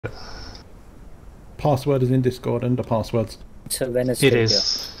password is in Discord under passwords. So Wednesday. It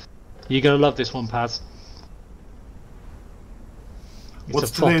is. You're gonna love this one, Paz.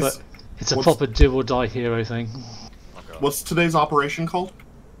 It's a proper do or die hero thing. What's today's operation called?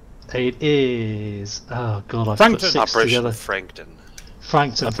 It is. Oh god, I've Frankton. put 6 Operation together. Frankton.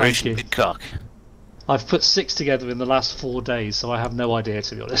 Frankton, Operation thank you. Big Cock. I've put 6 together in the last 4 days, so I have no idea,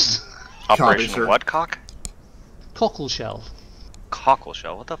 to be honest. Operation what cock? Cockle shell. Cockle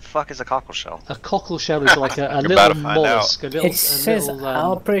shell? What the fuck is a cockle shell? A cockle shell is like a You're about little to find mollusk. It says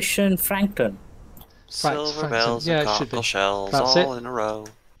Operation Frankton. Silver Frankton. bells Yeah, and it should cockle be. shells That's all it. in a row.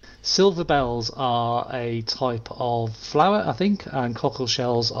 Silver bells are a type of flower, I think, and cockle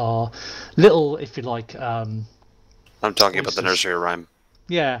shells are little, if you like. I'm talking about the nursery rhyme.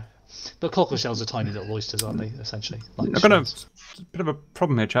 Yeah, but cockle shells are tiny little oysters, aren't they? Essentially. Like I've got a bit of a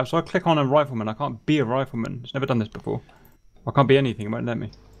problem here, chap. So I click on a rifleman. I can't be a rifleman. It's never done this before. I can't be anything. It won't let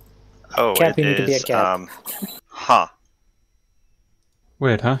me. Oh, Cap, you it need to be a is. cap. Huh.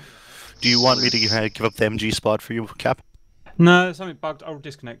 Weird, huh? Do you want me to give up the MG spot for you, Cap? No, there's something bugged. I'll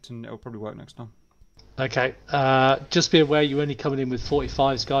disconnect and it'll probably work next time. Okay, just be aware you're only coming in with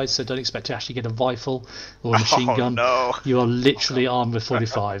 45s, guys, so don't expect to actually get a rifle or a machine gun. No. You are literally armed with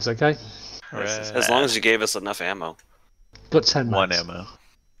 45s, okay? As long as you gave us enough ammo. Got 10 mags. 1 ammo.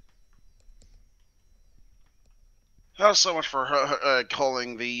 So much for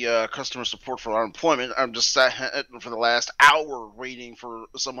calling the customer support for our employment. I'm just sat for the last hour waiting for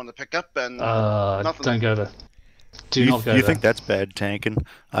someone to pick up, and nothing. Don't go there. Do not go You there. think that's bad tanking?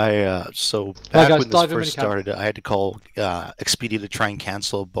 So Right, back guys, when dive this in first when you can. started, I had to call Expedia to try and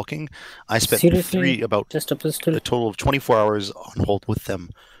cancel a booking. I spent Seriously? about Just a pistol? a total of 24 hours on hold with them,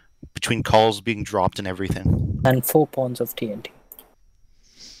 between calls being dropped and everything. And 4 pounds of TNT.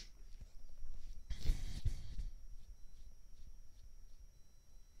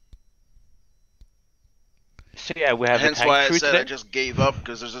 So yeah, we have Hence a tank why I crew said today. I just gave up,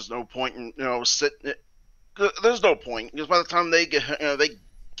 because there's just no point in sitting. There's no point, because by the time they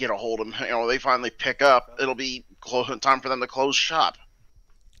get a hold of them, they finally pick up, it'll be time for them to close shop.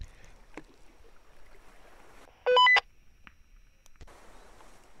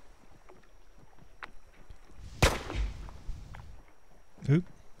 Who?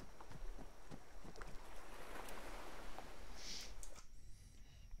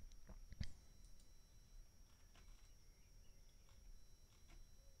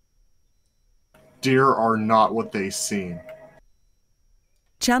 Deer are not what they seem.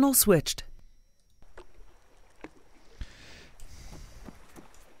 Channel switched.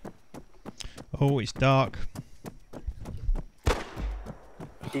 Oh, it's dark.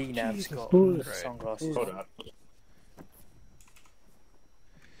 D-Nav's got sunglasses. Hold on.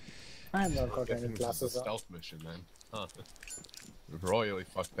 I've not got any glasses on. Stealth mission, then. Huh. We've royally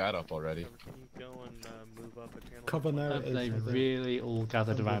fucked that up already. Can you go and move up a channel? Cover narrative. Have they really all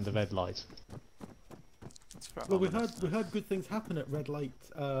gathered around the red light? Well, we heard good things happen at Red Light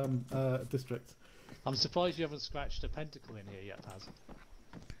District. I'm surprised you haven't scratched a pentacle in here yet, Paz.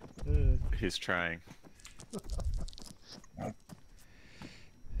 He's trying. Putting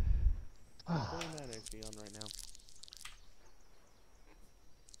that XP on right now.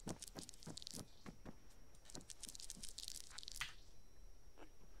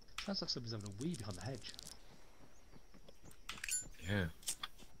 Sounds like somebody's having a wee behind the hedge. Yeah.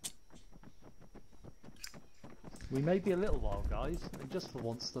 We may be a little while, guys, and just for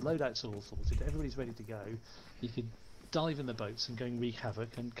once, the loadouts are all sorted, everybody's ready to go. You can dive in the boats and go and wreak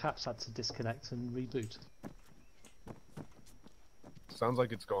havoc, and Cap's had to disconnect and reboot. Sounds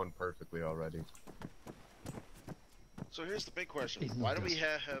like it's going perfectly already. So here's the big question: why do we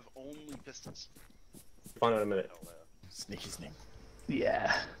have only pistons? Find out in a minute. Sneaky sneak.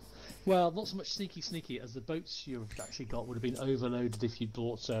 Yeah. Well, not so much sneaky as the boats you've actually got would have been overloaded if you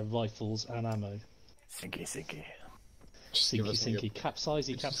brought rifles and ammo. Sinky. Sinky.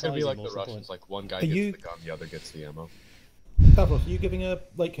 Capsizey. It's gonna be like the Russians, like one guy gets the gun, the other gets the ammo. Davros, are you giving a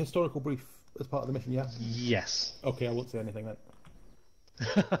historical brief as part of the mission? Yeah. Yes. Okay, I won't say anything then.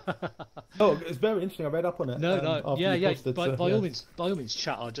 Oh, it's very interesting. I read up on it. No. After Yeah. you posted, By so, all yeah. means,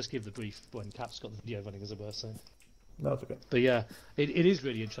 chat. I'll just give the brief when Cap's got the video running, as it were. So. No, it's okay. But yeah, it is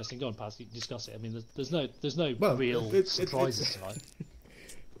really interesting. Go on, Paz. You can discuss it. I mean, there's no real surprises tonight.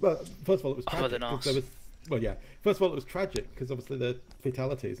 Well, first of all, it was Other tragic. than 'Cause there was, well, yeah. First of all, it was tragic because obviously the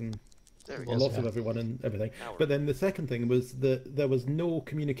fatalities and loss of everyone and everything. But then the second thing was that there was no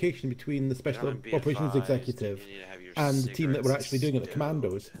communication between the Special Operations Executive and the team that were actually doing it, the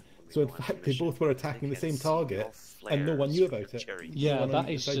commandos. So in fact, they both were attacking the same target, and no one knew about it. Yeah, no that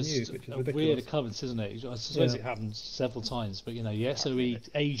is just which is a ridiculous. weird occurrence, isn't it? I suppose it happens several times, but the SOE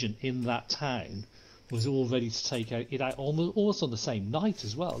agent in that town was all ready to take it out almost on the same night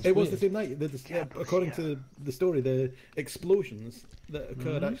as well. It was the same night. According to the story, the explosions that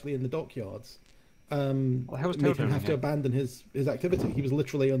occurred actually in the dockyards made him have to abandon his activity. He was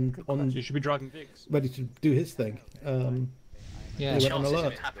literally on. You should be driving Vicks. Ready to do his thing. Yeah, the chances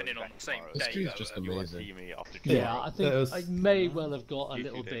of it happening on the same day. This just amazing. Yeah, I think I may well have got a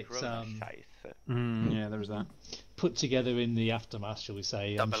little bit. Yeah, there was that. Put together in the aftermath, shall we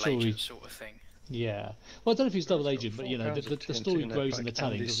say? Double agent sort of thing. Yeah. Well, I don't know if he's double agent, but the story grows in the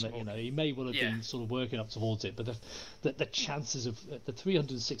telling, doesn't it? He may well have been sort of working up towards it, but the chances of the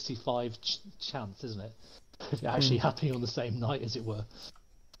 365 chance, isn't it? Actually happening on the same night, as it were.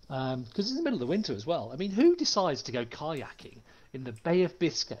 Because it's in the middle of the winter as well. I mean, who decides to go kayaking in the Bay of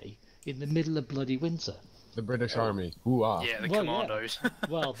Biscay in the middle of bloody winter? The British Army. Hoo-ah. Yeah, the commandos. Yeah.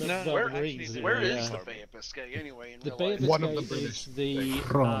 Well, the Marines. Where is the Bay of Biscay anyway? The Bay of Biscay is the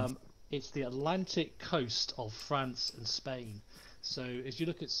it's the Atlantic coast of France and Spain. So as you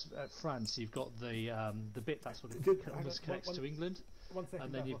look at France, you've got the bit that's what it almost connects to England.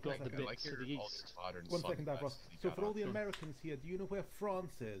 And then you've got the bit to the east. One second, Davros. So for all the Americans here, do you know where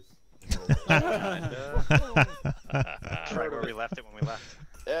France is? Right where we left it when we left.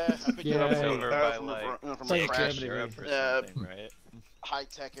 Yeah, I picked it up from a crash. Europe or something, right?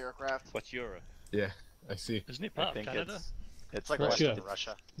 High-tech aircraft. What's Europe? Yeah, I see. Isn't it part of Canada? It's like Russia.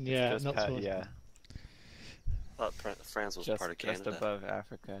 Yeah, not yeah. I thought France was part of Canada. Just above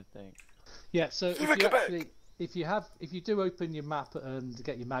Africa, I think. Yeah, so if you do open your map and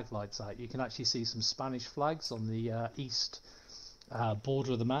get your mag lights out, you can actually see some Spanish flags on the east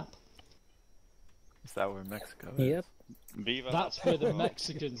border of the map. Is that where Mexico is? Yep. That's where the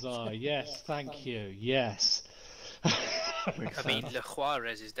Mexicans are. Yes, thank you. Yes. I mean, Le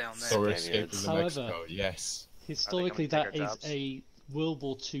Juarez is down there. So we're escaping to Mexico. Yes. Historically, that is a World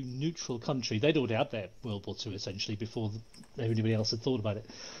War II neutral country. They'd already had their World War II essentially before anybody else had thought about it.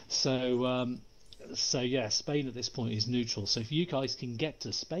 So yeah, Spain at this point is neutral. So if you guys can get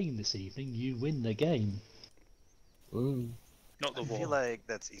to Spain this evening, you win the game. Ooh. Not the war. I feel like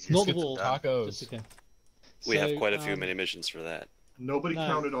that's easier. Not the war. Tacos. Okay. We have quite a few mini missions for that. Nobody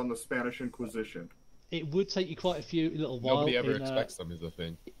counted on the Spanish Inquisition. It would take you quite a little while. Nobody ever expects them, is the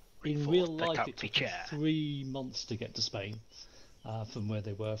thing. In real life, it took 3 months to get to Spain from where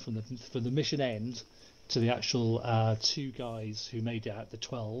they were, from the mission end to the actual 2 guys who made it out, the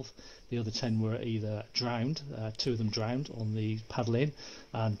 12. The other 10 were either drowned, 2 of them drowned on the paddle in,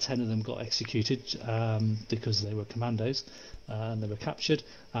 and 10 of them got executed because they were commandos and they were captured.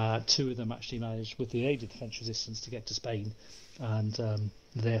 2 of them actually managed, with the aid of the French resistance, to get to Spain, and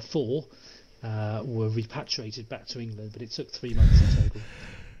therefore were repatriated back to England, but it took 3 months in total.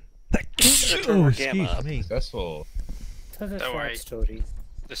 Oh, excuse me. Successful. Don't worry. Story.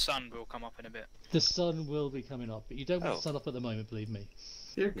 The sun will come up in a bit. The sun will be coming up, but you don't want the sun up at the moment, believe me.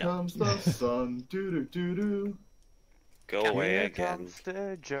 Here comes the sun. Doo doo doo doo. Go away again.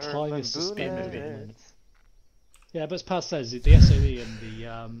 Time is suspended at the moment. Yeah, but as Paz says, the SOE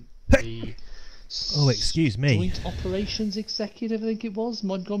and the oh, excuse me. Joint Operations Executive, I think it was,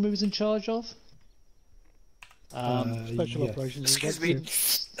 Montgomery was in charge of. Special operations. Excuse me.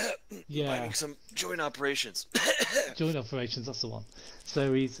 Yeah. Finding some joint operations. Joint operations, that's the one.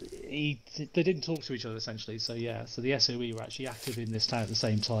 So they didn't talk to each other essentially. So yeah, so the SOE were actually active in this town at the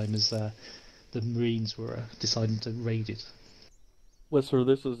same time as the Marines were deciding to raid it. Well, sir,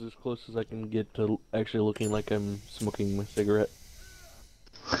 this is as close as I can get to actually looking like I'm smoking my cigarette.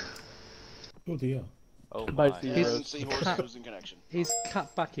 Oh dear. Oh my. Is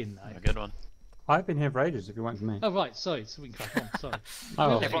Cat back in now? A good one. I've been here for ages, if you want me. Oh right, sorry, so we can crack on. Sorry.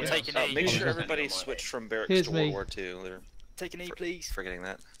 Everyone take an E. Make sure everybody switched from barracks to World War II. They're take an E, please. Forgetting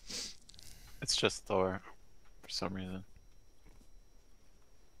that. It's just Thor, for some reason.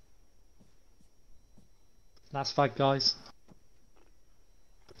 Last fight, guys.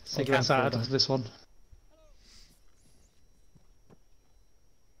 Take us out of this one.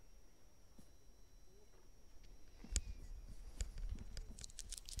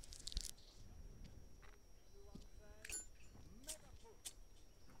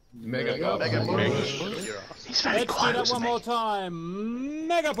 Mega He's very quiet. Let's do that one more time.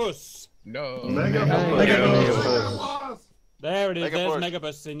 Megapus. No. Megapus. There it is. There's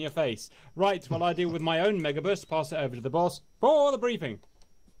Megabus in your face. Right. While I deal with my own Megabus, pass it over to the boss for the briefing.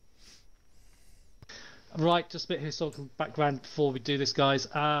 Right, just a bit of historical background before we do this, guys.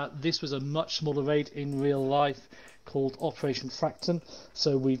 This was a much smaller raid in real life called Operation Frankton.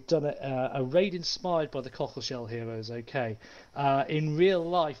 So we've done a raid inspired by the Cockleshell heroes, okay. In real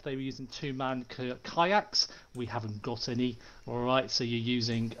life, they were using two-man kayaks. We haven't got any, alright, so you're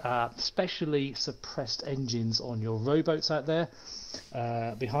using specially suppressed engines on your rowboats out there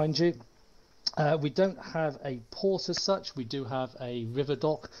behind you. We don't have a port as such. We do have a river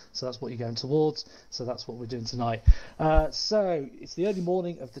dock, so that's what you're going towards. So that's what we're doing tonight. So it's the early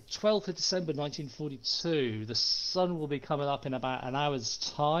morning of the 12th of December 1942. The sun will be coming up in about an hour's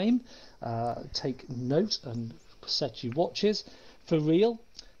time. Take note and set your watches. For real,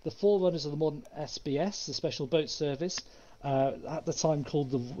 the forerunners of the modern SBS, the Special Boat Service, at the time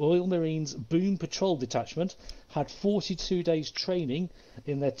called the Royal Marines Boom Patrol Detachment, had 42 days training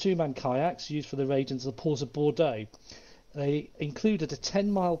in their two-man kayaks used for the raid into the port of Bordeaux. They included a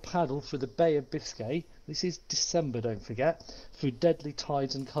 10-mile paddle through the Bay of Biscay. This is December, don't forget, through deadly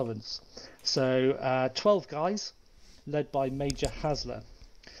tides and currents. So 12 guys, led by Major Hasler.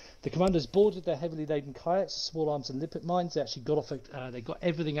 The commandos boarded their heavily laden kayaks, small arms and limpet mines. They actually got they got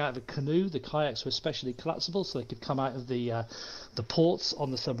everything out of a canoe. The kayaks were especially collapsible, so they could come out of the ports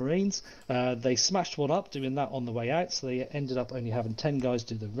on the submarines. They smashed one up, doing that on the way out. So they ended up only having 10 guys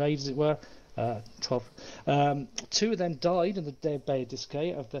do the raid, as it were. 12. Two of them died in the Bay of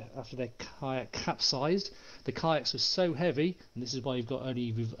Biscay after their kayak capsized. The kayaks were so heavy, and this is why you've got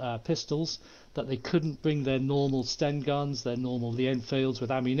only pistols, that they couldn't bring their normal Sten guns, their normal Lee Enfields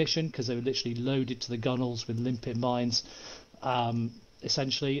with ammunition, because they were literally loaded to the gunnels with limpet mines,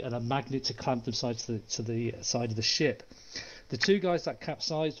 essentially, and a magnet to clamp them to the side of the ship. The two guys that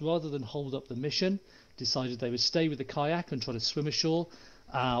capsized, rather than hold up the mission, decided they would stay with the kayak and try to swim ashore.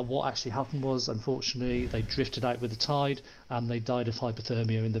 What actually happened was, unfortunately, they drifted out with the tide and they died of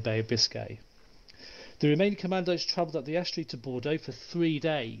hypothermia in the Bay of Biscay. The remaining commandos travelled up the estuary to Bordeaux for 3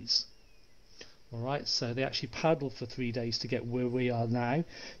 days. Alright, so they actually paddled for 3 days to get where we are now.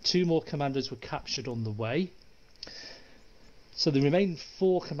 2 more commandos were captured on the way. So the remaining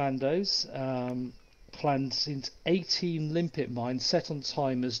 4 commandos planned since 18 limpet mines set on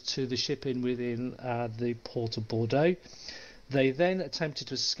timers to the shipping within the port of Bordeaux. They then attempted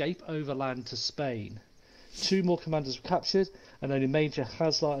to escape overland to Spain. 2 more commanders were captured, and only Major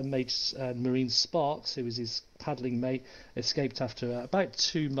Hasler and Major Marine Sparks, who was his paddling mate, escaped after about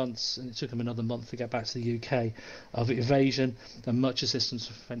 2 months, and it took him another month to get back to the UK, of evasion and much assistance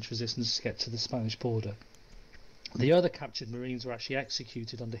from French resistance to get to the Spanish border. The other captured Marines were actually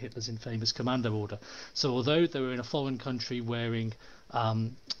executed under Hitler's infamous commando order. So although they were in a foreign country wearing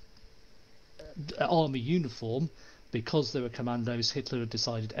army uniform, because they were commandos, Hitler had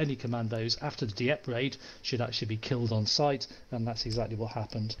decided any commandos after the Dieppe raid should actually be killed on sight, and that's exactly what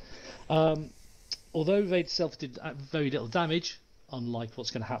happened. Although the raid itself did very little damage, unlike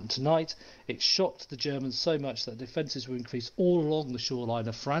what's going to happen tonight, it shocked the Germans so much that defences were increased all along the shoreline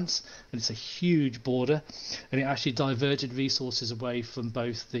of France, and it's a huge border, and it actually diverted resources away from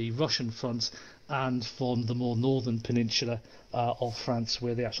both the Russian front and from the more northern peninsula of France,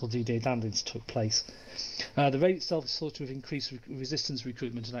 where the actual D-Day landings took place. The raid itself is thought to have increased resistance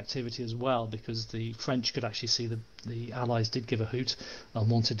recruitment and activity as well, because the French could actually see the Allies did give a hoot and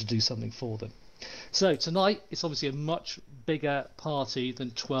wanted to do something for them. So tonight it's obviously a much bigger party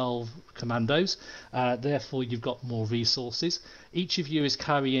than 12 commandos, therefore you've got more resources. Each of you is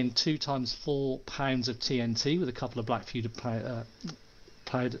carrying 2 times 4 pounds of TNT with a couple of black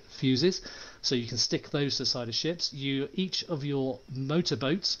powder fuses, so you can stick those to the side of ships. Each of your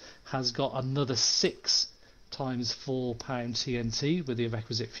motorboats has got another 6 times 4 pound TNT with the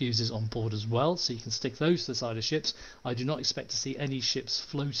requisite fuses on board as well, so you can stick those to the side of ships. I do not expect to see any ships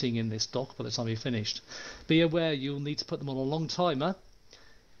floating in this dock by the time you're finished. Be aware you'll need to put them on a long timer.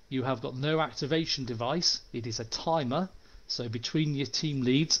 You have got no activation device, it is a timer, so between your team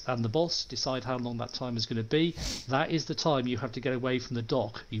leads and the boss, decide how long that time is going to be. That is the time you have to get away from the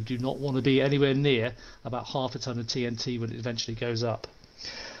dock. You do not want to be anywhere near about half a ton of TNT when it eventually goes up.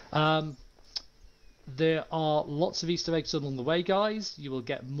 There are lots of Easter eggs along the way, guys. You will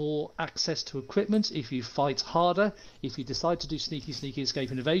get more access to equipment if you fight harder. If you decide to do sneaky escape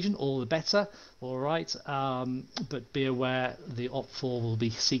and evasion, all the better. Alright, but be aware the Op4 will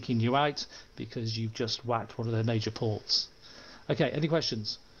be seeking you out because you've just whacked one of their major ports. Okay, any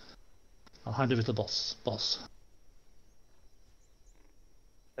questions? I'll hand over to the boss.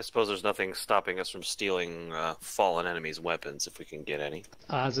 I suppose there's nothing stopping us from stealing fallen enemies' weapons if we can get any.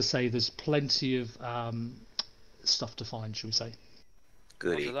 As I say, there's plenty of stuff to find, shall we say.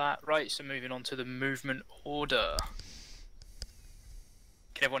 Goody. After that, right, so moving on to the movement order.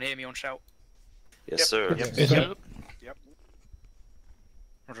 Can everyone hear me on shout? Yes, sir. Yep.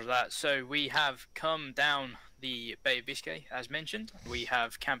 Roger that. So we have come down the Bay of Biscay, as mentioned. We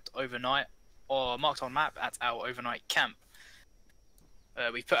have camped overnight, or marked on map at our overnight camp.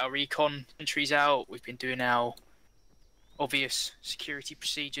 We've put our recon entries out. We've been doing our obvious security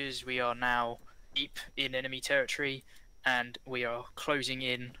procedures. We are now deep in enemy territory, and we are closing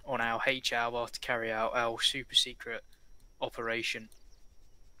in on our H hour to carry out our super secret operation.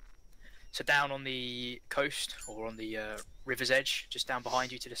 So down on the coast, or on the river's edge, just down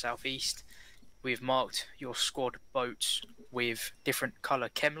behind you to the southeast, we've marked your squad boats with different colour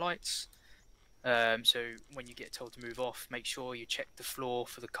chem lights. So when you get told to move off, make sure you check the floor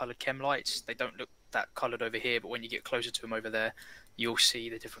for the coloured chem lights. They don't look that coloured over here, but when you get closer to them over there, you'll see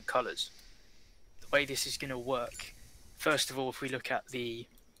the different colours. The way this is going to work, first of all, if we look at the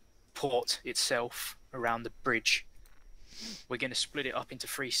port itself around the bridge, we're going to split it up into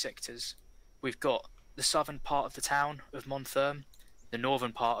 3 sectors. We've got the southern part of the town of Montherm, the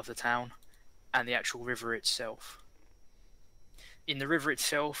northern part of the town, and the actual river itself. In the river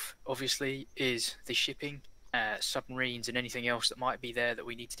itself, obviously, is the shipping, submarines and anything else that might be there that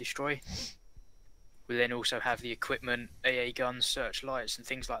we need to destroy. We then also have the equipment, AA guns, searchlights and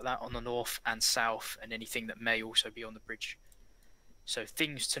things like that on the north and south, and anything that may also be on the bridge. So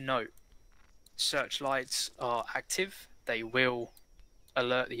things to note: searchlights are active. They will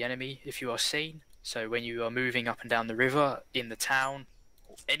alert the enemy if you are seen. So when you are moving up and down the river, in the town,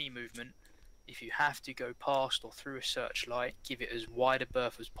 or any movement, if you have to go past or through a searchlight, give it as wide a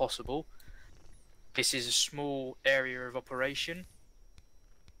berth as possible. This is a small area of operation.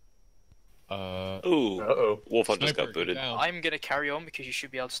 Wolf, I just got booted. I'm going to carry on because you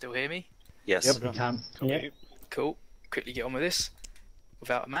should be able to still hear me. Yes. Yep, we can. Yeah. Cool. Quickly get on with this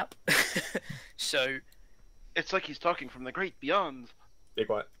without a map. So, it's like he's talking from the great beyond. Be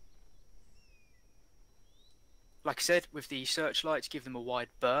quiet. Like I said, with the searchlights, give them a wide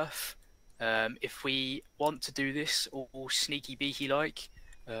berth. If we want to do this all sneaky beaky like,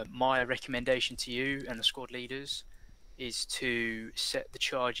 my recommendation to you and the squad leaders is to set the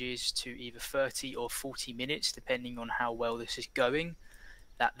charges to either 30 or 40 minutes, depending on how well this is going.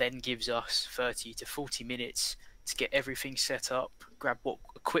 That then gives us 30 to 40 minutes to get everything set up, grab what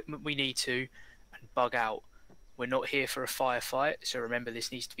equipment we need to, and bug out. We're not here for a firefight, so remember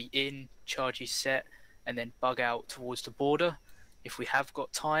this needs to be in, charges set, and then bug out towards the border. If we have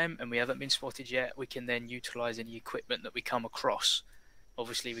got time and we haven't been spotted yet, we can then utilise any equipment that we come across.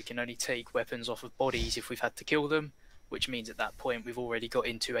 Obviously, we can only take weapons off of bodies if we've had to kill them, which means at that point we've already got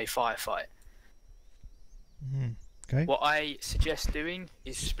into a firefight. Okay. What I suggest doing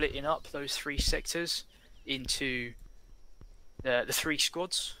is splitting up those 3 sectors into the 3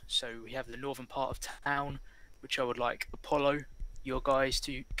 squads. So we have the northern part of town, which I would like Apollo, your guys,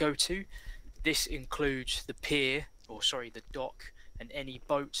 to go to. This includes the pier, the dock, and any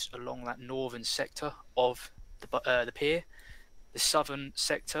boats along that northern sector of the pier. The southern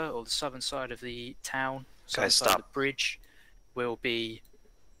sector, or the southern side of the town, southern side of the bridge, will be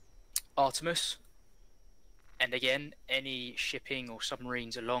Artemis. And again, any shipping or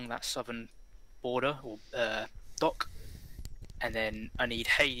submarines along that southern border or dock. And then I need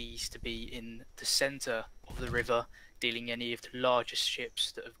Hades to be in the centre of the river, dealing any of the largest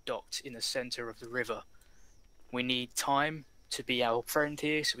ships that have docked in the centre of the river. We need time to be our friend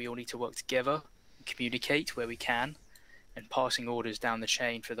here, so we all need to work together and communicate where we can, and passing orders down the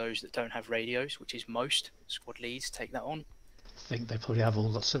chain for those that don't have radios, which is most. Squad leads take that on. I think they probably have all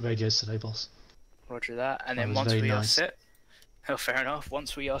lots of radios today, boss. Roger that. And then once we are set, fair enough,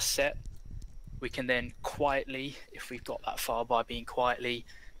 once we are set, we can then quietly, if we've got that far by being quietly,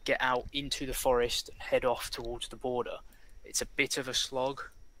 get out into the forest and head off towards the border. It's a bit of a slog,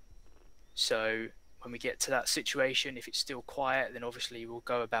 so when we get to that situation, if it's still quiet, then obviously we'll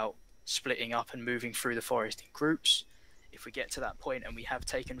go about splitting up and moving through the forest in groups. If we get to that point and we have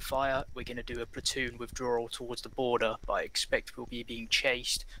taken fire, we're going to do a platoon withdrawal towards the border, but I expect we'll be being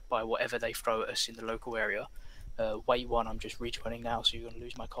chased by whatever they throw at us in the local area. Wait 1, I'm just rejoining now, so you're going to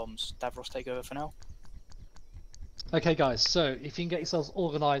lose my comms. Davros, take over for now. Okay, guys, so if you can get yourselves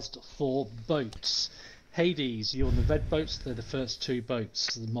organised for boats. Hades, you're on the red boats. They're the first 2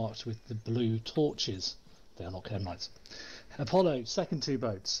 boats marked with the blue torches. They are not chem lights. Apollo, second 2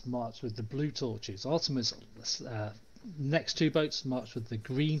 boats marked with the blue torches. Artemis, next 2 boats marked with the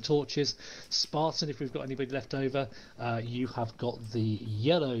green torches. Spartan, if we've got anybody left over, you have got the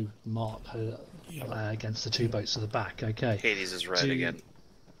yellow mark against the 2 boats at the back. Okay. Hades is red again.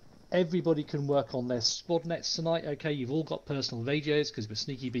 Everybody can work on their squad nets tonight. Okay, you've all got personal radios because we're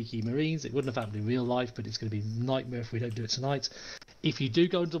sneaky beaky Marines. It wouldn't have happened in real life, but it's going to be a nightmare if we don't do it tonight. If you do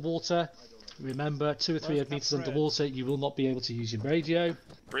go underwater, Remember, 2 or 3 meters underwater, you will not be able to use your radio.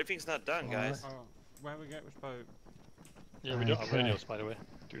 Briefing's not done, guys. Where we get which boat? Yeah, we don't have radios, by the way.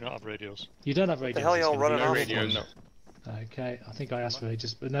 Do not have radios. You don't have radios. What the hell y'all running off radios? for? Okay, I think I asked for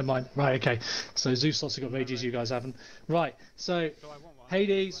radios, but never mind. Right, okay. So Zeus also got radios, you guys haven't. Right, so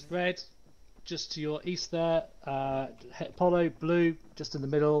Hades, red, just to your east there. Apollo, blue, just in the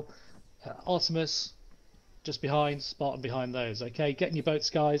middle. Artemis, just behind. Spartan behind those. Okay, get in your boats,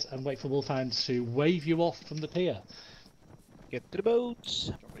 guys, and wait for Wolfhound to wave you off from the pier. Get to the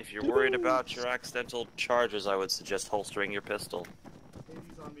boats. If you're worried about your accidental charges, I would suggest holstering your pistol.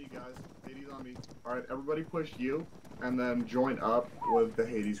 Hades on me, guys. Hades on me. Alright, everybody push you, and then join up with the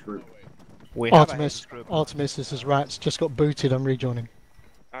Hades group. Artemis, this is Rats. Just got booted. I'm rejoining.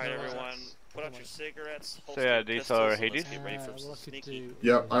 Alright, everyone, put out your cigarettes. So yeah, these are Hades?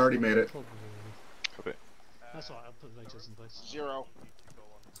 Yep, I already made it. Copy. That's alright, I'll put radios in place. 0.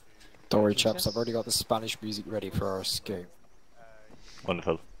 Don't worry, chaps. I've already got the Spanish music ready for our escape.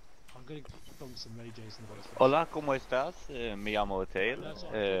 Wonderful. I'm going to bump some radios in the box. Hola, ¿cómo estás? Me llamo Tail.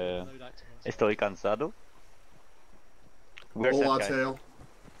 Estoy cansado. Where's Hola, that guy? Tail.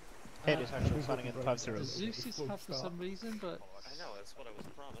 Hades actually running in 5-0. Zeus is have for some reason, but I know, that's what I was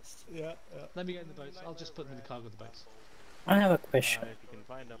promised. yeah. Let me get in the boats. I'll just put them in the cargo of the boats. I have a question.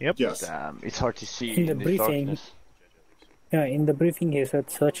 Yep. Yes. It's hard to see In the this briefing, darkness. yeah, in the briefing he said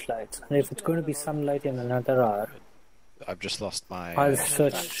searchlights, and if it's going to be sunlight in another hour, I've just lost my. are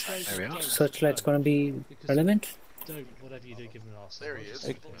There we are. searchlights going to be relevant? Don't, whatever you do, give them an answer. There he is.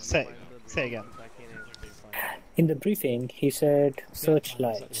 Say again. In the briefing, he said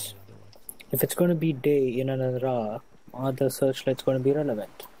searchlights. If it's going to be day in another hour, are the searchlights going to be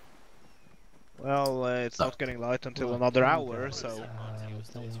relevant? Well, it's not getting light until another hour, so I would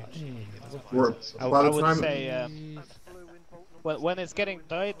say when it's getting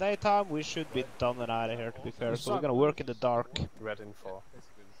daytime, we should be done and out of here. To be fair, so we're gonna work in the dark. Red info.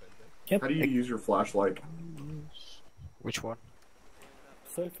 Yep. How do you use your flashlight? Which one?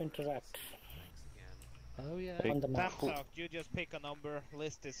 Self-interact. Oh yeah. On the map. You just pick a number.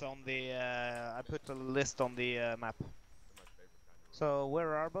 List is on the. I put the list on the map. So where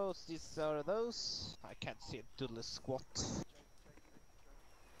are our boats? These are those. I can't see a doodle squat.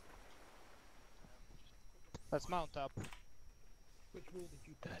 Let's mount up. Which rule did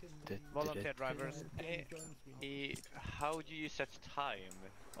you put in? Volunteer drivers. How do you set time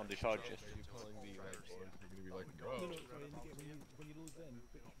on the charges?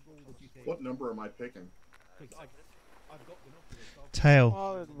 What number am I picking? Tail.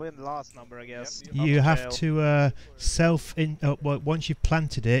 Oh, win the last number, I guess. You have to once you've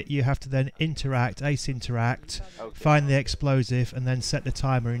planted it, you have to then ace interact, find the explosive, and then set the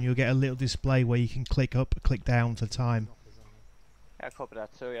timer, and you'll get a little display where you can click up, click down for time. Yeah, copy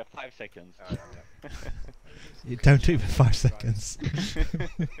that. So you have 5 seconds. You don't do it for 5 seconds.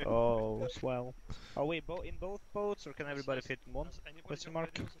 Oh, swell. Are we in both boats, or can everybody fit in one? Question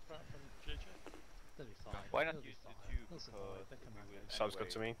mark. Why not use the two? Sounds good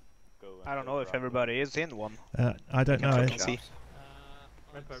to me. I don't know if everybody is in one. I don't know. See.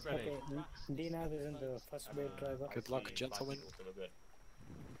 Okay, Dina isn't the first boat driver. Good luck, gentlemen.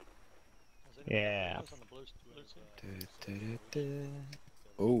 Yeah.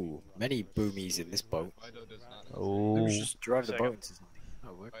 Oh, many boomies in this boat. Oh. Who's just drive the boat into something?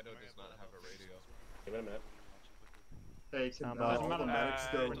 Oh, work. Fido does not have a radio. Give it a minute. Hey, can all the medics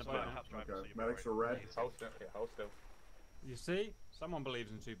go? Okay, medics are red. Hold still. You see? Someone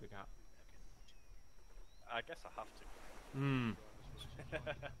believes in Super Cat. I guess I have to.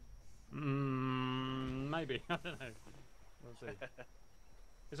 Maybe. I don't know. We'll see.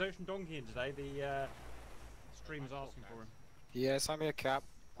 Is Ocean Donkey in today? The streamer's asking for him. Yes, I'm here, Cap.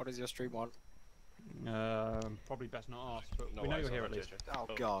 What does your stream want? Probably best not ask, but we know you're here at least. Oh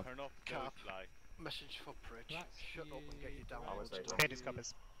God. Cap. Message for Pritch. Shut up and get you down. Hades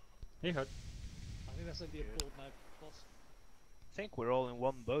copies. He heard. I think that's only a board now, boss. I think we're all in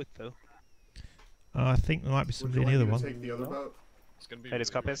one boat though. I think there might be somebody in the other one. Take the other boat? Hades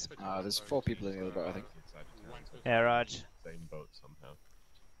copies. There's 4 people in the other boat, I think. Yeah, Raj. Same boat somehow.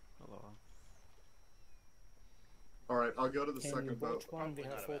 Alright, I'll go to the second boat. One, we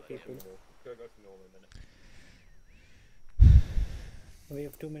have 4 people. We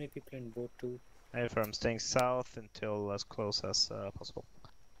have too many people in boat 2. I'm staying south until as close as possible.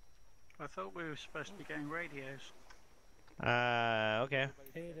 I thought we were supposed to be getting radios. Okay.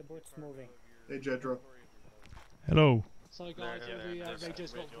 Hey, the boat's moving. Hey, Jedra. Hello. So guys,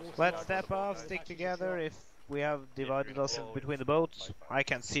 radios got water. Let's step off, stick together. If we have divided us in between the boats, I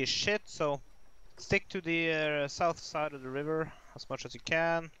can see shit, so Stick to the south side of the river as much as you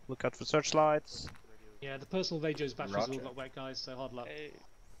can. Look out for searchlights. Yeah, the personal radios batteries all got wet, guys, so hard luck.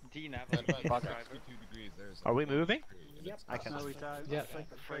 Are we moving? Yep. I can. No, we don't. Yeah. I think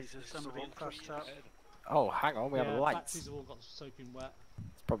the freezer's some of it fussed up. Oh, hang on, we have lights. Batteries have all got soaking wet.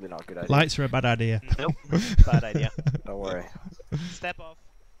 It's probably not a good idea. Lights are a bad idea. Nope. Bad idea. Don't worry. Step off.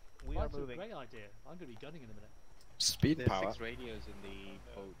 We are Lights moving. Great idea. I'm going to be gunning in a minute. Speed power. 6 radios in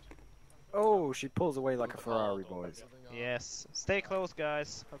the boat. Oh, she pulls away like a Ferrari, boys. Yes. Stay close,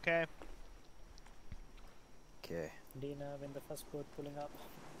 guys. Okay. Okay. Dina, when the first boat pulling up.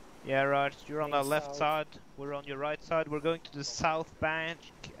 Yeah, right. You're on our left South. side. We're on your right side. We're going to the south bank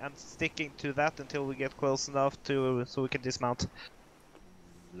and sticking to that until we get close enough to so we can dismount.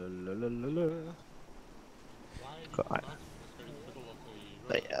 La, la, la, la, la. I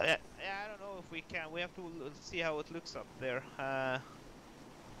don't know if we can. We have to see how it looks up there.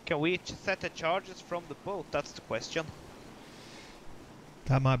 Can we set the charges from the boat? That's the question.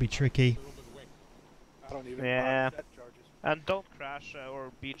 That might be tricky. I don't even Yeah. And don't crash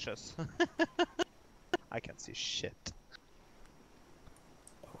or beach us. I can't see shit.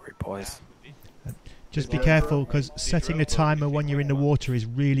 Don't worry, boys. Just be careful, because setting a timer when you're in the water is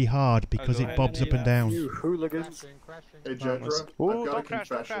really hard because it bobs up and down. You hooligans. Hey, Jedra, Ooh, I've got a don't crash,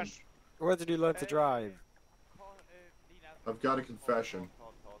 don't confession. crash. Where did you learn to drive? I've got a confession.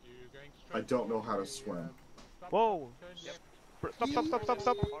 I don't know how to swim. Whoa! Stop, stop, stop, stop,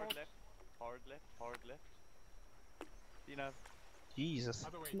 stop! Hard left, hard left, hard left. You know. Jesus.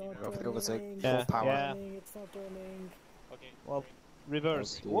 Full power. Yeah. It's not turning. Okay. Well,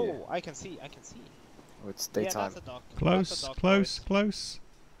 reverse. Oh, Whoa, I can see, I can see. Oh, it's Yeah, daytime. that's a dock. Close, That's a dock, close, close.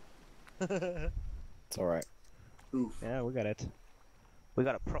 It's alright. Oof. Yeah, we got it. We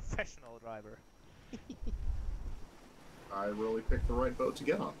got a professional driver. I really picked the right boat to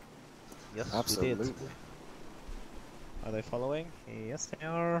get on. Yes, Absolutely. we did. Are they following? Yes, they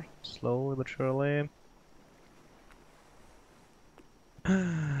are. Slowly but surely.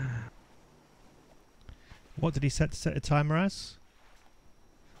 What did he set a timer as?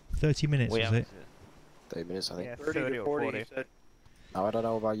 30 minutes, was it? 30 minutes, I think. Yeah, 30 or 40. Now, I don't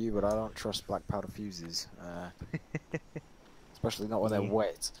know about you, but I don't trust black powder fuses. Especially not when they're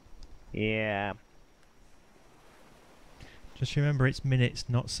wet. Yeah. Just remember it's minutes,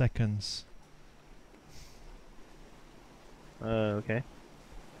 not seconds. Okay.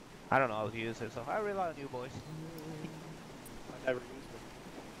 I don't know how to use it, so I rely on you boys. I never used them.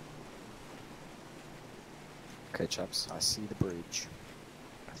 Okay, chaps, I see the bridge.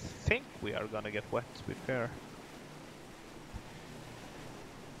 I think we are gonna get wet, to be fair.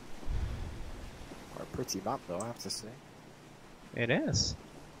 Quite a pretty map, though, I have to say. It is.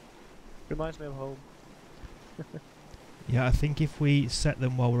 Reminds me of home. Yeah, I think if we set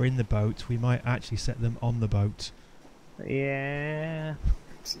them while we're in the boat, we might actually set them on the boat. Yeah.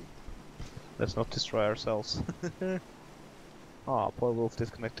 Let's not destroy ourselves. Oh, poor wolf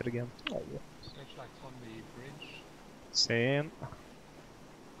disconnected again. Oh. Searchlights on the bridge. Same.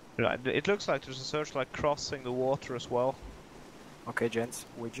 Right, it looks like there's a searchlight crossing the water as well. Okay, gents,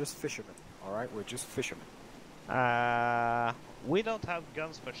 we're just fishermen, alright? We're just fishermen. We don't have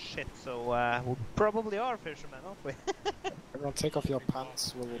guns for shit, so we probably are fishermen, aren't we? Everyone take off your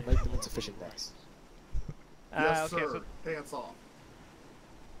pants, we'll make them into fishing nets. Yes, okay, sir. so Pants off.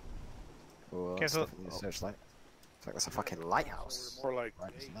 Oh, Okay, that's so- definitely a searchlight. It's like that's a fucking lighthouse. More like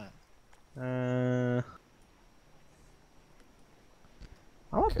Right, isn't that?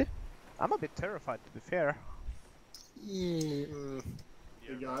 I'm a bit terrified, to be fair. Yeah.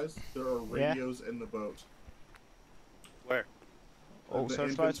 Hey guys, there are Yeah. radios in the boat. Where? Oh, the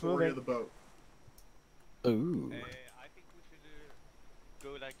searchlight's inventory moving. of the boat. Ooh. I think we should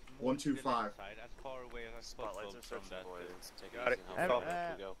go like more 125. to the left side, as far away as Spotlights possible are from searching that. boys. Take Got it easy it. how far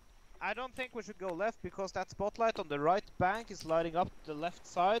left we go. I don't think we should go left because that spotlight on the right bank is lighting up the left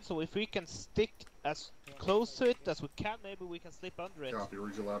side. So if we can stick as close to it as we can, maybe we can slip under it. Copy,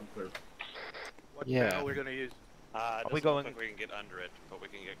 read you loud and clear. what Yeah. channel we're gonna use. Doesn't we look going- like we can get under it, but we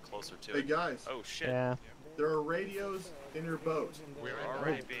can get closer to Hey it. guys, Oh shit. Yeah. there are radios in your boat. We're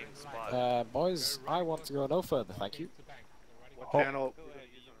already being spotted. Boys, I want to go no further, thank you. What Oh. channel?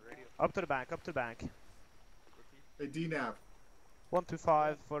 Up to the bank, up to the bank. Hey DNAV,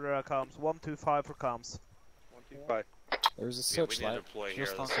 125 for comms. 125 for comms. 125. There's a Yeah, we need to searchlight. deploy here.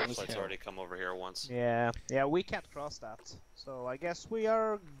 just The on this searchlight's hill. already come over here once. Yeah, we can't cross that. So I guess we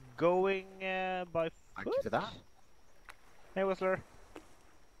are going by Thank foot. you for that. Hey, Whistler.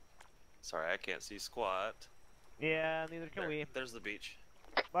 Sorry, I can't see squat. Yeah, neither can we. There's the beach.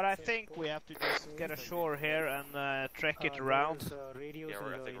 But I think we have to just get ashore here and trek it around. Radios Yeah,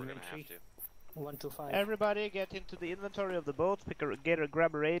 in I the think we're gonna inventory. have to. 125. Everybody get into the inventory of the boats,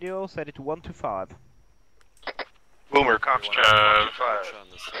 grab a radio, set it to 125. Boomer,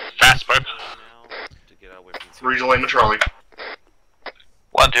 fast boat. Regional aim and Charlie.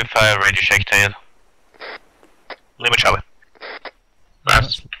 125, radio shake tail. Lima Charlie.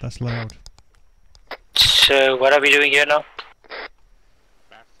 That's loud. So, what are we doing here now?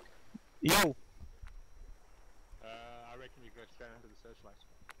 Yo! I reckon you go straight into the searchlight.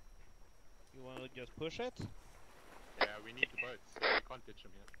 You wanna just push it? Yeah, we need the boats. We can't ditch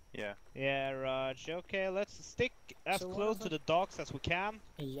them here. Yeah. Yeah, Raj. Okay, let's stick as close to the docks as we can.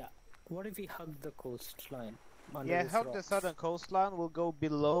 Yeah. What if we hug the coastline? Yeah, hug the southern coastline. We'll go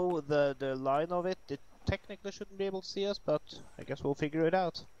below the line of it. It technically shouldn't be able to see us, but I guess we'll figure it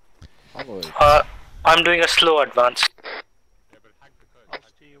out. I'm doing a slow advance.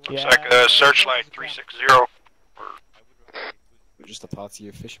 Looks like searchlight 360. We're just a party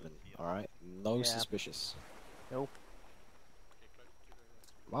of fishermen, alright? No suspicious. Nope.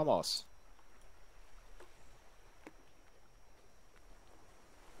 Vamos.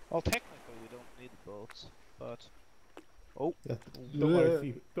 Well, technically we don't need boats, but... Oh. Yeah. Don't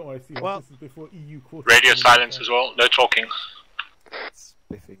worry, Steve. Well, this is before EU quarter. Radio silence as well, no talking.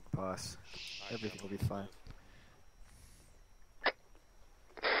 Spiffing pass. Everything will be fine.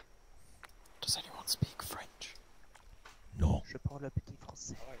 Does anyone speak French? No. Je parle petit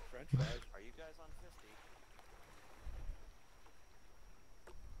français. French guys, are you guys on 50?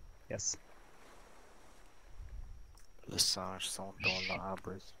 Yes. Les singes sont dans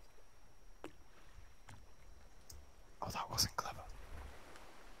l'arbre. Oh, that wasn't clever.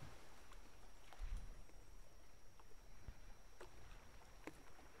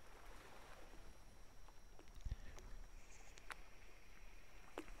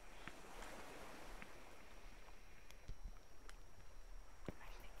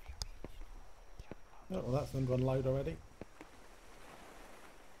 Oh, well, that's them gone loud already.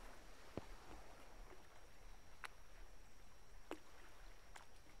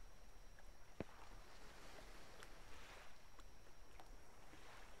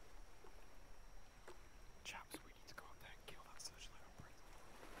 Chaps, we need to go up there and kill that searchlight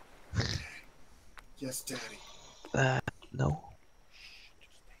operator. Yes, Daddy. No.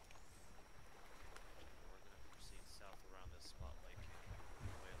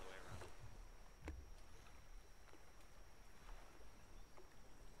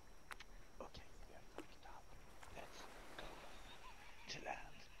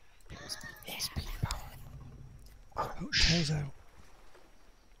 Tails out.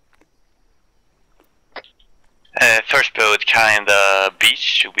 First boat kinda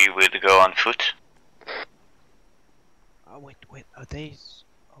beach, we would go on foot. Oh wait, are they...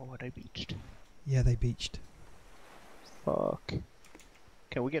 Oh, are they beached? Yeah, they beached. Fuck.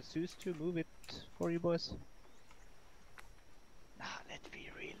 Can we get Zeus to move it for you boys? Nah, let's be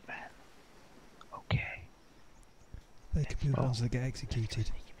real, man. Okay. They could be the ones that get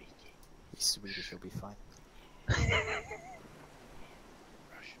executed. He's Swedish, he'll be fine.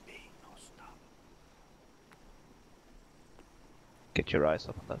 Get your eyes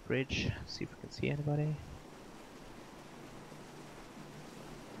up on that bridge, see if we can see anybody.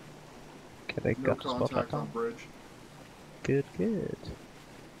 Okay, they No got the spotlight contact on on. bridge. Good, good.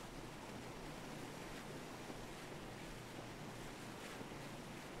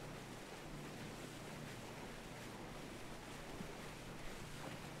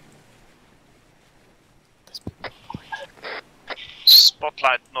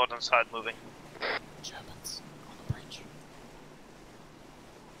 Spotlight northern side moving. Germans on the bridge.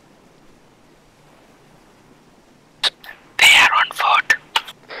 They are on foot.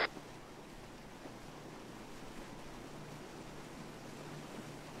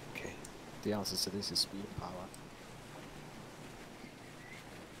 Okay, the answer to this is speed and power.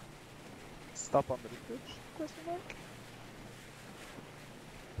 Stop under the bridge? Question mark?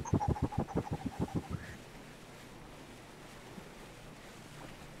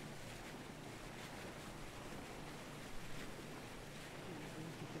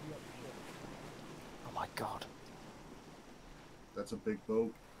 Oh my god. That's a big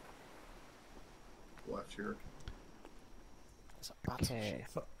boat. Left here. There's a battleship.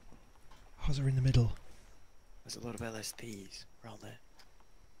 How's her in the middle? There's a lot of LSTs around there.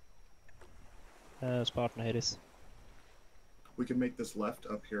 Spartan Hades. We can make this left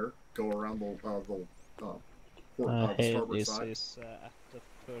up here, go around the Here starboard this side. is at the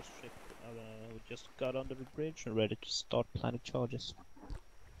first ship. We just got under the bridge and ready to start planning charges.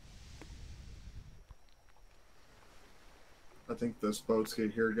 I think this boat's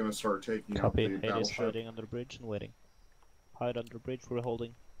here going to start taking out Copy. the Hades battleship. hiding under the bridge and waiting. Hide under the bridge, we're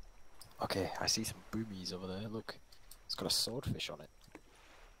holding. Okay, I see some boomies over there. Look, it's got a swordfish on it.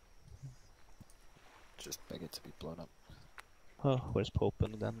 Just beg it to be blown up. Oh, where's Pope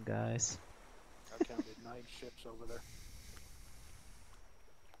and them guys? I counted 9 ships over there.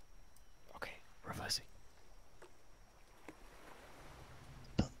 Okay, reversing.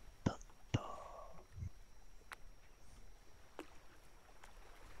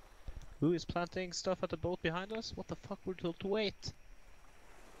 Who is planting stuff at the boat behind us? What the fuck? We're told to wait.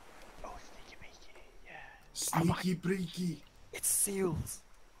 Oh, sneaky beaky, yeah. Sneaky breaky. It's seals.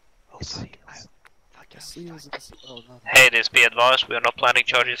 Oh, seals. Seals. Oh, no. Hades, be advised, we are not planning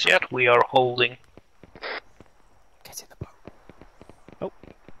charges yet, we are holding. Get in the boat. Oh,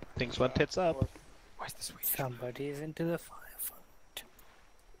 things went tits up. Where's the Swedish? Somebody is into the firefront.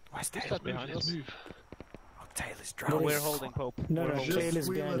 Where's Who's Tail? that behind us? Oh, Tail is No, drowning. we're holding Pope. No, We're no, holding. tail is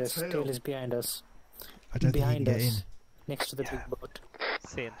behind us. Tail is behind us. I don't behind think he can us. get in. Next to the big boat.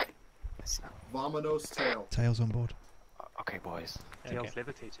 Seen. Vamonos tail. Tail's on board. Okay, boys. Tail's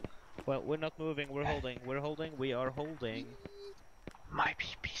levitating. Well, we're not moving, we're holding. We're holding, we are holding. My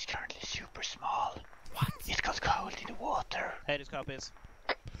PP is currently super small. What? It got cold in the water. Hades copies.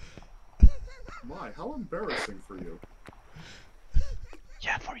 My, how embarrassing for you.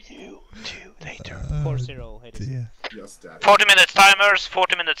 Yeah, for you too, later. 4-0, Hades. Dear. Yes, Daddy. 40 minutes timers,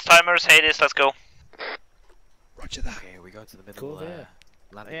 40 minutes timers, Hades, let's go. Roger that. Okay, we go to the middle. Go there.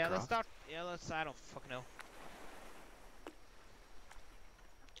 Landing Yeah, craft. let's start. Yeah, let's. I don't fucking know.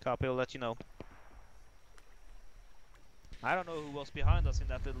 Copy, I'll let you know. I don't know who was behind us in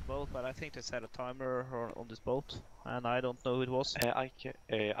that little boat, but I think they set a timer on this boat, and I don't know who it was. I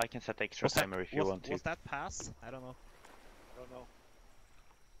can set the extra timer if you want to. Was that pass? I don't know. I don't know.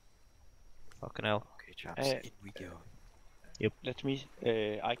 Fucking hell. Okay, chaps, in we go. Yep. Let me.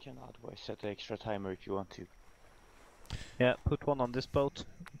 I can otherwise set the extra timer if you want to. Yeah, put one on this boat.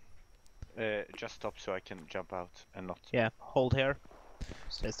 Just stop so I can jump out and not. Yeah, hold here.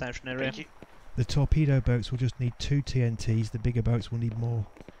 Stay stationary. Thank you. The torpedo boats will just need 2 TNTs. The bigger boats will need more.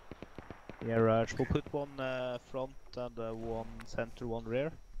 Yeah, Raj. We'll put one front and one center, one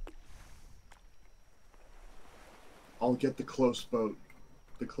rear. I'll get the close boat.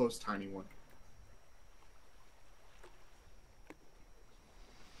 The close tiny one.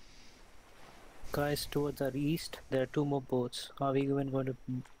 Guys, towards our east, there are 2 more boats. Are we even going to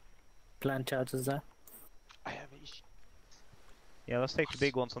plant charges there? I have a. Yeah, let's take the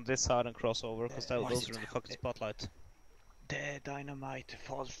big ones on this side and cross over, because those are in the fucking spotlight. The dynamite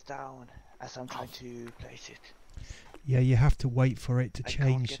falls down as I'm trying to place it. Yeah, you have to wait for it to I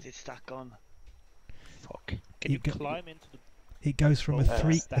change. can't get it stuck on. Fuck. Can you climb into the... It goes from a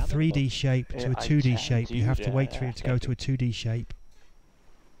 3D shape to a 2D shape. You have to wait for it to go to a 2D shape.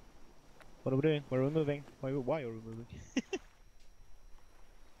 What are we doing? Where are we moving? Why are we moving?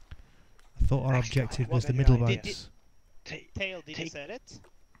 I thought our objective was the middle boats. Tail, did you set it?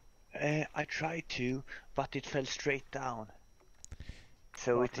 I tried to, but it fell straight down.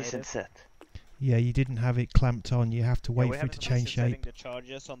 So it isn't set. Yeah, you didn't have it clamped on. You have to wait for it to change shape. The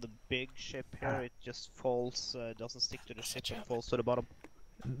charges on the big ship here, it just falls, doesn't stick to the ship, it falls to the bottom.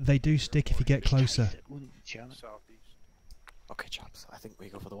 They do stick if you get closer. Southeast. Okay, chaps, I think we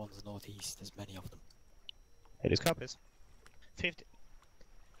go for the ones northeast. There's many of them. It is copies.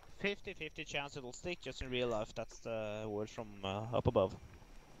 50-50 chance it'll stick, just in real life. That's the word from up above.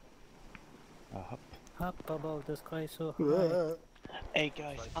 Up above the sky so high. Hey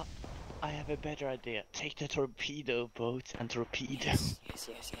guys, I have a better idea. Take the torpedo boat and torpedo. Yes.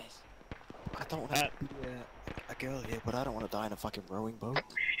 I don't want to be a girl here, but I don't want to die in a fucking rowing boat.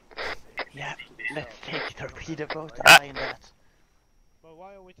 Yeah, let's take the torpedo boat and die in that. But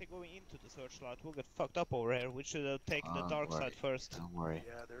why are we going into the searchlight? We'll get fucked up over here. We should have taken the dark side first. Don't worry.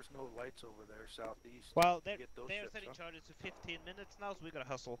 Yeah, there's no lights over there southeast. Well, they're ships, setting huh? charges to 15 minutes now, so we gotta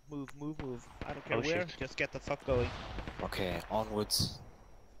hustle. Move. I don't care where, just get the fuck going. Okay, onwards.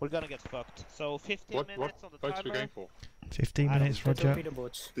 We're gonna get fucked. So 15 minutes on the boats timer. we going for? 15 minutes, Roger.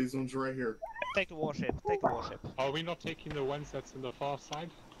 These ones right here. Take the warship. Are we not taking the ones that's on the far side?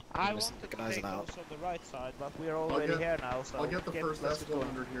 I wanted to take those on the right side, but we're already here now, so... I'll get the first S1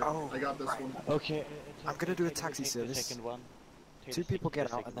 under here. I got this one. Okay, I'm gonna do a taxi service. 2 people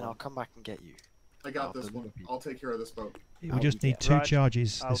get out, and then I'll come back and get you. I got this one. I'll take care of this boat. We just need 2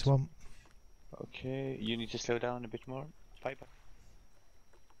 charges, this one. Okay, you need to slow down a bit more. Bye.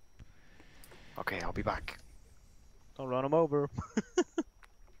 Okay, I'll be back. Don't run them over.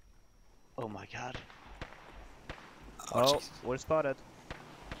 Oh my god. Oh, we're spotted.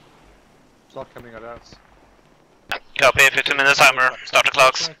 It's not coming at us. Copy, 15 minutes timer, start the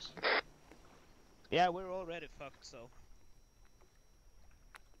clocks. Yeah, we're already fucked, so...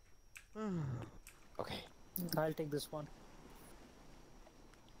 Okay. I'll take this one.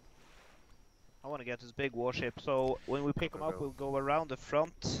 I want to get this big warship, so when we pick them up, we'll go around the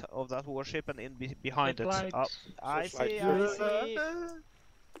front of that warship and in behind it. Oh, I see.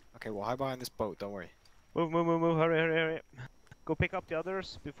 Okay, well, hide behind this boat, don't worry. Move, hurry. Go pick up the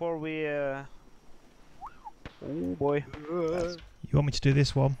others before we, Oh boy. You want me to do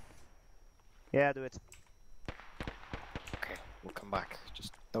this one? Yeah, do it. Okay, we'll come back.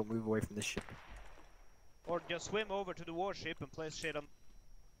 Just don't move away from this ship. Or just swim over to the warship and place shit on...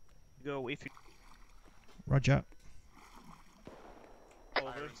 Go, if you... Roger.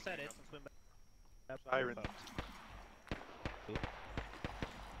 Over, set it, and swim back. Siren.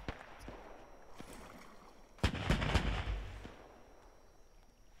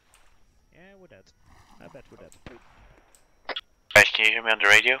 Yeah, we're dead. I bet we're dead. Guys, can you hear me on the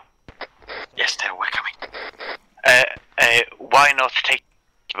radio? Yes, we're coming. Why not take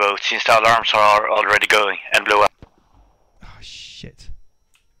the boat since the alarms are already going and blow up? Oh, shit.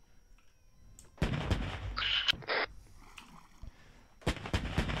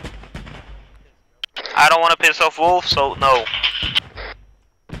 I don't want to piss off Wolf, so no.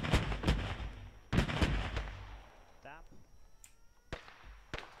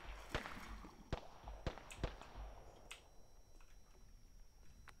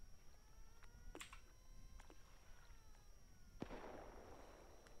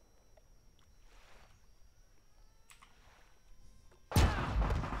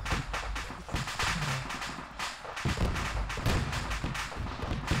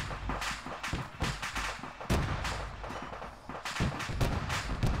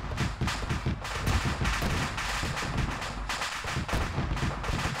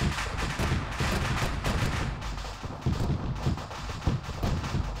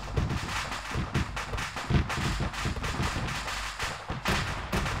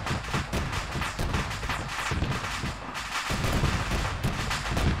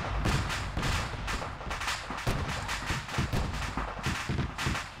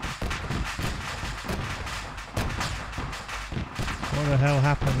 What the hell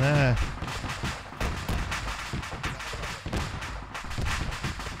happened there?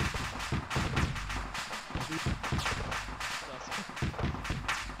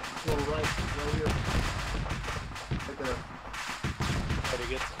 Right here. Right there. Try to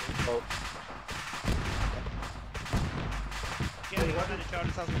get boat.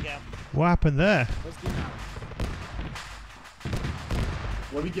 What happened there?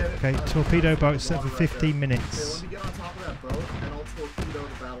 Let me get it. Okay, torpedo boat set for 15 minutes. Okay, let me get on top of that boat and I'll torpedo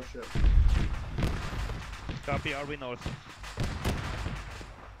the battleship. Copy, are we north?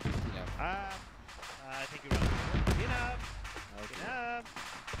 Yeah. I think you're right.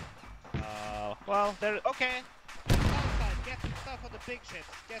 Enough. Well, there. Okay. Outside, get stuff on the big ships.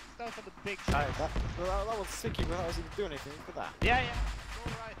 Get stuff on the big ships. That was sinking without us even doing anything. Look at that. Yeah.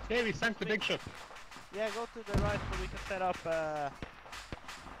 Go right. Hey, we sank the big ship. Yeah, go to the right so we can set up.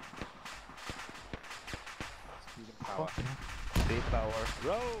 Speed power.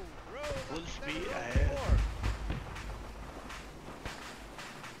 Row. Full speed ahead.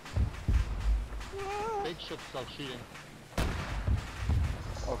 Big ship start shooting.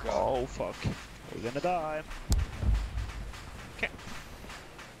 Okay. Oh fuck. We're gonna die. Okay,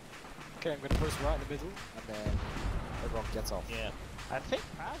 I'm gonna put us right in the middle, and then everyone gets off. Yeah. I think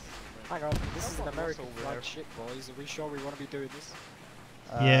pass. Hang on, this is an American flag ship, boys. Are we sure we want to be doing this?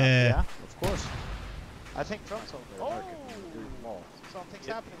 Yeah, of course. I think Trump's over there. American. Oh, something's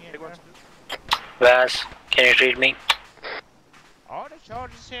happening here. Vaz, can you read me? Are the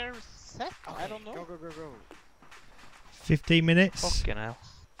charges here set? Okay, I don't know. Go. 15 minutes. Fucking hell.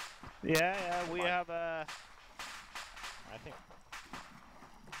 Yeah, we have I think.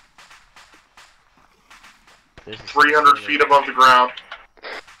 This is 300 feet above the ground.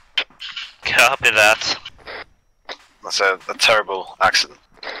 Copy that. That's a terrible accident.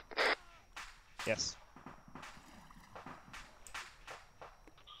 Yes.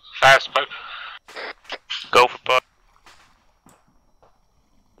 Fast boat. Go for boat.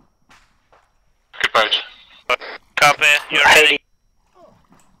 Good boat. Copy, you're ready.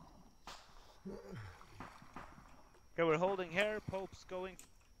 Okay, we're holding here. Pope's going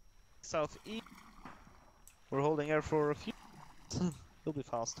southeast. We're holding here for a few. He'll be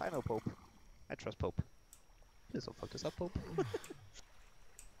fast. I know Pope. I trust Pope. Please don't fuck this up, Pope.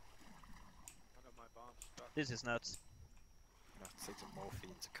 This is nuts. I'm gonna have to take some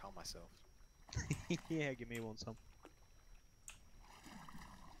morphine to calm myself. Yeah, give me one some.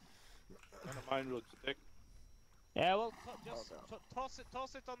 None of mine looks thick. Yeah, well, just toss it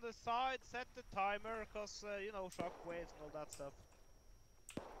on the side, set the timer, cause you know, shock waves and all that stuff.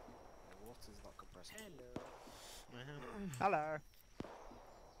 exhaust is not compressing. Hello.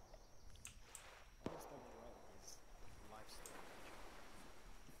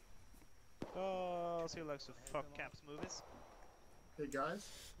 Oh, so you like to fuck Cap's movies? Hey guys.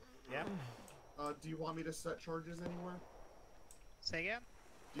 Yeah. Do you want me to set charges anywhere? Say again?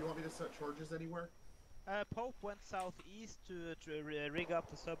 Do you want me to set charges anywhere? Pope went southeast to rig up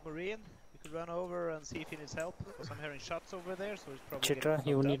the submarine. We could run over and see if he needs help, because I'm hearing shots over there, so he's probably Chitra,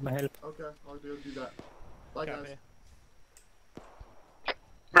 you need my help. Okay, I'll do that. Bye guys.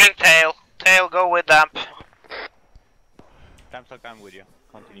 Bring tail. Tail, go with damp. Damp's like I'm with you.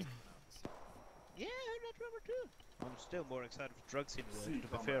 Continue. Yeah, I heard that rumor too. I'm still more excited for drug simulator, to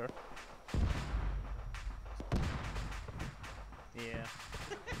be fair. Yeah.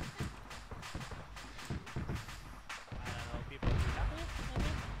 I don't know, people are happy,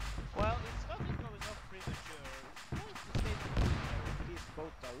 maybe? Well, if stuff is going off premature, what's the state of these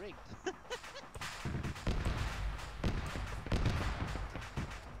boats are rigged?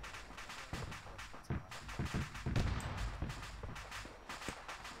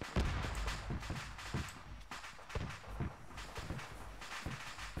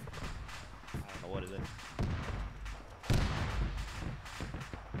 I don't know what is it.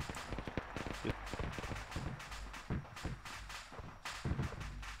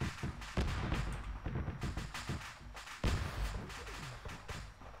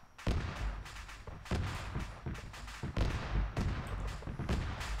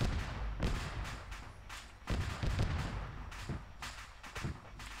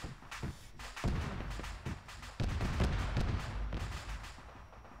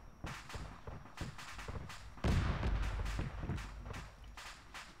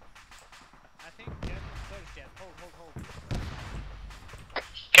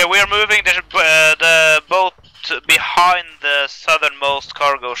 Okay, we are moving the boat behind the southernmost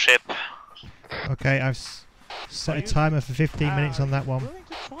cargo ship. Okay, I've set a timer for 15 minutes on that one. Willing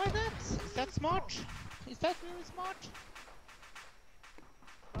to try that? Is that smart? Is that really smart?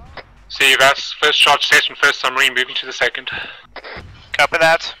 See you guys. First charge station, first submarine, moving to the second. Copy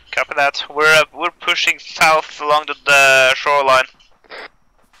that. Copy that. We're pushing south along the shoreline.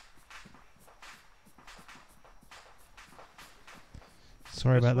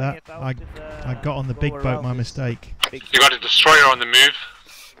 Sorry about that. I got on the big boat, my mistake. You got a destroyer on the move.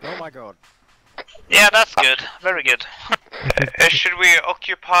 Oh my god. Yeah, that's good. Very good. Should we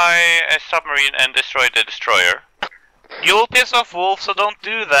occupy a submarine and destroy the destroyer? You'll piss off Wolf, so don't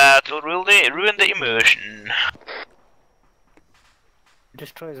do that. It'll ruin the immersion.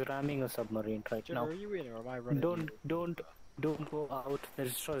 Destroyer is ramming a submarine right now. Are you in or am I running? Don't go out. The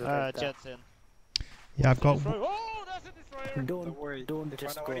destroyer is right there. Jets in. Yeah, I've got. Oh, that's a destroyer! Don't worry. Don't if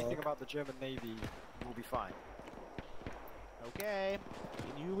just I know go anything out. about the German Navy, we'll be fine. Okay.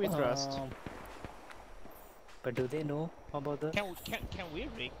 In you we trust. But do they know about that? Can we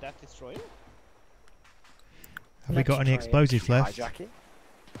rig that destroyer? Have we got any explosives left? Hijack it?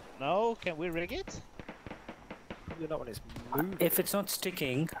 No, can we rig it? Probably not when it's moving. If it's not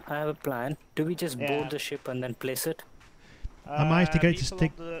sticking, I have a plan. Do we just board the ship and then place it? I might have to go to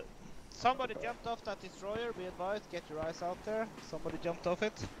stick. Somebody jumped off that destroyer, be advised, get your eyes out there. Somebody jumped off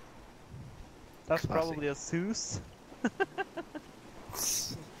it. That's probably a Zeus.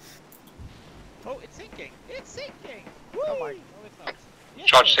 Oh, it's sinking! It's sinking! Woo! Oh my. No, it's not. Yes,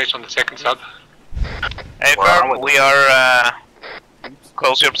 Charge station on the second sub. Hey, firm, we are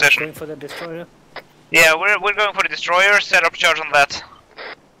close to your position. Going for the destroyer? Yeah, we're going for the destroyer. Set up charge on that.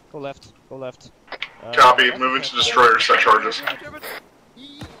 Go left. Go left. Copy. Moving to destroyer. Set charges.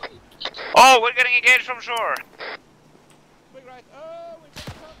 Oh, we're getting engaged from shore. Big right. Oh,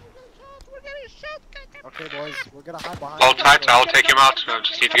 we're getting shot. Okay, boys, we're gonna hide behind. Hold tight, I'll take him out. I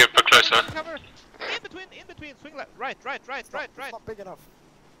just need to get a bit closer. Cover. In between. Swing left. Right. It's not big enough.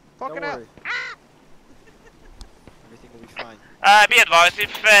 Fucking Don't out. worry. Everything will be fine. Be advised,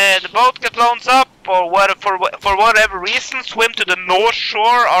 if the boat gets blown up or for whatever reason, swim to the north shore.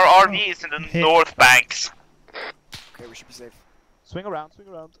 Our RV is in the north banks. Okay, we should be safe. Swing around.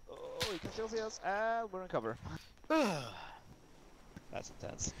 Oh, you can still see us. We're in cover. That's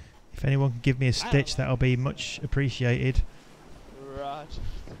intense. If anyone can give me a stitch, that'll be much appreciated. Right.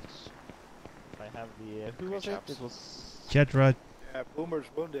 I have the. Who was it? It was. Jedra. Yeah, Boomer's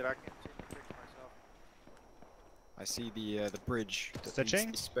wounded. I can't seem to fix myself. I see the bridge that leads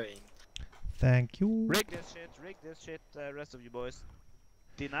Stitching? to Spain. Thank you. Rig this shit, rest of you boys.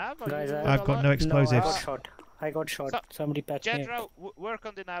 Dinav, Guys, I've got no explosives. No, I got shot. Somebody patch me Jedra, up. work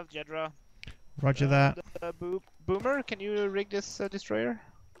on Dinav, Jedra. Roger that. Boomer, can you rig this destroyer?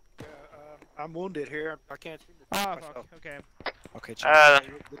 I'm wounded here. I can't seem to fix myself. Okay. Okay, check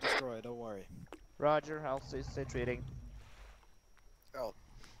the destroyer, don't worry. Roger, I'll stay treating. Oh.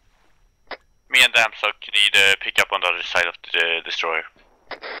 Me and Damsuck need to pick up on the other side of the destroyer.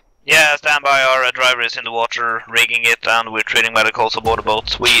 Yeah, stand by. Our driver is in the water, rigging it, and we're treating medicals aboard the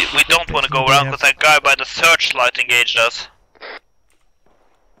boat. We don't want to go around because that guy by the searchlight engaged us.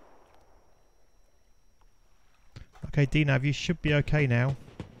 Okay, Dinav, you should be okay now.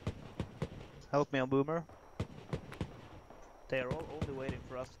 Help me on Boomer. They are all only waiting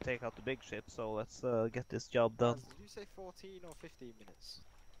for us to take out the big ship, so let's get this job done. Did you say 14 or 15 minutes?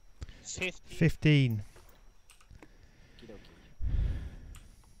 15. Okey-dokey.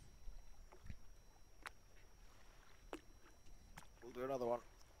 We'll do another one.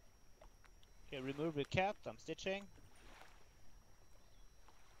 Okay, remove the cat, I'm stitching.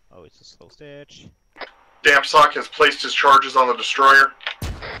 Oh, it's a slow stitch. Damsock has placed his charges on the destroyer.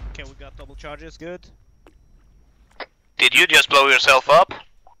 Okay, we got double charges, good. Did you just blow yourself up?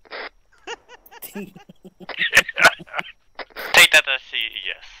 Take that as a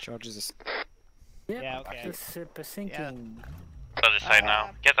yes. Charges is... Yeah, okay. The ship is sinking. Other side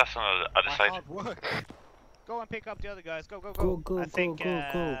now. Get us on the other side. Hard work. Go and pick up the other guys, go. I think,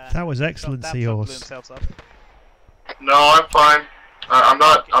 go. That was excellent, Seahorse. No, I'm fine. I'm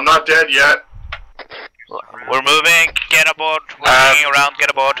not dead yet. We're moving. Get aboard. We're hanging around. Get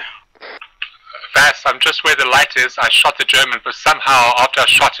aboard. Vass, I'm just where the light is. I shot the German, but somehow after I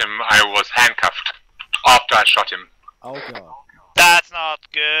shot him, I was handcuffed. After I shot him. Oh god. That's not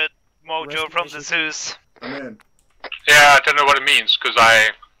good. Mojo from the Zeus. I'm in. Yeah, I don't know what it means, because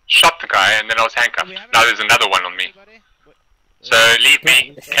I shot the guy and then I was handcuffed. Now there's another one on me. So leave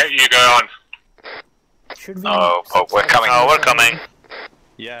me. You go on. Should we we're coming. Oh, we're coming.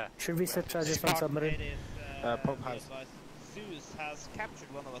 Yeah. Should we set charges on submarine? Pope has. Zeus has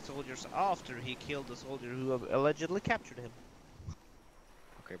captured one of our soldiers after he killed the soldier who allegedly captured him.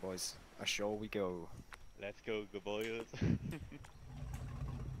 Okay, boys. Ashore we go. Let's go, good boys.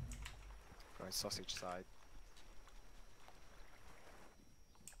 Going sausage side.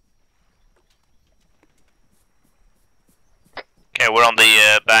 Okay, we're on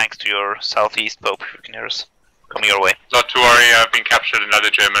the banks to your southeast, Pope, if you can hear us. Coming your way. Not to worry, I've been captured. Another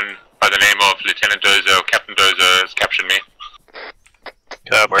German by the name of Lieutenant Dozer, or Captain Dozer, has captured me.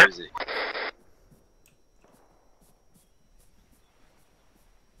 Where is he?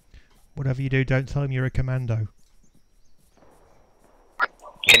 Whatever you do, don't tell him you're a commando.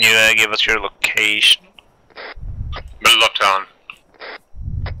 Can you give us your location? Middle of town.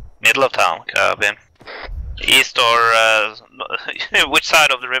 Middle of town, copy. East or which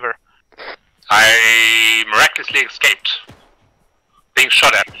side of the river? I miraculously escaped. Being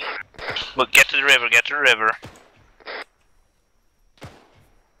shot at. Well, get to the river, get to the river.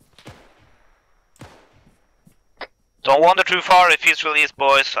 Don't wander too far if he's released,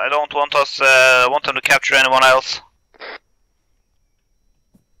 boys. I don't want us, want them to capture anyone else.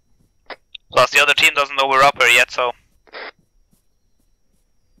 Plus, the other team doesn't know we're up here yet, so...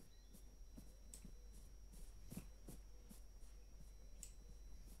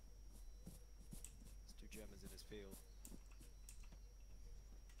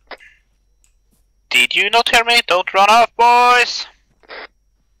 Did you not hear me? Don't run off, boys!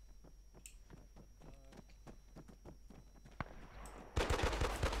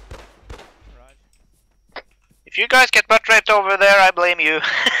 If you guys get butt raped over there, I blame you.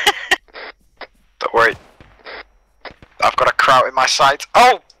 Don't worry. I've got a kraut in my sight.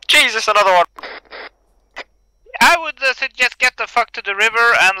 Oh, Jesus, another one! I would suggest get the fuck to the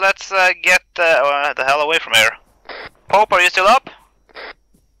river and let's get the hell away from here. Pope, are you still up?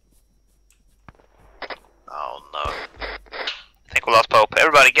 Oh no. I think we lost Pope.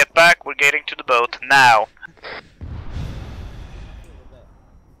 Everybody get back, we're getting to the boat now.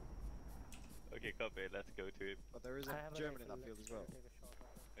 Okay, copy, let's go to him. But there is a German in that field as well.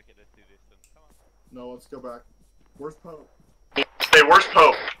 Okay, let's do this then. Come on. No, let's go back. Where's Pope? Hey, where's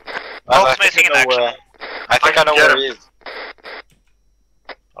Pope? Pope's missing in action. I think I know where he is.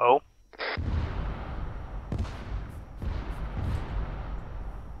 Oh.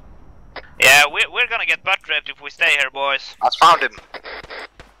 Yeah, we're gonna get butt raped if we stay here, boys. I found him.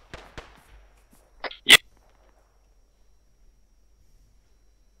 Yeah.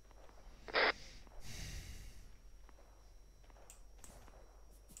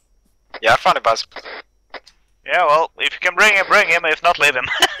 Yeah, I found him, Buzz. Yeah, well, if you can bring him, bring him. If not, leave him.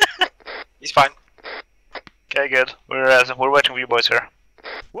 He's fine. Okay, good. We're waiting for you boys here.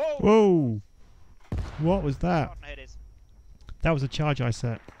 Whoa! Whoa! What was that? That was a charge I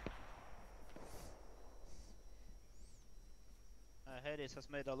set. Hades has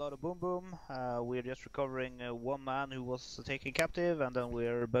made a lot of boom boom. We're just recovering one man who was taken captive, and then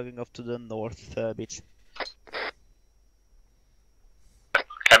we're bugging off to the north beach.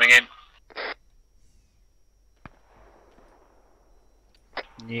 Coming in.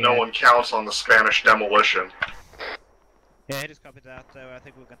 Yeah. No one counts on the Spanish demolition. Yeah, Hades copied that. I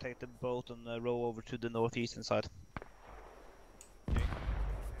think we can take the boat and row over to the northeastern side.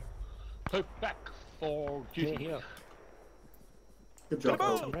 Go back for duty. Here. Good job.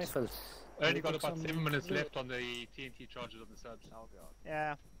 Some rifles. Only got about 7 minutes left on the TNT charges on the subs.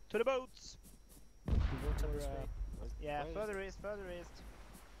 Yeah, to the boats! Boats are this way. Yeah, further east, further east.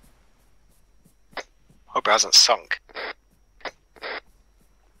 Hope it hasn't sunk.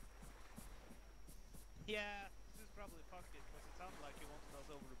 Yeah, this is probably fucked it, because it sounded like you wanted us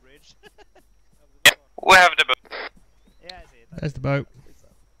over the bridge. Yep, we have the boat. Yeah, I see it. There's the boat. It's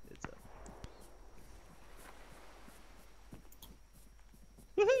up. It's up.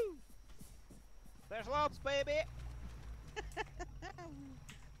 Woohoo! There's lots, baby!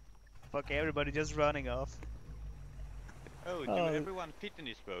 Fuck, everybody just running off. Oh, do everyone fit in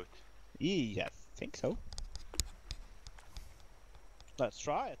this boat? Yeah, I think so. Let's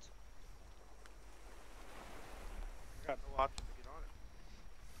try it. Got no option to get on it.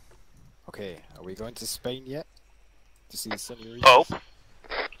 Okay, are we going to Spain yet? To see the submarine? Oh.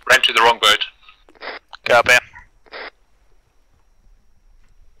 Ran to the wrong boat. Copy.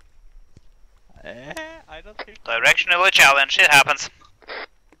 I don't think. Directionally challenge, it happens.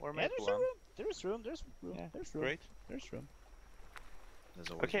 Or Yeah, there's room. There's room. There's room. Yeah, there's room. great. There's room.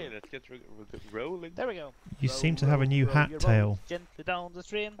 Okay, let's get rolling. There we go. You seem to have a new hat your tail. boat gently down the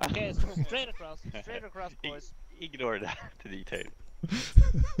stream. Okay, straight across, boys. Ignore that detail.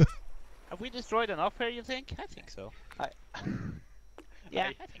 Have we destroyed enough here, you think? I think so. Yeah,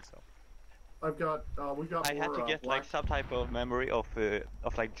 I think so. I've got, we got I more, had to get like some type of memory of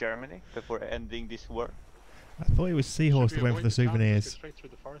like Germany before ending this war. I thought it was Seahorse that went for the souvenirs. Straight through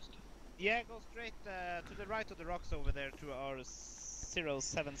the forest. Yeah, go straight to the right of the rocks over there to our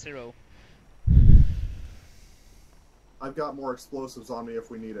 070. I've got more explosives on me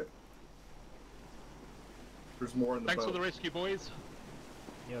if we need it. There's more in the Thanks boat. for the rescue, boys.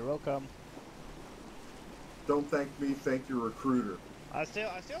 You're welcome. Don't thank me, thank your recruiter. I still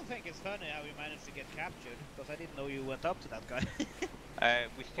think it's funny how you managed to get captured, because I didn't know you went up to that guy.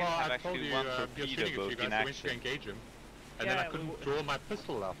 We still have actually one torpedo boat in I went action. to engage him, and then I couldn't draw my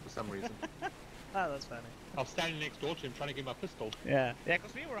pistol out for some reason. Oh, that's funny. I was standing next door to him trying to get my pistol. Yeah,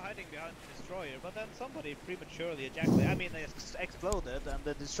 because we were hiding behind the destroyer, but then somebody prematurely ejaculated. I mean, it exploded, and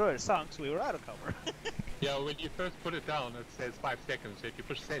the destroyer sunk, so we were out of cover. Yeah, when you first put it down, it says 5 seconds. So if you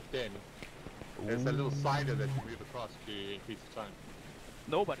push set then, there's a little slider that you move across to increase the time.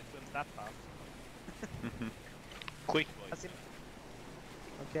 Nobody swims that fast. Quick.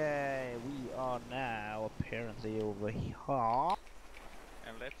 Okay, we are now apparently over here.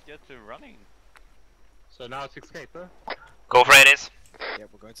 And let's get to running. So now it's escape, huh? Go for Hades. Yeah,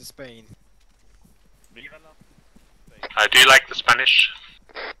 we're going to Spain. I do like the Spanish.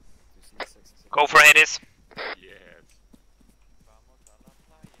 Go for Hades. Yes.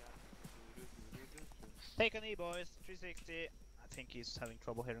 Take a knee, boys. 360. I think he's having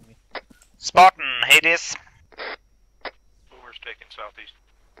trouble hearing me. Spartan, Hades. We're taking southeast.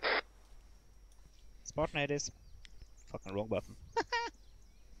 Spartan Hades. Fucking wrong button.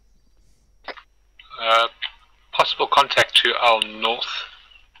 Possible contact to our north.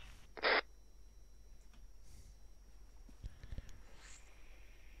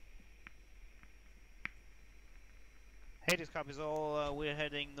 Hades copies all. We're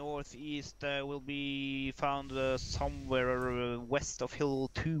heading northeast. We'll be found somewhere west of Hill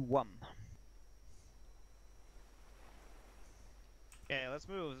 2-1. Okay, let's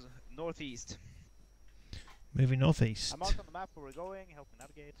move northeast. Moving northeast. I'm marked on the map where we're going. Help me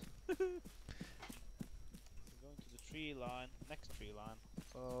navigate. We're going to the tree line, next tree line.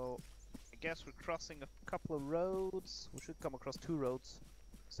 So I guess we're crossing a couple of roads. We should come across 2 roads.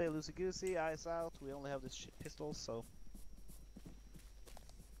 Stay loosey goosey, eyes out. We only have this shit pistols, so.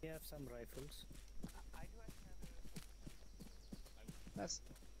 We have some rifles. That's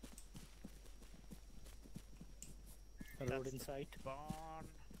a road in sight. Barn.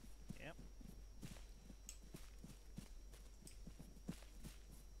 Yep.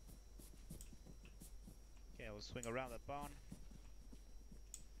 Okay, we'll swing around that barn.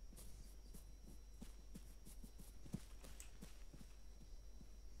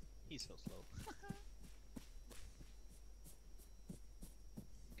 He's so slow.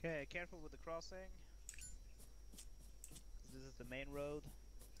 Okay, careful with the crossing. This is the main road.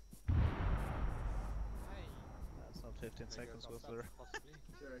 That's not 15 seconds, was there?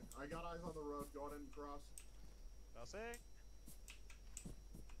 Okay, I got eyes on the road. Go ahead and cross. Crossing.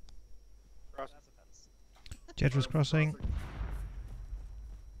 Cross. Jedward's crossing.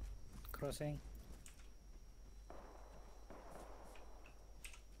 Crossing.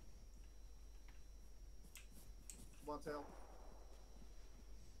 Come on, tail.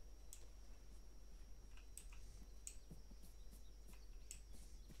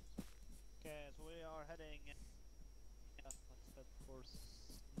 Okay, so we are heading. Let's head for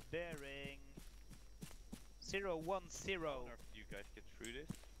bearing 010. You guys get through this?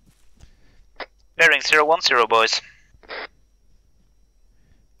 Bearing 010, boys.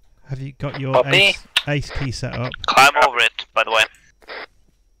 Have you got your ace key set up? Climb over it, by the way.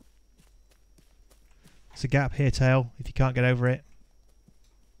 There's a gap here, tail, if you can't get over it.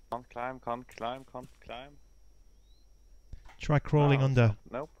 Can't climb. Try crawling under.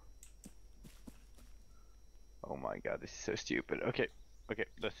 Nope. Oh my god, this is so stupid. Okay,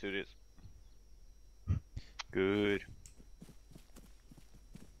 let's do this. Good.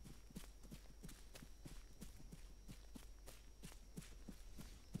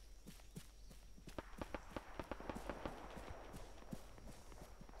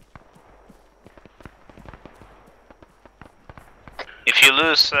 If you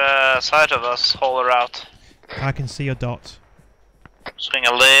lose sight of us, haul her out. I can see your dot. Swing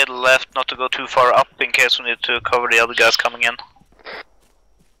a little left, not to go too far up in case we need to cover the other guys coming in.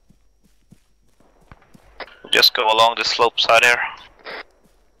 Just go along the slope side here.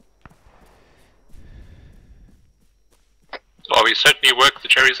 Well, we certainly worked the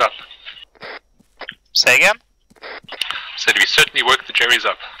cherries up. Say again? Said we certainly worked the cherries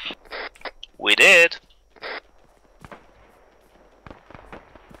up. We did.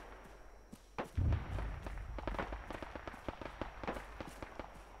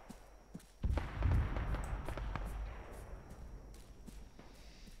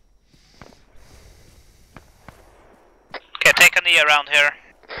 Okay, take a knee around here.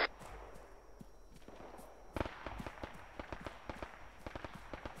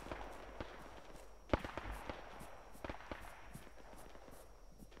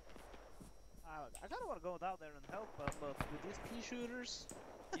 I kinda wanna go down there and help, but with these pea shooters.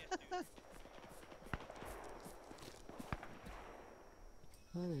 Yes,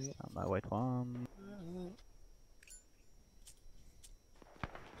 dude. On my white one.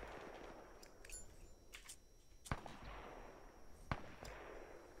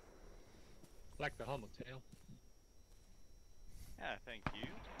 Like the helmet, tail. Yeah, thank you.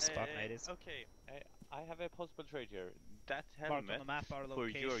 Spot natives. Okay, I have a possible trade here. That Mark helmet on the map our for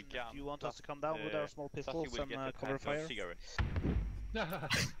location. your Do gun. you want us to come down with our small pistols plus you will and get the cover pack of fire? cigarettes.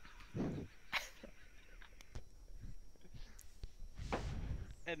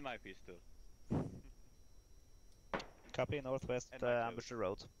 And my pistol. Copy, northwest, ambush the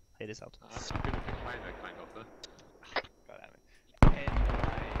road. Hades out. I'm gonna pick mine that kind of. God damn it. And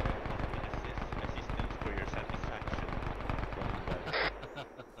my assistance for your satisfaction.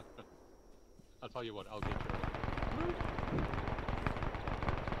 I'll tell you what, I'll get your.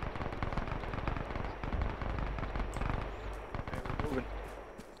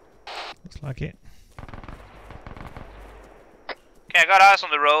 Looks like it. Okay, I got eyes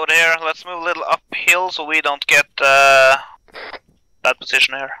on the road here. Let's move a little uphill so we don't get that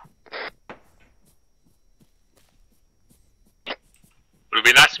position here. It would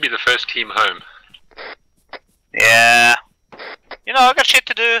be nice to be the first team home. Yeah. You know, I got shit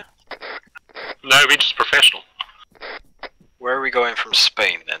to do. No, we're just professional. Where are we going from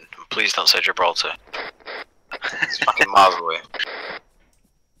Spain then? Please don't say Gibraltar. It's fucking miles away.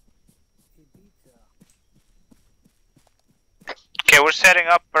 Okay, we're setting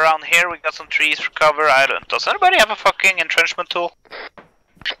up around here. We got some trees for cover. Does anybody have a fucking entrenchment tool?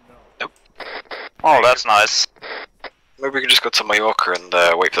 Nope. Oh, that's nice. Maybe we can just go to Mallorca and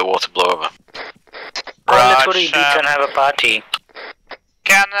wait for the water to blow over. Literally, we can have a party.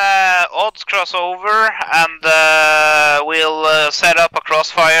 Can odds cross over and we'll set up a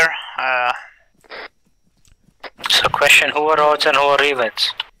crossfire? So question, who are odds and who are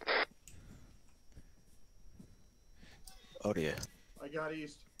events? Oh dear. I got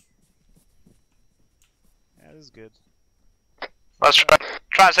east. Yeah, this is good. Let's try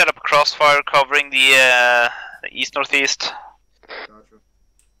and set up a crossfire covering the east-northeast. Gotcha.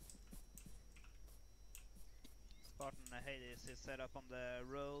 Spartan Hades is set up on the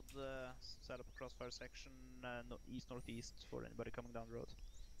road, set up a crossfire section east-northeast for anybody coming down the road.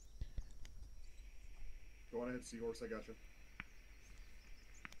 Go on ahead, Seahorse, I gotcha.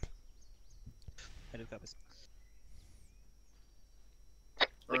 Headed copies.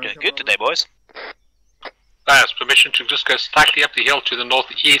 We're doing good today, boys. Baz, permission to just go slightly up the hill to the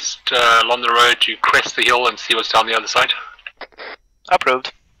northeast along the road to crest the hill and see what's down the other side.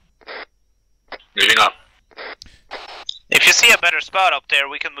 Approved. Moving up. If you see a better spot up there,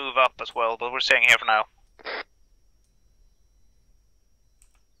 we can move up as well, but we're staying here for now.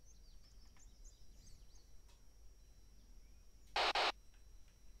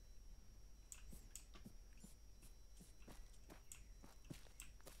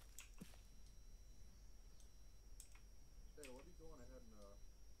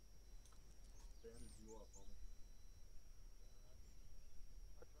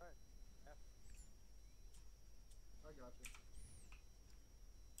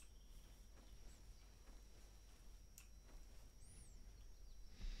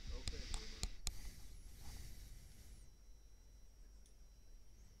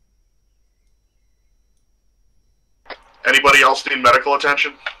 Anybody else need medical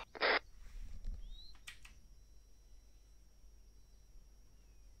attention?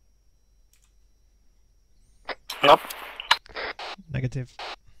 Nope. Negative.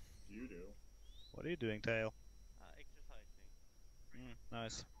 You do. What are you doing, Tail? Exercising.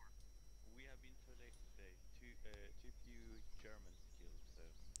 Nice. We have been so late today. Too few Germans killed, so.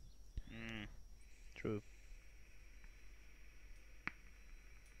 True.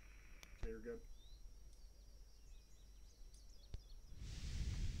 Okay, you're good.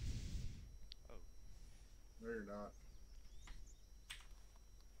 Oh. No, you're not.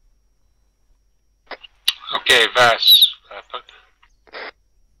 Okay, Vas. Pope.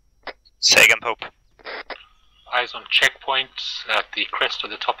 Second Pope. Eyes on checkpoint at the crest of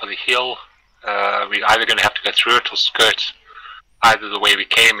the top of the hill. We're either going to have to go through it or skirt either the way we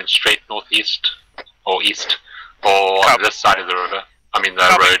came in straight northeast or east, or on this side of the river. I mean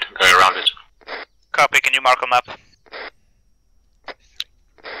the road, go around it. Copy, can you mark on map?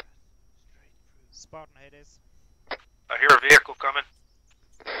 Spartan Hades. I hear a vehicle coming.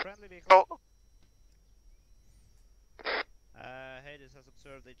 Friendly vehicle. Hades has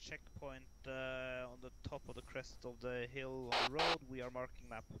observed a checkpoint on the top of the crest of the hill on the road. We are marking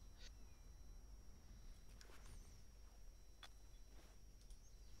map.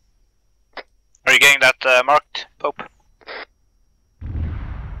 Are you getting that marked, Pope?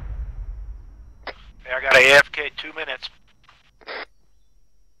 Yeah, I got a AFK 2 minutes.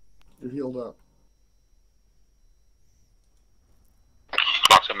 You're healed up.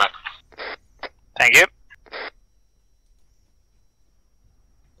 Marks on map. Thank you.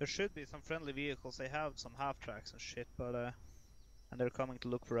 There should be some friendly vehicles. They have some half tracks and shit, but and they're coming to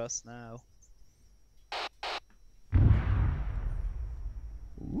look for us now.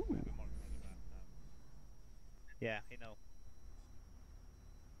 Ooh. Yeah, you know.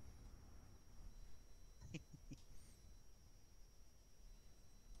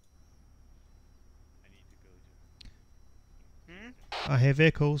 I hear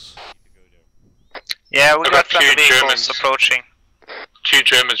vehicles. Yeah, we got two friendly vehicles Germans approaching. 2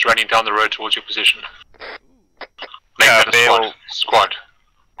 Germans running down the road towards your position. Make that a squad.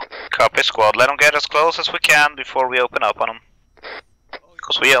 Copy, squad. Let them get as close as we can before we open up on them.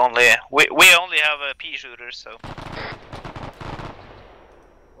 Because we only have pea shooters, so.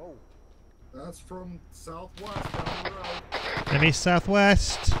 Oh, that's from southwest down the road. Enemy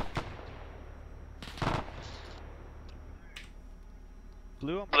southwest.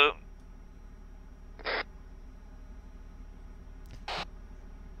 Blue on blue.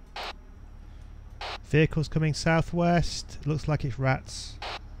 Vehicles coming southwest. Looks like it's rats.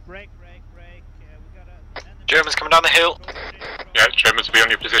 Break. We got a Germans coming down the hill. Yeah, Germans will be on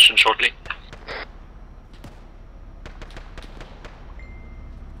your position shortly.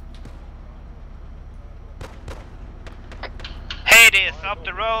 Hades, up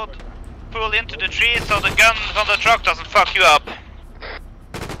the road. Pull into the tree so the gun from the truck doesn't fuck you up.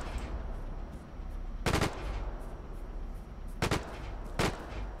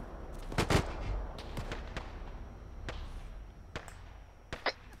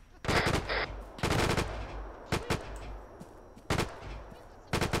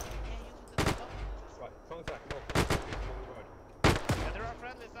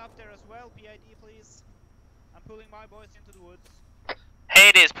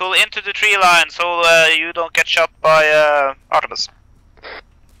 Hades, pull into the tree line so you don't get shot by Artemis.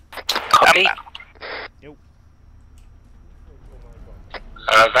 Copy.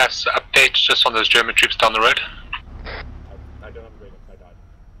 Vas, update just on those German troops down the road. I don't have a radio, I died.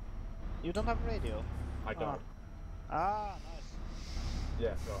 You don't have a radio? I don't. Ah, nice.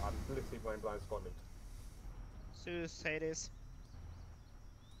 Yeah, so I'm literally playing blind squadron. Zeus, Hades.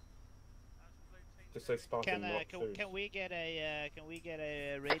 Just say Spartan, Can we get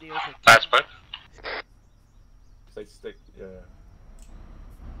a radio? That's fine. Say stick. Yeah.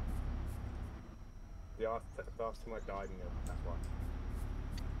 The last time I died in it, that's why.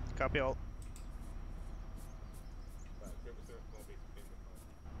 Copy all.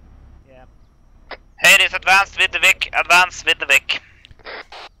 Yeah. Hades, advanced with the Vic. Advance with the Vic.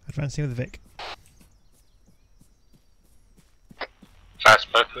 Advancing with the Vic. Fast,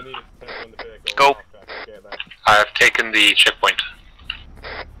 but Go. I have taken the checkpoint.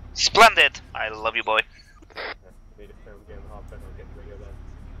 Splendid. I love you, boy.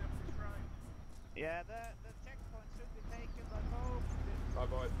 Yeah, the checkpoint should be taken by both. Bye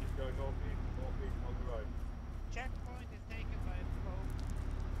bye, keep going northeast on the road. Checkpoint is taken by both.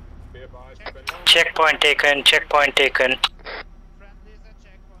 Be advised. Checkpoint taken, checkpoint taken. Friendlies at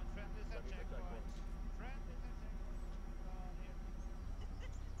checkpoint, friendlies at checkpoint. Friendlies at checkpoint.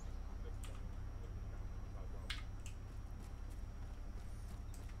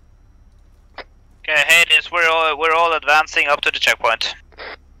 Okay, Hades, we're all advancing up to the checkpoint.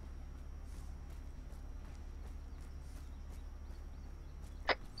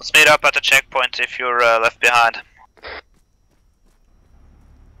 Let's meet up at the checkpoint if you're left behind.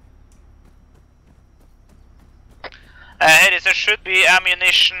 Hades, there should be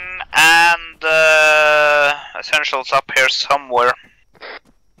ammunition and essentials up here somewhere.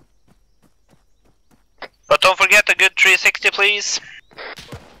 But don't forget a good 360, please.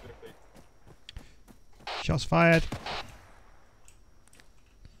 Shots fired.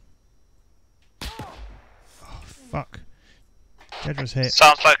 Oh, fuck. Jedra's hit.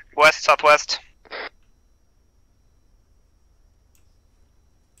 Sounds like west, southwest.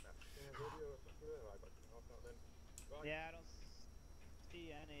 Yeah, I don't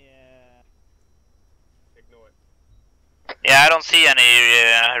see any. Ignore it. Yeah, I don't see any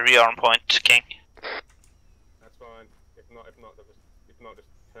rearm point, King. That's fine. If not, just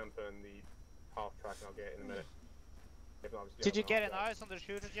turn the half track and I'll get it in a minute. If not, Did you get an eyes on the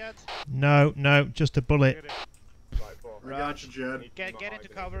shooter yet? No, no, just a bullet. I got you, Jed. Get into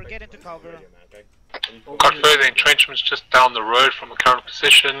cover, get into cover. Got further entrenchments just down the road from a current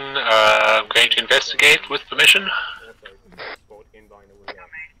position. I'm going to investigate with permission.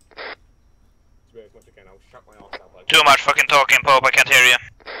 Too much fucking talking, Pope, I can't hear you.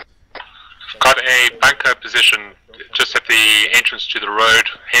 Got a bunker position just at the entrance to the road.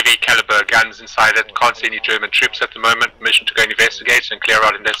 Heavy caliber guns inside it. Can't see any German troops at the moment. Permission to go and investigate and clear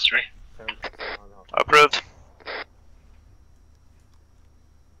out if necessary. Approved.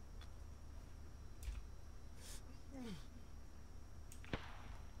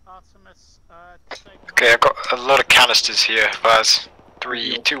 Okay, I've got a lot of canisters here, Vaz.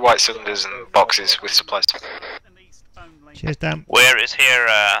 Two white cylinders and boxes with supplies. Cheers, Dan. Where is here,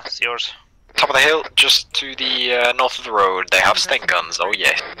 yours? Top of the hill, just to the north of the road. They have stun guns, oh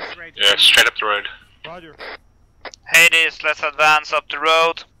yeah. Yeah, straight up the road. Roger. Hades, let's advance up the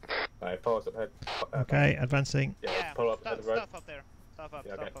road. Alright, pull us up ahead. Okay, advancing. Yeah, pull up ahead of the road. Stuff up there. Stuff up,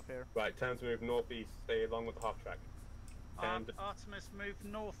 Yeah, stuff okay. up here. Right, time to move northeast, stay along with the half track. Artemis, move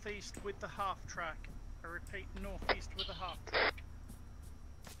northeast with the half track. I repeat, northeast with the half track.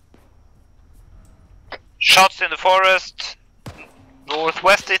 Shots in the forest.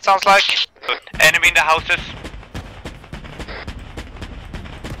 Northwest, it sounds like. Enemy in the houses.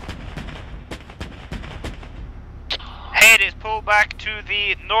 Hades, pull back to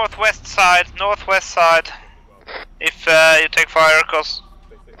the northwest side. If you take fire, cause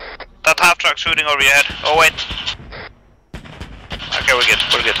that half truck shooting over your head. Oh wait. Okay, we're good.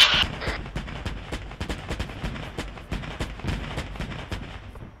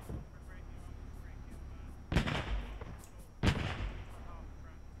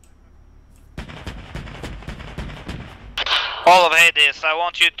 All of Hades, I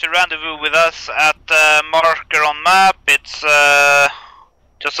want you to rendezvous with us at the marker on map. It's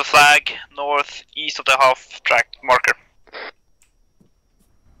just a flag northeast of the half track marker. I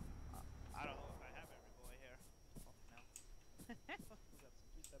don't know if I have every boy here.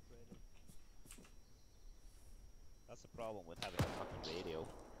 That's the problem with having a fucking radio.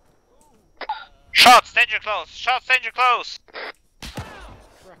 Shots, danger close!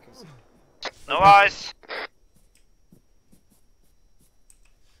 No eyes.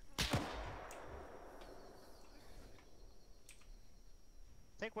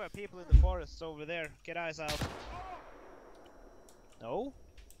 I think we have people in the forest over there. Get eyes out. No?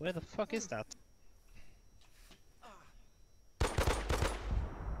 Where the fuck is that?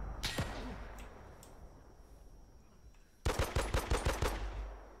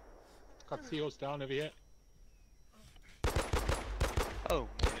 Got seals down over here. Oh,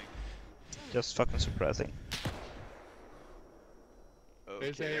 morning. Just fucking surprising.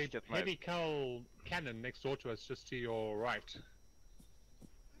 There's a heavy cannon next door to us, just to your right.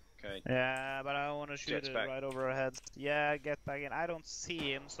 Okay. Yeah, but I want to shoot it right over our heads. Yeah, get back in. I don't see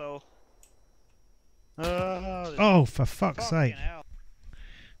him, so... Oh, for fuck's sake. Hell.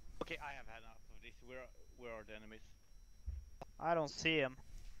 Okay, I have had enough of this. Where are the enemies? I don't see him.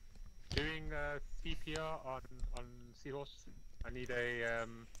 Doing CPR on Seahorse. I need a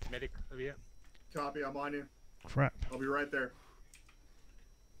medic over here. Copy, I'm on you. Crap. I'll be right there.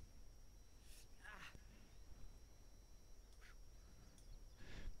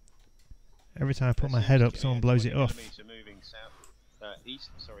 Every time I put my head up, someone blows it off. Enemies are moving south, east.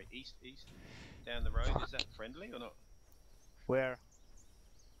 Down the road. Is that friendly or not? Where?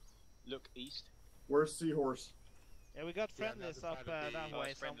 Look east. Where's Seahorse? Yeah, we got friendlies up that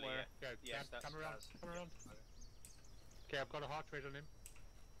way somewhere. Yeah, Yes, that's come around. Okay, I've got a heart rate on him.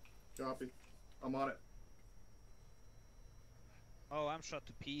 Copy. I'm on it. Oh, I'm shot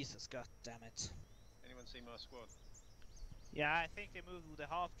to pieces, god damn it. Anyone see my squad? Yeah, I think they moved with the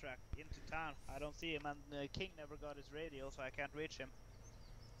half track into town. I don't see him, and King never got his radio, so I can't reach him.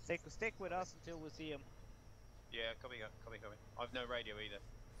 Stick with us until we see him. Yeah, copy. I've no radio either.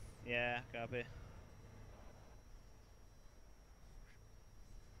 Yeah, copy.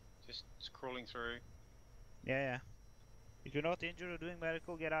 Just crawling through. Yeah. If you're not injured or doing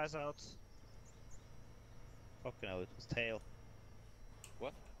medical, get eyes out. Fucking hell, it was tail.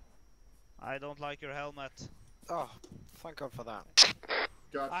 What? I don't like your helmet. Oh, thank God for that.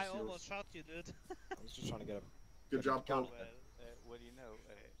 Gotcha, I Seahorse. almost shot you, dude. I was just trying to get a... Good job, Pope. Well, you know,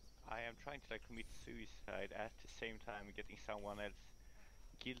 I am trying to commit suicide at the same time getting someone else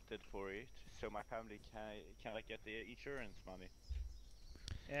guilted for it, so my family can like get the insurance money.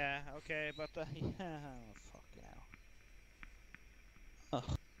 Yeah, okay, but yeah, fucking hell.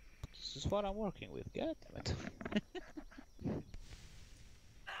 Oh, this is what I'm working with, god damn it.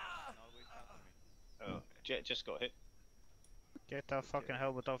 Oh, Jet just got hit. Get that fucking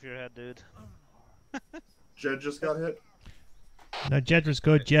helmet off your head, dude. Jed just got hit. No, Jedra's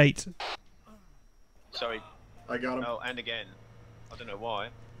good, Jate. Sorry. I got him. Oh, and again. I don't know why.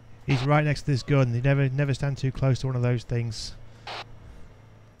 He's right next to this gun. You never stand too close to one of those things.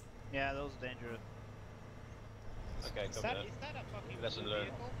 Yeah, those are dangerous. Okay, Is that a fucking lesson blue learned.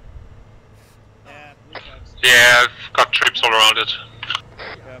 vehicle? Yeah, blue trucks. Yeah, I've got troops all around it.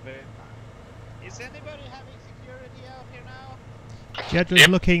 Copy. Is anybody having security out here now? Jedra's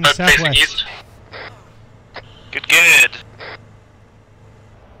looking facing southwest. east. Good.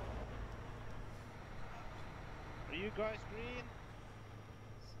 Are you guys green?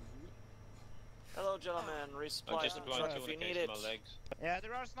 Hello, gentlemen. Resupply just the applying truck to if you in need case it. of my legs. Yeah,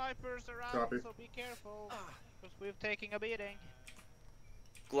 there are snipers around, Copy. so be careful. Because we're taking a beating.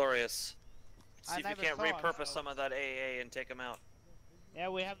 Glorious. I See if you never can't saw him, repurpose so- some of that AA and take them out. Yeah,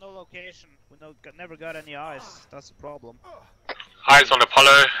 we have no location. We never got any eyes. That's the problem. Eyes on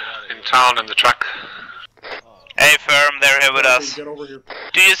Apollo in town and the track. Hey, firm, they're here with us. Get over here.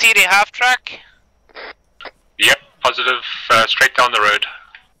 Do you see the half track? Yep, positive. Straight down the road.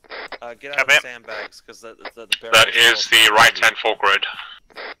 Get out of the sandbags, because the That is the right-hand fork road.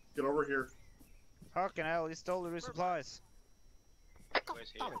 Get over here. Fucking hell, he stole the resupplies.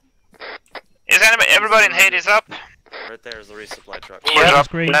 Where's he? Is everybody in Hades up? Right there is the resupply truck. Yeah,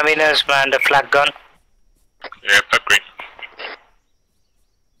 green. Navila's planned a flag gun. Yep, up green.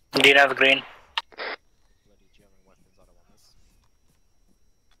 Do you have green?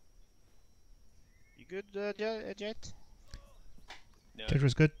 You good, Jet? No.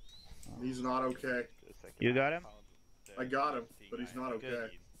 Jedra's good. He's not okay. You got him? I got him, but he's not okay.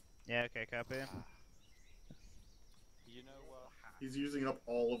 Yeah, okay, copy. He's using up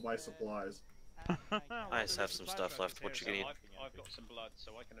all of my supplies. I just have some stuff left. What you need? I've got some blood,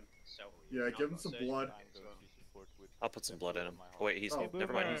 so I can sell. Yeah, give him some blood. I'll put some blood in him. Oh, wait, he's Oh,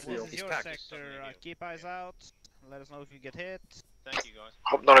 never mind. This is He's your packed. sector. Keep eyes out. Let us know if you get hit. Thank you, guys.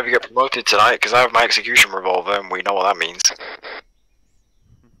 Hope none of you get promoted tonight, because I have my execution revolver, and we know what that means.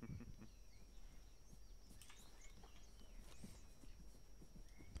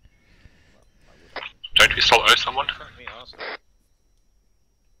 Don't we still owe someone?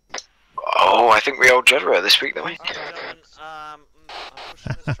 Oh, I think we owe Jedra this week, don't we? Gentlemen, I'm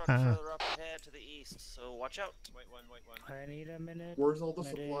pushing this truck further up ahead to the east, so watch out. Wait one. I need a minute. Where's all the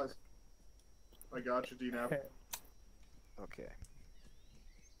Medic. supplies? I got you, DNAP. Okay.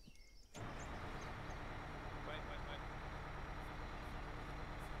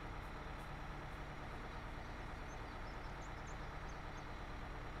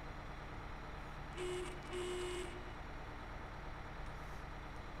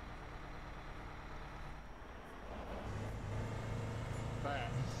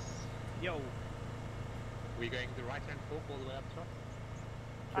 Yo. we going the right-hand fork all the way up top?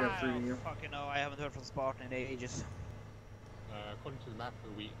 Okay, I'm shooting you. Fucking no, I haven't heard from Spartan in ages. According to the map,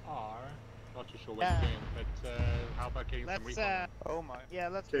 we are. Not too sure where we're going, but how about getting some recon? Oh my. Yeah,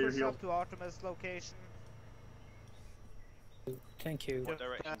 let's push up to Artemis location. Thank you. What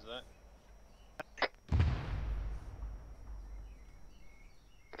direction is that?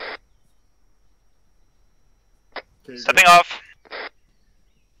 Stepping off.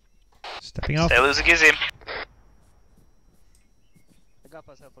 Stepping off. Stay loosey goosey. I got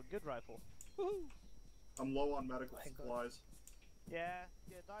myself a good rifle. I'm low on medical supplies. Yeah,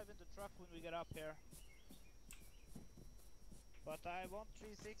 dive in the truck when we get up here. But I want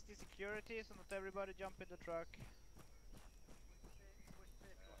 360 security, so not everybody jump in the truck.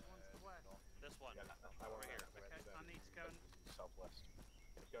 This one. Over here. Okay, I need to go southwest.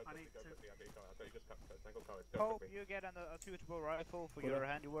 I need to. Hope you get a suitable rifle for your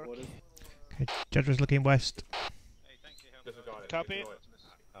handiwork. Okay, Judge was looking west. Copy.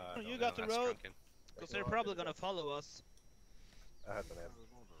 You got the road, because they're probably gonna follow us.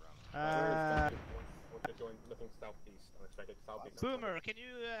 Boomer, can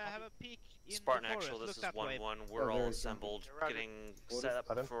you have a peek in Spartan the forest? Actual, this Look is that way. 1-1. We're all assembled, getting set up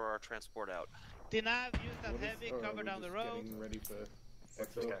for our transport out. Dinav, use that heavy, cover down the road.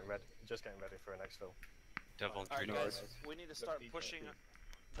 Just getting ready for an exfil. Alright guys, we need to start pushing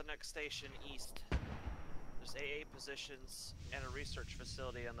the next station east. There's AA positions and a research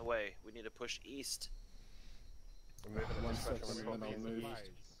facility on the way. We need to push east.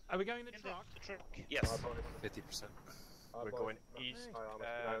 Are we going in the truck? Yes. 50%. We're going east.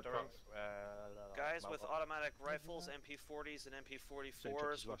 Guys with automatic rifles, MP40s and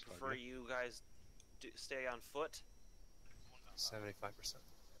MP44s, would prefer you guys stay on foot. 75%.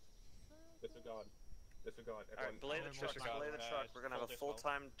 Disregard. Disregard. Alright, belay the truck, belay the truck. We're gonna have a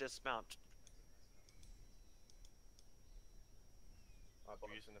full-time dismount.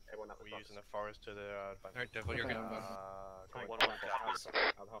 We're using the forest to the advantage. Alright, Devil, you're good.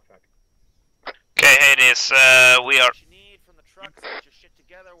 Okay, Hades, we are. What you need from the trucks, get your shit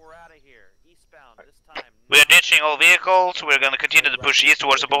together, we're out of here. Eastbound, this time. We are ditching all vehicles. We're gonna continue to push east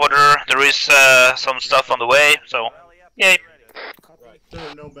towards the border. There is some stuff on the way, so yay.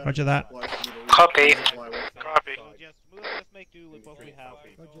 Roger that. Copy. Copy. Just make do with what we have.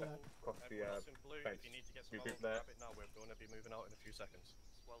 If you need to get some help now, we're going to be moving out in a few seconds.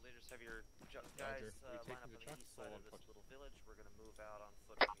 Well, leaders, have your guys line up on the east side of this little village. We're gonna move out on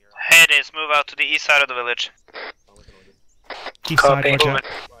foot from here. Hades, move out to the east side of the village. East side, Copy. Roger.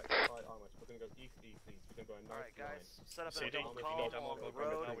 Alright guys, set up CD, a if you call need ammo, on the go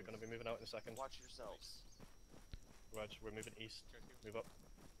grab it road. now. We're going to be moving out in a second. Watch yourselves. Reg, we're moving east. Move up.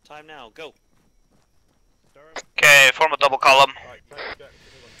 Time now, go. Okay, form a double column.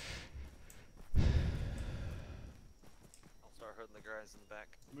 I'll start hurting the guys in the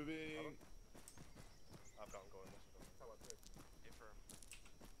back. Moving. I've got him going.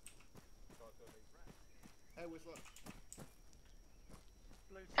 Hey, what's up?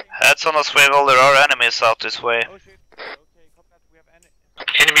 Heads on a swivel, there are enemies out this way.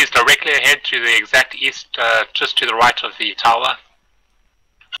 Enemies directly ahead to the exact east, just to the right of the tower.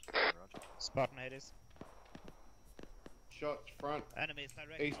 Spartan Hades. Shot front. Enemies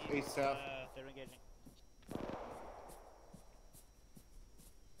directly east south. They're engaging.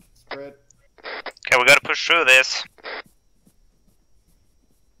 Spread. Okay, we gotta push through this.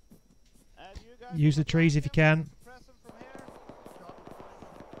 Use the trees if you can.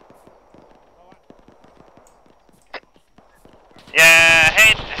 Yeah,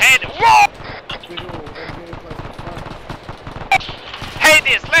 Hades, whoa!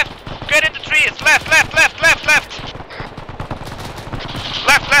 Hades, left! Get in the trees! Left! Left!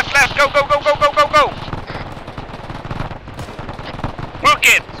 Go! Work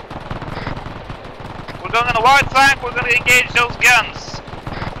it! We're going on the wide flank, we're gonna engage those guns.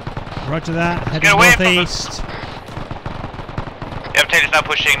 Roger that. Heading Get away from them. northeast. Taylor's now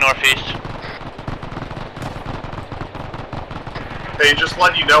pushing northeast. Hey, just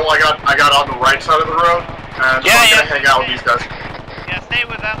letting you know, I got on the right side of the road, and so I'm gonna hang out with these guys. Yeah, stay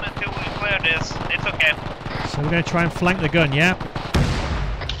with them until we clear this. It's okay. So we're going to try and flank the gun, yeah?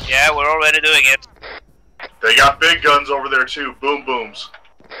 Yeah, we're already doing it. They got big guns over there too, boom booms.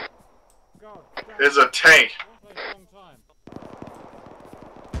 It's a tank.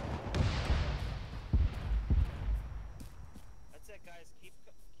 That's it, guys. Keep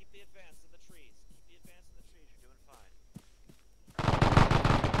the advance in the trees. Keep the advance in the trees. You're doing fine.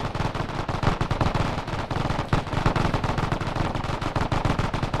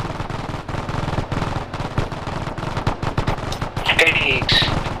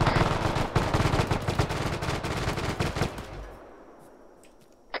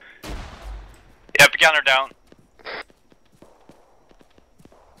 gunner down.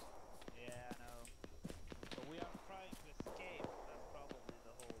 Yeah, I know. But we are trying to escape. That's probably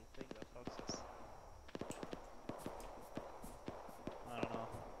the whole thing that fucks us. I don't know.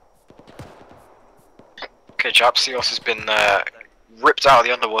 Good job, Seawolf has been ripped out of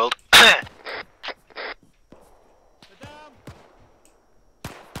the underworld.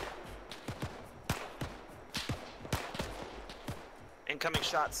 Incoming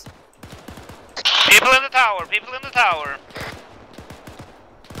shots. People in the tower, people in the tower.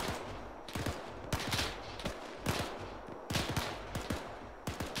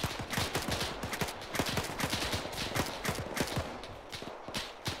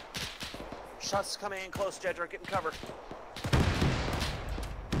 Shots coming in close, Jedra, getting cover.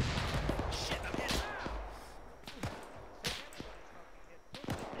 Shit, I'm hit.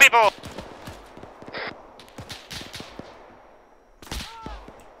 People!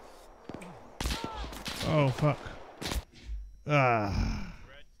 Oh fuck. Ah.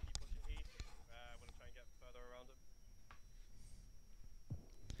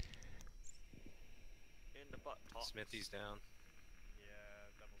 In the butt. Smithy's down. Yeah,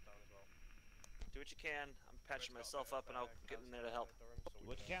 Devil's down as well. Do what you can. I'm patching myself up and I'll get in there to help. Do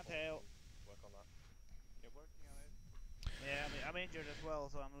what you can, Tail. Work on that. You're working on it. Yeah, I'm injured as well,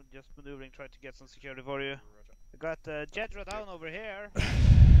 so I'm just maneuvering, trying to get some security for you. I got Jedra down over here.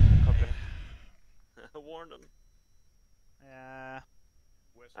 Copy. I warned him. Yeah.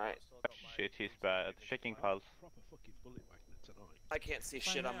 Alright. Shit, he's bad. Checking pulse. I can't see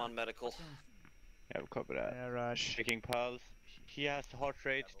shit, I'm on medical. Yeah, copy that. Yeah, Rush. Checking pulse. He has heart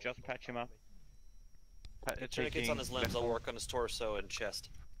rate, just patch him up. Tourniquets on his limbs, I'll work on his torso and chest.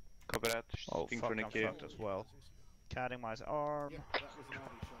 Copy that. Oh fuck, I'm fucked as well. Cutting my arm.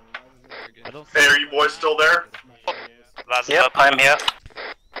 I don't Hey, are you boys still there? Yep, I'm here.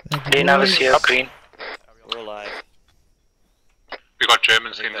 Lena was here, green. We're alive. We got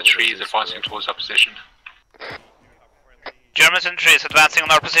Germans in the trees advancing towards our position. Germans in trees advancing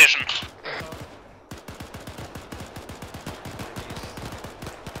on our position.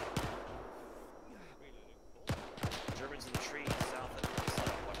 Germans in the trees, south and north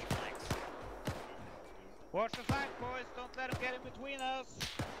side. Watch your flanks. Watch the flank, boys. Don't let him get in between us.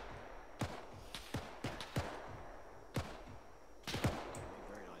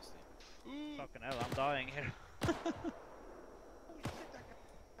 Very nicely. Fucking hell, I'm dying here.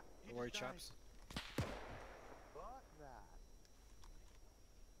 Don't worry, chaps.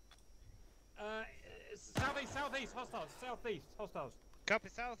 Southeast, hostiles, hostiles. Copy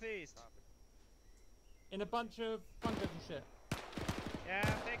southeast. In a bunch of bunkers and shit. Yeah,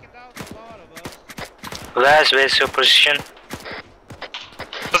 I'm taking down a lot of us. Laz, where's your position?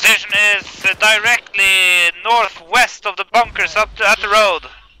 Position is directly northwest of the bunkers up at the road.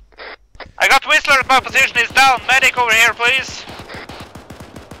 I got Whistler at my position, is down. Medic over here, please.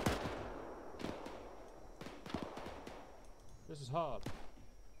 This is hard.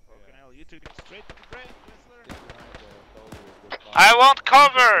 Fucking hell, you took it straight to the brain, Whistler. I want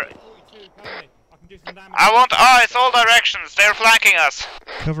cover. I want eyes all directions. They're flanking us.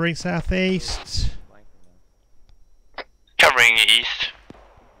 Covering southeast. Covering east.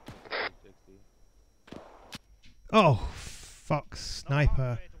 Oh, fuck,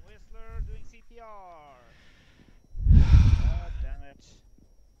 sniper. Whistler doing CPR. God damn it.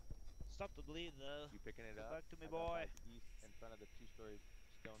 Stop the bleed though. You picking it up? Back to me, boy. East in front of the two-story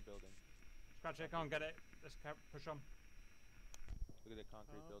stone building. Scratch it, can't get it. Let's push on. Look at the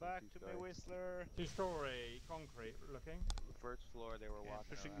concrete building. Back to me, Whistler. 2-story concrete looking. First floor, they were walking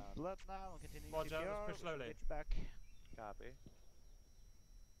Pushing around. blood now and continuing Roger, CPR. let's push slowly. Pitch back. Copy.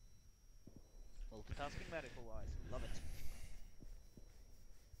 Multitasking medical wise. Love it.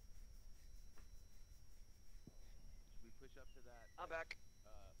 Should we push up to that? I'm back.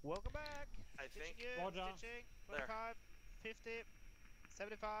 Welcome back. I think. Roger. Stitching. 25, 50,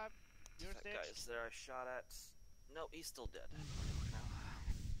 75. Your That stitch. guy is there I shot at. No, he's still dead.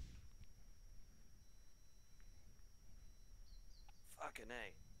 Fucking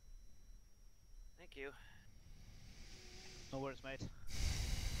A. Thank you. No worries, mate.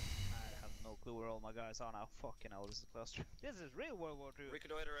 I have no clue where all my guys are now. Fucking hell, this is a cluster. This is real World War II.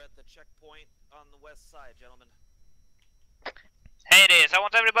 Reconnoiter at the checkpoint on the west side, gentlemen. Hey, it is. I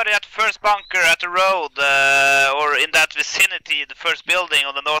want everybody at the first bunker at the road, or in that vicinity, the first building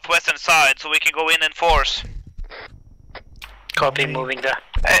on the northwestern side, so we can go in force. Copy, moving there.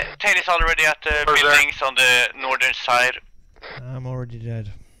 Taylor's already at the buildings on the northern side. I'm already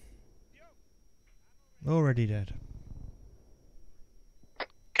dead. Already dead.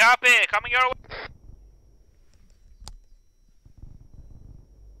 Copy, coming your way.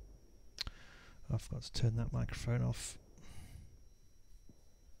 Oh I forgot to turn that microphone off.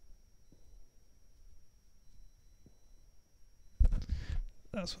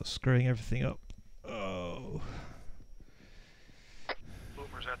 That's what's screwing everything up. Oh.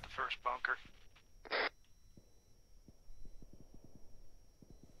 Boomer's at the first bunker.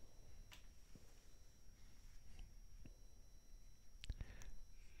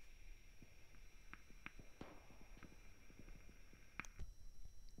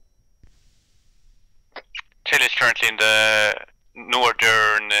 Tail is currently in the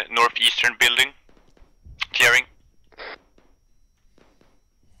northeastern building. Clearing.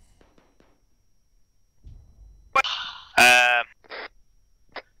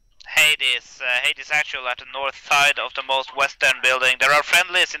 Hades actual at the north side of the most western building. There are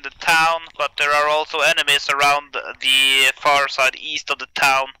friendlies in the town, but there are also enemies around the far side east of the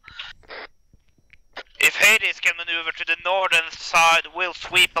town. If Hades can maneuver to the northern side, we'll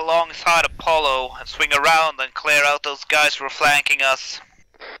sweep alongside Apollo and swing around and clear out those guys who are flanking us.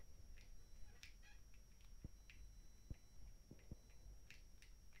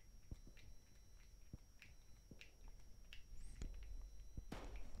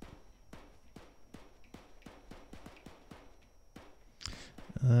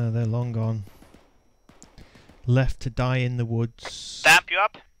 They're long gone. Left to die in the woods. Damp, you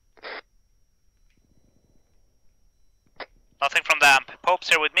up? Nothing from Damp. Pope's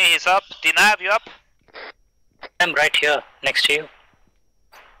here with me, he's up. Dinav, you up? I'm right here, next to you.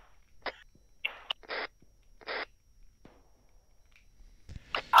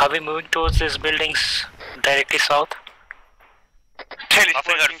 Are we moving towards these buildings directly south? Tail is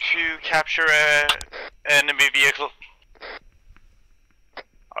pushing to capture an enemy vehicle.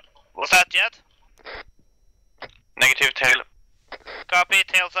 Was that Jed? Negative, Tail. Copy,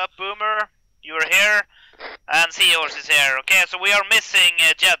 Tail's up, Boomer. You are here. And Seahorse is here. Okay, so we are missing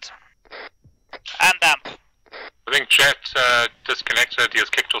Jed. And Damp. I think Jet disconnected, he has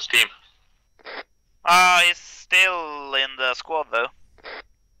kicked off steam. He's still in the squad though.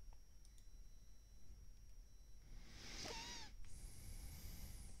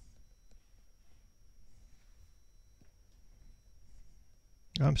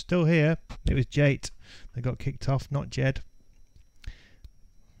 I'm still here. It was Jate that got kicked off, not Jed.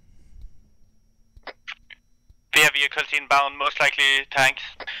 We have vehicles inbound, most likely tanks.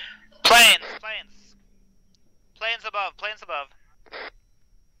 Planes! Planes above, planes above.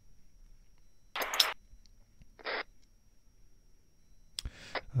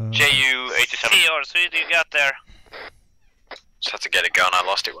 JU-87. Seahorse, who do you got there? Just had to get it going, I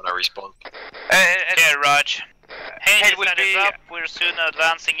lost it when I respawned. Here, Raj. Hades will be up, we're soon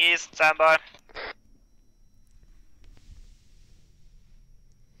advancing east, stand by.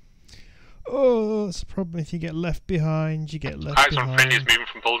 Oh, that's the problem. If you get left behind, you get left Eyes behind. on friendlies moving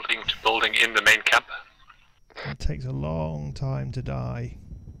from building to building in the main camp. It takes a long time to die.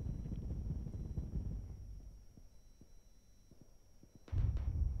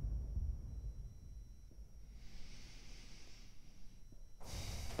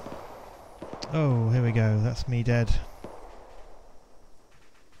 Oh, here we go. That's me dead.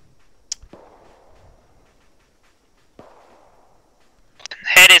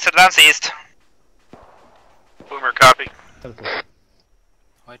 Hades, advance east. Boomer, copy.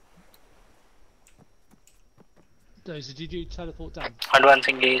 Dozer, did you teleport down?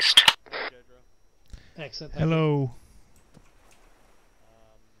 Advancing east. Excellent. Hello.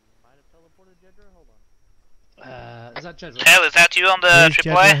 Is that Jedra? Hell, is that you on the Here's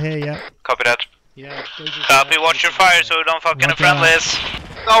AAA? Jedra here, yeah. Copy that. Yeah. Copy, watch your fire so we don't fuck any friendlies.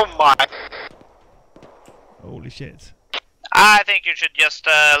 Oh my! Holy shit. I think you should just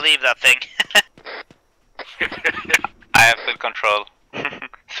leave that thing. I have full control.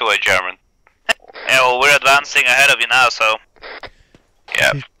 So a German. Yeah, well, we're advancing ahead of you now, so...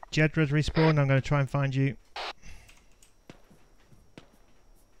 Yeah. Jedra's respawned. I'm going to try and find you.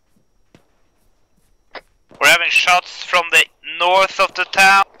 We're having shots from the north of the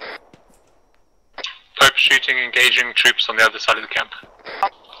town. Pope shooting, engaging troops on the other side of the camp.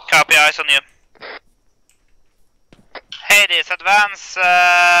 Copy, eyes on you. Hades, advance.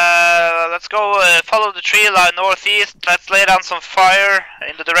 Let's go follow the tree line northeast. Let's lay down some fire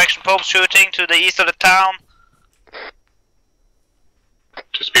in the direction Pope's shooting to the east of the town.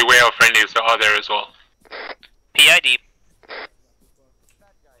 Just beware of friendlies that are there as well. PID.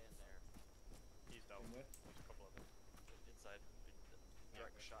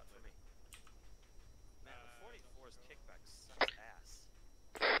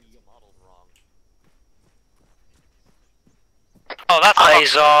 Oh, that's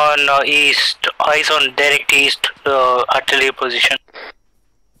eyes on east. Eyes on direct east artillery position.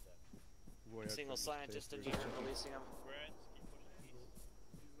 Single scientist in here, releasing him.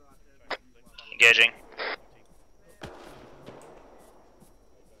 Engaging.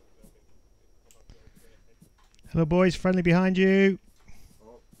 Hello, boys. Friendly behind you.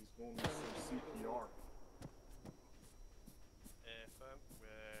 Oh, he's going to some CPR.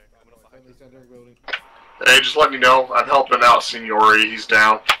 Hey, just let me know. I'm helping out, Signori. He's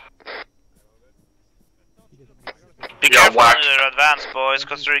down. Be careful on your advance, boys,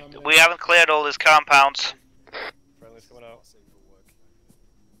 because we haven't cleared all these compounds. Friendly's coming out.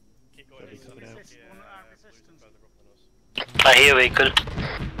 I hear vehicle.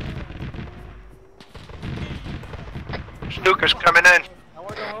 Snooker's coming in.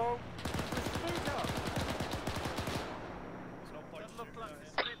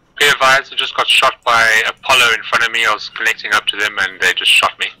 Be advised, I just got shot by Apollo in front of me. I was connecting up to them and they just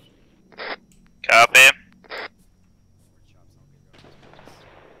shot me. Copy.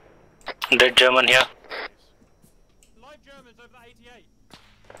 Dead German here. Live Germans over that 88.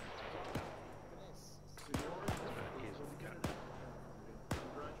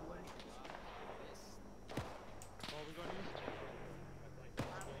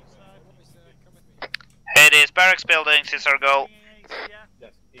 Hades, barracks buildings is our goal.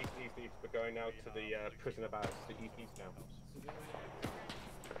 Yes, east. We're going now to the prisoner barracks, the east now.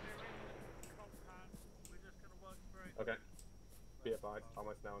 Okay. Be advised,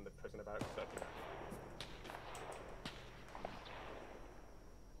 almost now in the prisoner barracks section.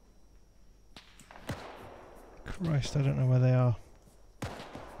 Christ, I don't know where they are.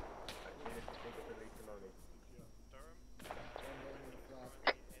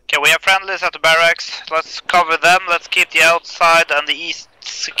 Okay, we have friendlies at the barracks. Let's cover them. Let's keep the outside and the east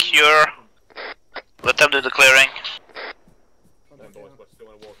secure. Let them do the clearing.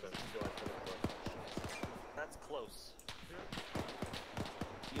 That's close.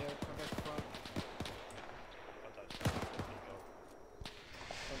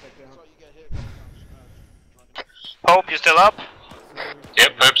 Pope, you still up?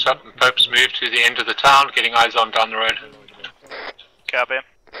 Yep, Pope's up and Pope's moved to the end of the town, getting eyes on down the road. Copy.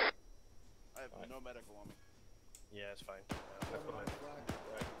 I have no medical on me. Yeah, it's fine.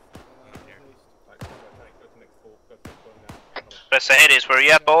 Press Hades, where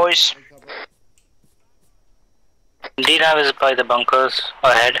you at, boys? D-Nav is by the bunkers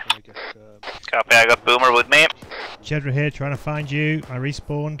ahead. Copy, I got Boomer with me. Jedra here, trying to find you. I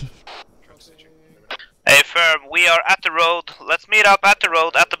respawned. Hey, firm, we are at the road. Let's meet up at the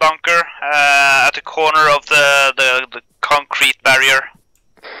road, at the bunker, at the corner of the concrete barrier.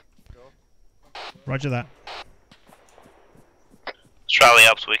 Roger that. Let's rally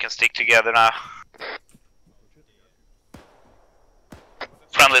up so we can stick together now.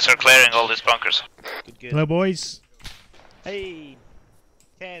 Friendlies are clearing all these bunkers. Good. Hello, boys. Hey.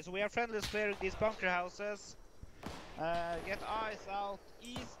 Okay, so we are friendlies clearing these bunker houses. Get eyes out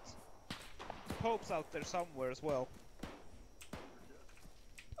east. Pope's out there somewhere as well.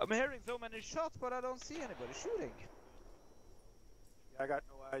 I'm hearing so many shots, but I don't see anybody shooting. I got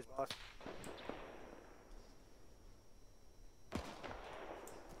no eyes, boss.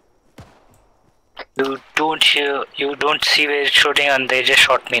 You don't see where it's shooting, and they just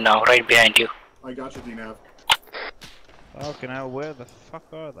shot me now, right behind you. I got you, D-Nav. Okay, now where the fuck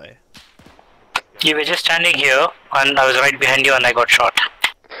are they? You were just standing here, and I was right behind you, and I got shot.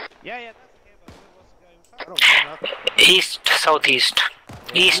 Yeah. East, southeast.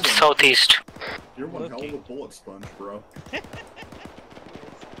 East, southeast. You're one hell of a bullet sponge, bro.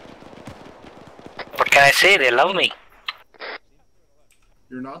 What can I say? They love me.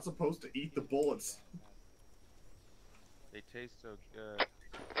 You're not supposed to eat the bullets. They taste so good.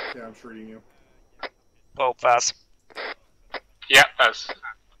 Yeah, I'm treating you. Pope fast. Yeah, pass.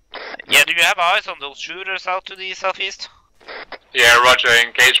 Yeah, do you have eyes on those shooters out to the southeast? Yeah, roger.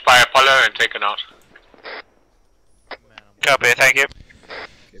 Engaged by Apollo and taken out. Copy, thank you.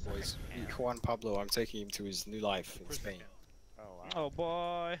 Okay, boys. Juan Pablo, I'm taking him to his new life in Spain. Oh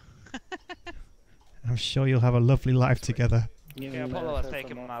boy. I'm sure you'll have a lovely life together. Yeah, Apollo has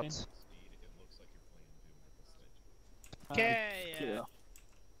taken him out. Okay,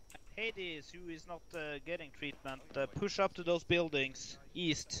 Hades, who is not getting treatment, push up to those buildings,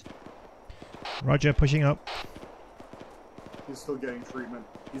 east. Roger, pushing up. He's still getting treatment.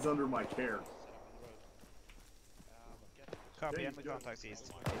 He's under my care. Copy, and the contacts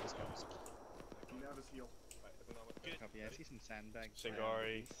east. Hades comes. D-Nav is healed. Copy, I see some sandbags.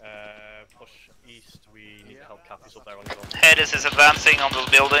 Singari, push east. We need to help Cathys up there on the road. Hades is advancing on those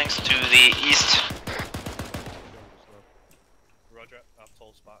buildings to the east. Roger, I've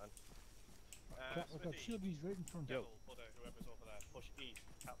told Spartan. I've got Shelby's right in front of Yo, whoever's over there, push east.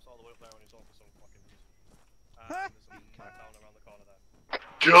 Cap's all the way up there on his own for some fucking reason. And there's a cat down around the corner there.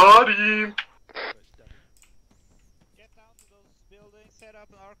 Got him! Get down to those buildings, set up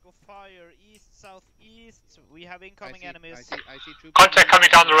an arc of fire, east, southeast. We have incoming enemies. I see troops. Contact coming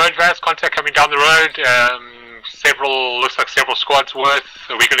down the road, Vaz. Contact coming down the road. Looks like several squads worth.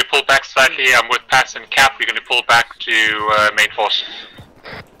 We're going to pull back slightly. I'm with Pass and Cap. We're going to pull back to main force.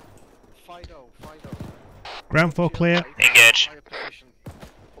 Fido. Ground 4 clear. Engage.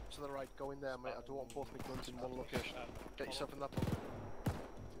 Up to the right, go in there, mate. I don't want both my guns in one location. Get yourself in that one.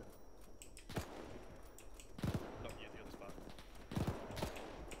 Not you, the other spot.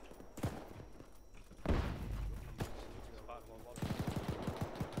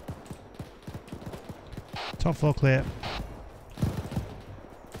 Top 4 clear.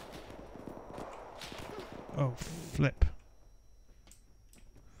 Oh, flip.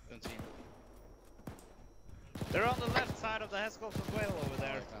 Don't see him. They're on the left side of the Hescos as well over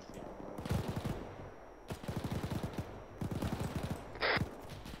there.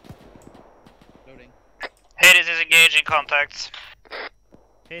 Loading. Hades is engaging contacts.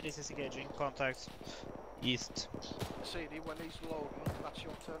 Hades is engaging contacts. East. CD, when he's loading, that's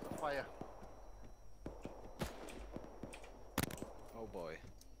your turn to fire. Oh boy.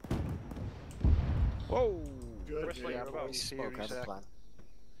 Whoa! Good. Chris, Yeah, about we spoke as a plan.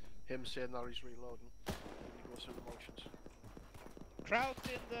 Him saying that he's reloading. He goes through the motions. Kraut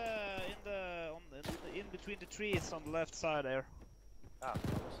in between the trees on the left side there. Ah,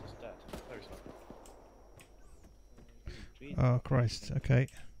 this is dead. Very sorry. Oh, Christ. Okay.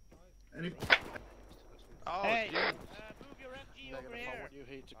 Any... Oh, Hey, you. move your MG over Negative, I here. want you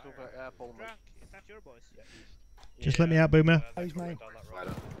here to cover airborne. Drunk, is that your boys? Just let me out, Boomer.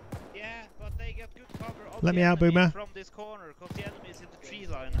 Yeah, but they get good cover of Let the me out, enemy Boomer. from this corner, because the enemy is in the tree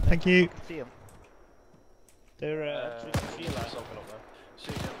line. And Thank you. See them. They're through the tree line. Something up there.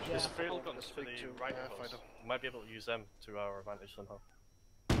 See, There's yeah. field guns to the right of us. We might be able to use them to our advantage somehow.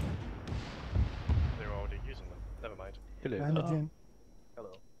 They're already using them. Never mind. Hello.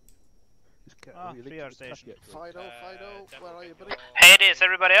 Hello. Ah, 3-hour station. Fido, where are you, buddy? Hades,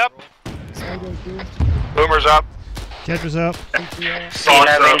 everybody up? Boomer's up. Jedra's up. Scene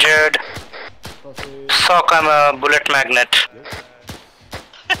I'm injured. Sock, I'm a bullet magnet.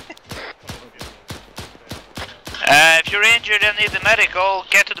 If you're injured and need the medical,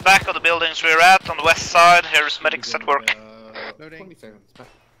 get to the back of the buildings we're at on the west side. Here's medics at work. Loading. 20 seconds.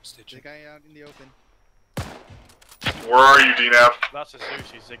 The guy out in the open. Where are you, DNAF? That's a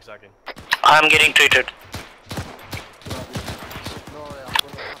Zeus, he's zigzagging. I'm getting treated.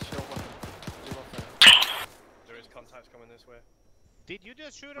 There is contacts coming this way. Did you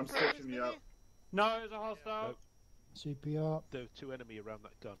just shoot him I'm from stitching you up. No, it's a hostile. CPR. There are 2 enemy around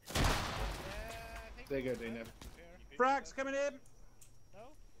that gun. There you go, DNAF. Frags coming in.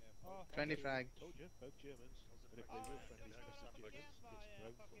 No? Oh, Friendly frag. Told you, both Germans. But if they were friendly,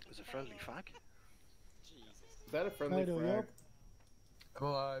 Is it friendly fag? Is that a friendly frag? I'm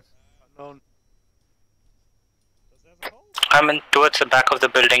alive. Unknown. I'm in towards the back of the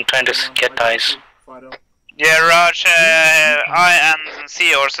building trying to get eyes. Yeah, Raj, I and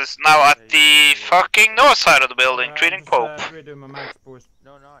Seahorse is now at the fucking north side of the building, treating Pope. Redoing my max boost.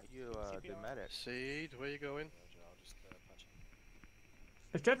 No, not you, the medic. Seed, where you going?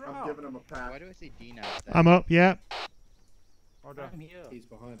 Is Jedra I'm out? giving him a pack. Why do I see D now? I'm up, yeah. Order. I'm here. He's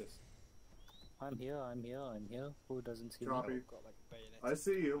behind us. I'm here. Who doesn't see Copy. me? I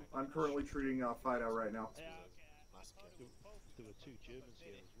see you. I'm currently treating Fido right now. There were 2 Germans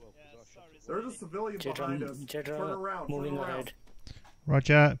here as well. There's a civilian behind us. Turn around. Moving turn around. ahead.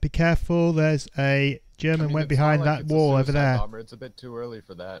 Roger. Be careful. There's a German went behind that wall over there. Bomber. It's a bit too early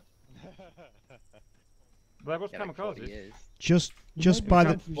for that. But what's kamikaze? Just by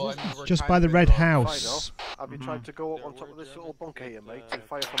the red house. Have you tried to go up on top of this little bunker here, mate, to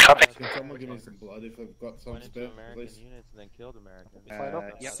fire from Copy. Can someone give me some blood if I've got some spare, please? Units and then killed Americans.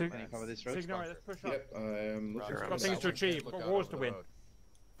 Yep, can you cover this road? Signal, let's push up. Yep, looking We've got things to achieve. We've got wars to win.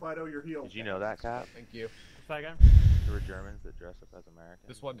 Fido, you're healed. Did you know that, Cap? Thank you. Say again. There were Germans that dressed up as Americans.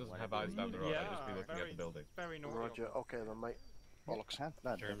 This one doesn't have eyes down the road. I'll just be looking at the building. Very normal. Roger, okay then, mate. Bollocks.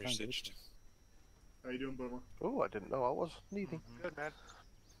 How you doing, Boomer? Oh, I didn't know I was needing. Good, man.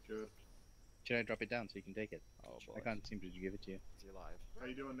 Good. Should I drop it down so you can take it? Oh, boy. I can't seem to give it to you. Is he alive? How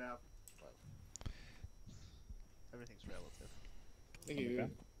you doing now? Everything's relative. Thank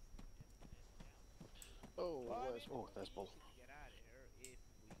you. Oh, there's Bull.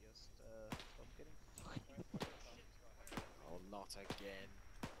 Oh, not again.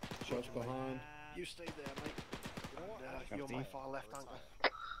 Shots behind. You stay there, mate. And, you're my far left anchor.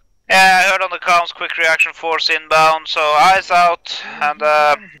 Yeah, I heard on the comms, quick reaction force inbound, so eyes out, and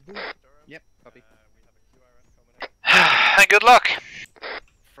Yep, copy. and good luck.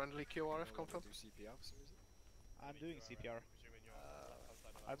 Friendly QRF confirmed. I'm doing CPR.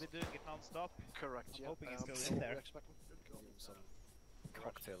 I've been doing it non-stop. Correct, I'm yeah. hoping it's still in there. Some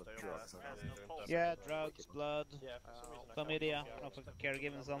cocktail of drugs. Yeah, drugs, blood, chlamydia, I don't know if I care,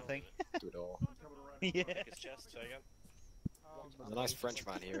 give him something. Do it all. Yeah. There's a nice French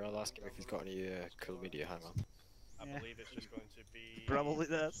man here. I'll ask him if he's got any chlamydia. Hang on. I believe it's just going to be Probably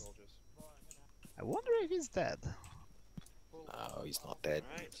does. I wonder if he's dead. No, he's not dead.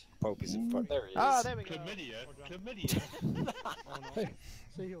 Pope is in front. There he is. Ah, there we go. Chlamydia. Hey,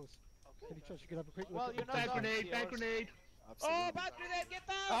 Seahills. Any chance you can have a quick look Well, at you're the not bag grenade, grenade? bag grenade! Absolutely. Oh, bad grenade, get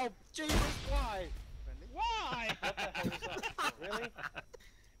down! Oh, Jesus, why? Why? Really?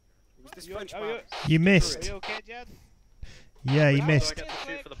 It was this French man. You missed. Are you okay, Jed? Yeah, you Do I missed. get to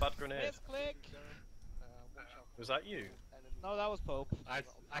shoot for the bad grenade? Misclick. Was that you? No, that was Pope. I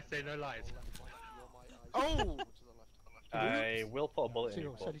say no lies. Oh! I will put a bullet in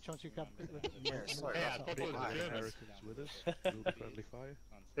your Seahills, any chance you can have a quick look at the Yeah, sorry. Hey, I thought it was Hi. the Germans. with us. We'll friendly fire.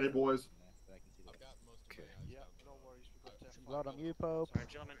 Hey, boys. Okay. Yeah, no worries. We got Some blood on you, Pope. Alright,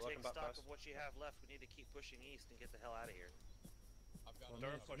 gentlemen, take stock of what you have left. We need to keep pushing east and get the hell out of here.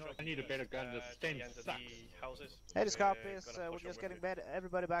 I need a better gun. The stench sucks. Houses. Hey, this copies. Gonna We're push just over getting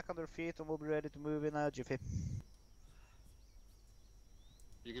everybody back on their feet and we'll be ready to move in a jiffy.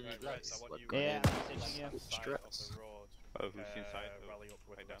 You give me drugs. Yeah, I'm taking you. Stress. Oh, who's inside?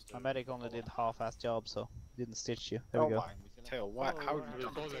 My medic only did half-ass job, so didn't stitch you. There Oh we go. my tail, why? How did you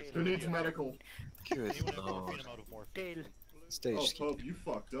Who needs medical? Good lord. Tail. Stage. Oh, Pope, you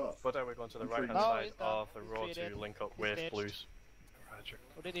fucked up. But we're going to the I'm right hand treating- side he's done. of the road Treated. to link up He's with stitched. blues. Roger.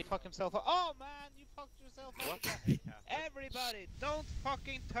 Or did he fuck himself up? Oh man, you fucked yourself up. Everybody, don't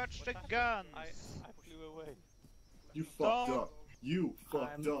fucking touch the guns. I flew away. You fucked Don't. up. You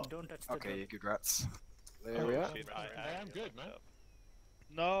fucked up. Don't touch the Okay, gun. good rats. There we are. I am good, man.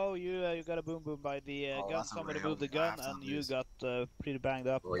 No, you got a boom boom by the Oh, gun. that's Somebody unreal. moved the I gun have to and you lose. got pretty banged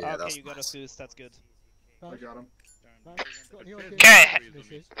up. Oh, yeah, okay, that's you got nice. a fuse. That's good. I got him. Got any idea Okay. what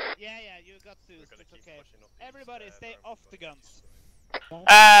this is? Yeah, you got fuse. It's okay. Everybody, stay off the guns.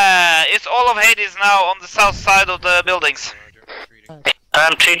 It's all of Hades now on the south side of the buildings.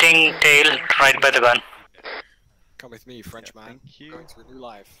 I'm treating tail right by the gun. Come with me, French man. Going to a new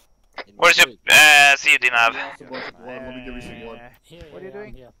life. In Where's your Madrid. CUD nav? Lost a bunch of blood. Let me give you some blood. Here, What are you yeah, I'm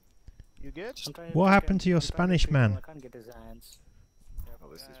doing? here. You good? I'm trying What to happened get to your him. I'm trying Spanish treat him. man? I can't get his hands. Oh,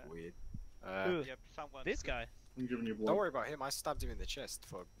 this is weird. Who? Yep, someone. This guy. I'm giving you blood. Don't worry about him. I stabbed him in the chest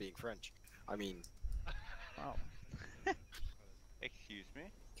for being French. I mean, Wow. Excuse me.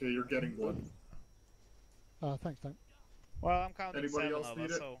 Okay, you're getting blood. Thanks, Tank. Well, I'm counting Anybody 7 else of need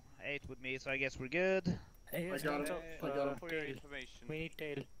us, it? so 8 with me, so I guess we're good. Here's got one it. of, I got it. For your tail. information. We need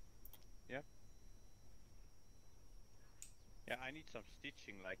tail. Yeah, I need some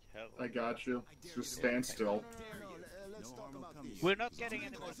stitching like hell. I got you. Just stand still. We're not getting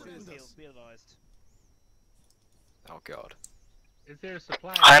any more food heals, be advised. oh god. Is there a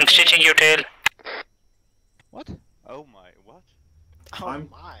supply? I'm stitching your tail. What? Oh my, what? Oh I'm-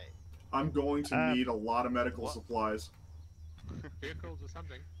 my. I'm going to need a lot of medical supplies. Vehicles or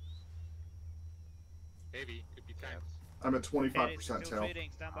something? Maybe. Could be tanks. I'm at Hades, 25% still tail. treating,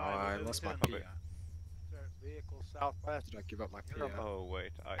 stand by, Oh, I we'll lost do my it PA. soon. Vehicle southwest. Did I give up my PA? Oh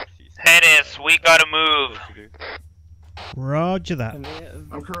wait, I see. Hades, we gotta move. What to do. Roger that. And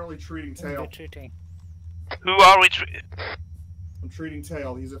I'm currently treating we're tail. treating. Who are we? I'm treating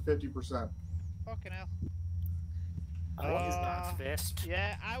tail. He's at 50%. Fucking hell. What is that fist?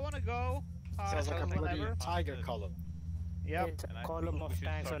 Yeah, I wanna go. Sounds like a bloody whatever. tiger column. Yep. It's And a I column think we of should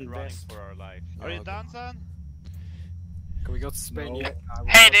tanks start on running west. for our lives. Are you done, son? Can we go to Spain No. yet? I will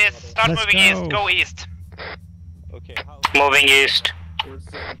Hades, go to start Let's moving go. east. Go east. Okay, how? Moving east. We're at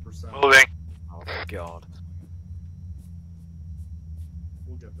 60%. Moving. Oh god.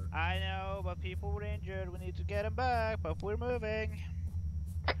 We'll get there. I know, but people were injured. We need to get them back, but we're moving.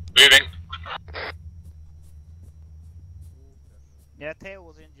 Moving. Yeah, Tail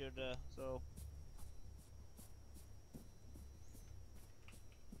was injured, so.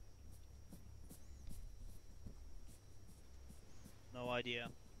 No idea.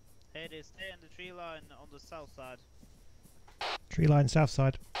 Hey, they stay in the tree line on the south side. Tree line south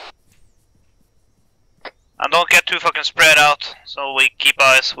side. And don't get too fucking spread out, so we keep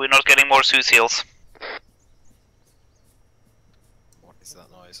eyes. We're not getting more Sioux seals. What is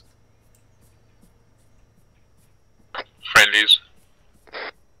that noise? Friendlies.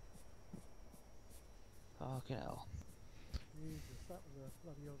 Fucking hell. that was a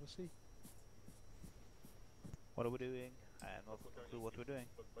bloody odyssey. What are we doing? And not do what we're doing.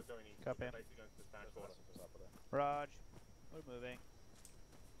 We're going east. Copy. We're basically going to the Spanish border. Raj, we're moving.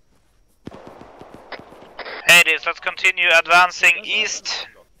 Hades, let's continue advancing east.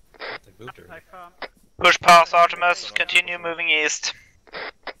 Push past Artemis, continue moving east.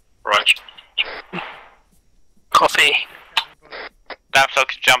 Right. Copy. Damn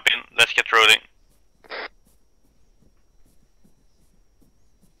sucks, jump in, let's get rolling.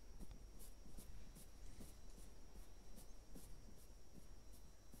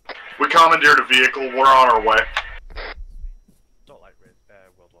 We commandeered a vehicle, we're on our way. Don't like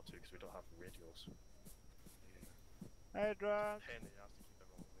World War II because we don't have radios. Hey, drunk. Pain in the ass to keep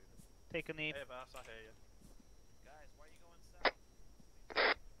everyone moving. Take a knee. Hey, Vass, I hear you. Guys, why are you going south?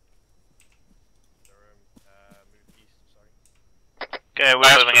 Move east, sorry. Okay, we're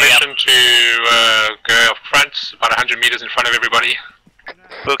I have moving again. permission to go up front, about 100 meters in front of everybody.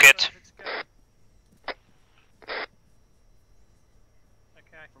 Book it.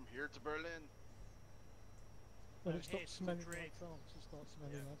 Okay. From here to Berlin. When it stops smelling like France, it starts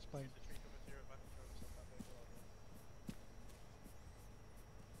smelling like Spain.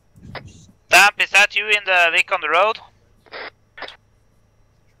 Damp, is that you in the Vic on the road?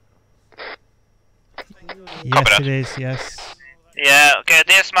 Yes, it is. Yes. Yeah, okay,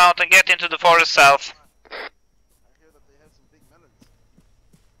 dismount and get into the forest south.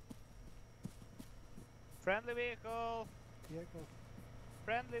 Friendly vehicle. Vehicle.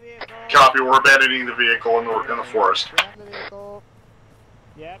 Friendly vehicle. Copy, we're abandoning the vehicle in the forest. Friendly vehicle.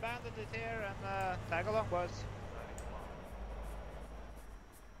 Yeah, abandon it here and tag along, boys.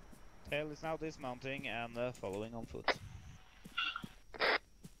 Tail is now dismounting and following on foot.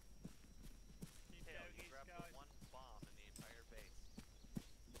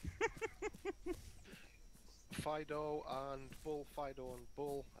 Fido and Bull, Fido and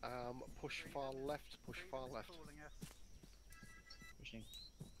Bull, push far left, push far left. Pushing.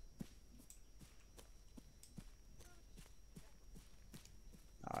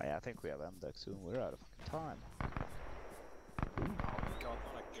 Oh yeah, I think we have MDEC soon, we're out of fucking time.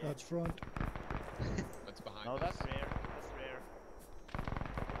 That's front. That's behind No, us. that's rear, that's rear.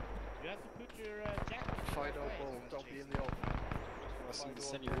 You have to put your jacket Fido, Bull, don't be in the open. see the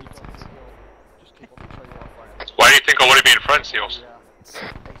Fido, senorita. Bull, don't be in the open. Just keep on the trail off fire. Why do you think I want to be in front, Seals?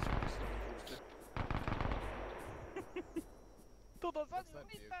 Todos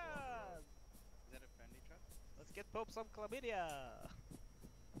señoritas! Is that a friendly truck? Let's get Pope some chlamydia!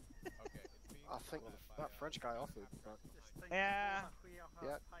 I think that French guy offered. But... Yeah.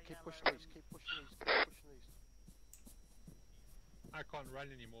 Yeah, keep pushing these, keep pushing these, keep pushing these. I can't run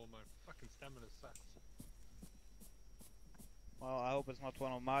anymore, my fucking stamina sucks. Well, I hope it's not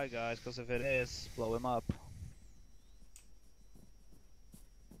one of my guys, because if it is, blow him up.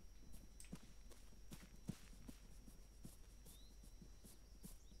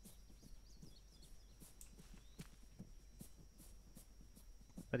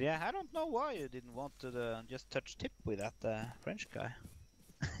 But yeah, I don't know why you didn't want to just touch tip with that French guy.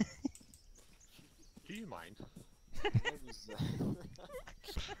 Do you mind?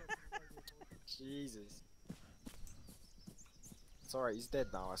 Jesus. It's alright, he's dead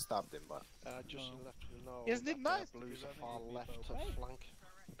now, I stabbed him, but... Just let you know Isn't it nice? Blues are far left to flank,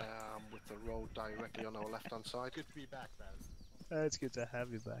 with the road directly on our left-hand side. Good to be back, man. It's good to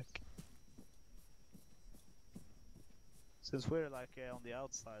have you back. Since we're like on the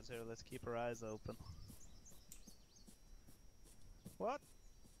outside here, let's keep our eyes open. What?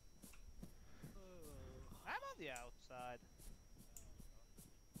 I'm on the outside.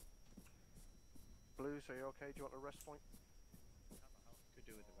 Blues, are you okay? Do you want a rest point? Could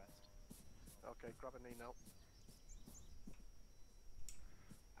do with the rest. Okay, grab a knee now.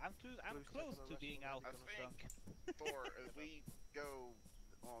 I'm close to being out on the trunk. Or if we go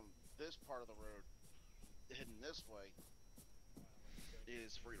on this part of the road, heading this way,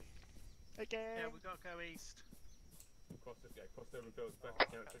 is freedom. Okay. Yeah, we gotta go east. Cross this guy, cross over, goes back.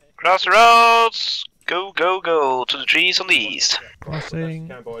 Crossroads! Go, go, go to the trees on the east. Crossing.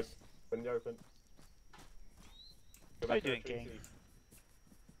 Can boys, when you open. How you doing, King?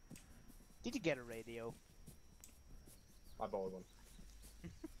 Did you get a radio? I borrowed one.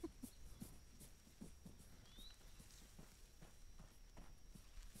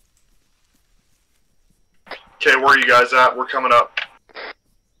 Okay, where are you guys at? We're coming up.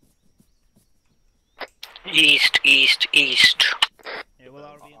 East, east, east. Yeah, we'll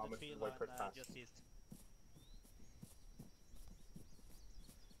RV in the field line, just east.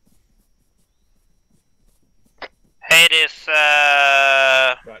 Hades,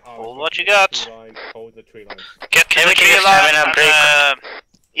 hold what you got. Hold the tree lines. Get to the tree line and,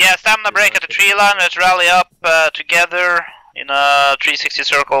 yeah, stamina break at the tree line. Let's rally up together in a 360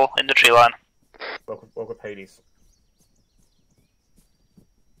 circle in the tree line. Work with Hades.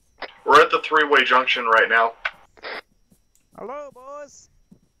 We're at the three-way junction right now. Hello, boys.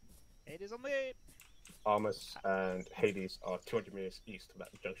 Hades on me. Armus and Hades are 200 meters east of that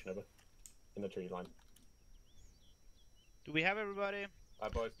junction over in the tree line. Do we have everybody?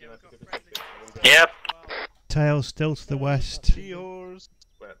 Boys, Yep. Tails still to the west. Seahorse.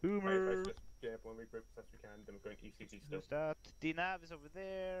 Boomer. Yeah, when we group as best we can, then we're going ECT still. Who's that? D-Nav is over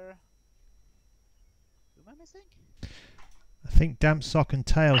there. Who am I missing? I think Damp Sock and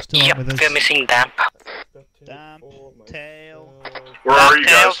Tail still aren't with us. We're missing Damp. Damp, Tail. Where are you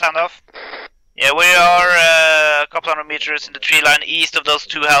Tail, guys? stand off. Yeah, we are a couple hundred meters in the tree line east of those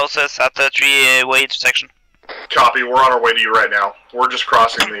two houses at the three-way intersection. Copy, we're on our way to you right now. We're just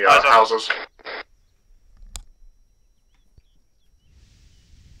crossing the houses.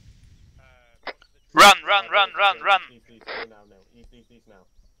 Run! East now.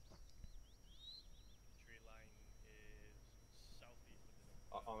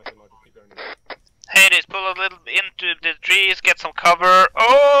 Hades, pull a little into the trees, get some cover.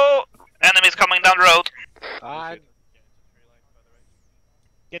 Oh! Enemies coming down the road.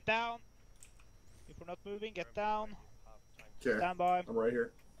 Get down. If we're not moving, get down. Okay. Stand by. I'm right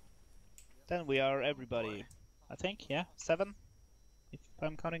here. Then we are everybody. I think, yeah? 7? If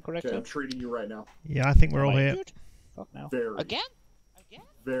I'm counting correctly. Okay, I'm treating you right now. Yeah, I think we're all here. Fuck now. Very. Again?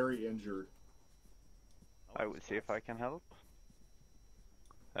 Very injured. I will see if I can help.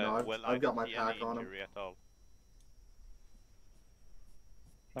 No, well, I've got my see pack any on him. injury at all.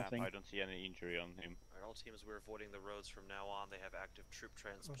 Nothing. I don't see any injury on him. Alright, all teams, we're avoiding the roads from now on. They have active troop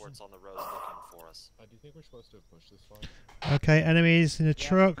transports on the roads looking for us. Do you think we're supposed to push this far? Okay, enemies in a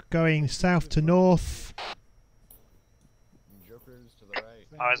truck going south to north. Jokers to the right.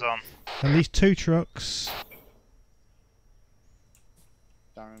 Eyes on. At least 2 trucks.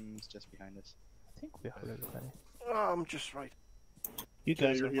 Darm's just behind us. I think we have everybody. Oh, I'm just right. You Okay,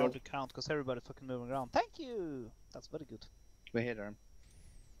 guys you're are hard to count because everybody fucking moving around. Thank you! That's very good. We're here, Darm.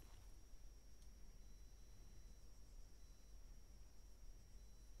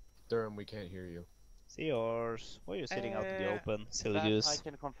 Durham, we can't hear you. See yours. Why are you sitting out in the open? Silly That goose. I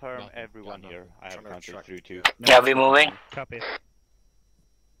can confirm Nothing. everyone Yeah, here. nothing. I have Trying to counted track through you. too. Yeah, we moving. Copy.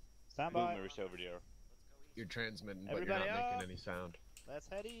 Stand by. Boomer's over there. You're transmitting, but Everybody you're not up. making any sound. Let's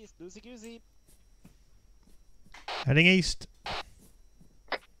head east. Loosey goosey. Heading east.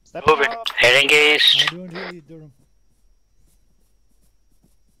 Step Moving. up. Heading east. I don't hear you, Durham.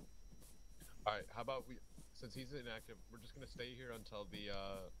 Alright, how about we, since he's inactive, we're just gonna stay here until the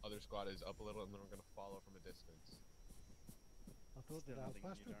other squad is up a little, and then we're gonna follow from a distance. I thought they were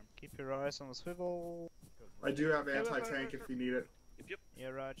faster. Keep your eyes on the swivel. I do have anti-tank if you need it. Yep. Yeah,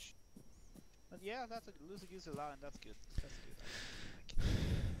 Raj. But yeah, that's a loosey goosey line. That's good. That's good.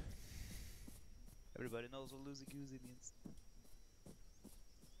 Everybody knows what loosey goosey means.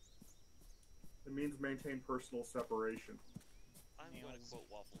 It means maintain personal separation. I'm going to quote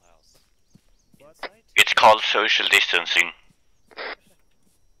Waffle House. It's called social distancing.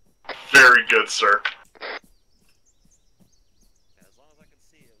 Very good, sir. Yeah, as long as I can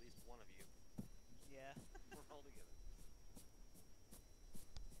see at least one of you. Yeah. We're all together.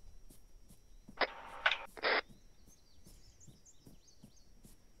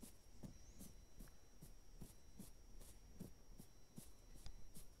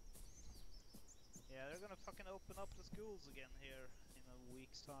 Yeah, they're gonna fucking open up the schools again here in a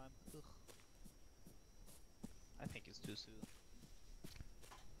week's time. Ugh. I think it's too soon.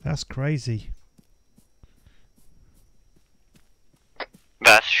 That's crazy.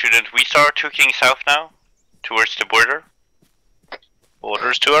 But shouldn't we start hooking south now? Towards the border?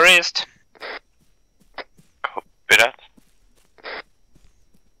 Borders to our east. Copy that.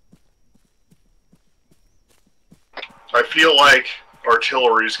 I feel like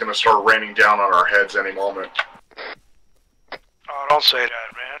artillery is going to start raining down on our heads any moment. Oh, don't say that,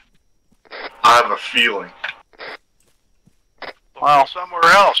 man. I have a feeling. Wow. Somewhere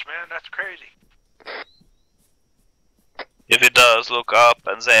else, man. That's crazy. If it does, look up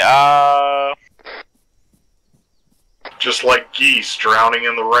and say, ah. Just like geese drowning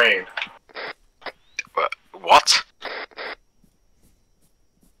in the rain. What?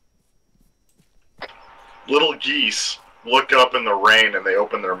 Little geese look up in the rain and they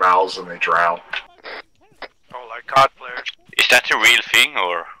open their mouths and they drown. Oh, like cod players. Is that a real thing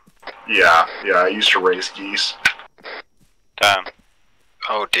or? Yeah, I used to raise geese. Damn.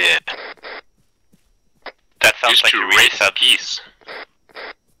 Oh dear. That sounds Used like to a real raise sad geese.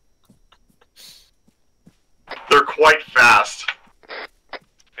 fast.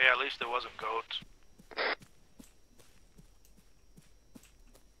 Yeah, at least it wasn't goats.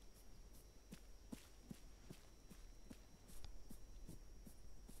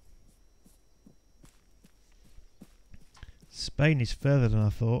 Spain is further than I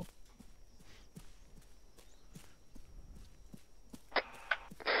thought. I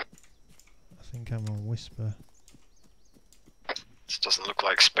think I'm on Whisper. This doesn't look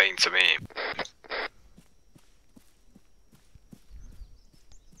like Spain to me.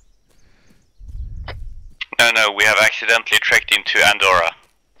 No, we have accidentally trekked into Andorra.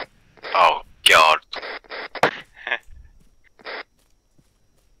 Oh god.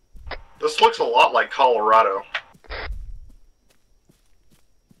 This looks a lot like Colorado.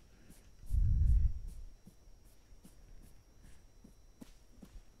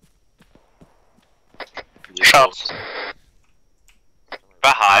 Shots.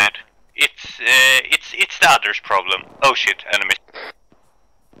 Behind. It's the other's problem. Oh shit, enemy.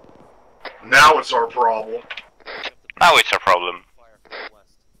 Now it's our problem. Now it's our problem.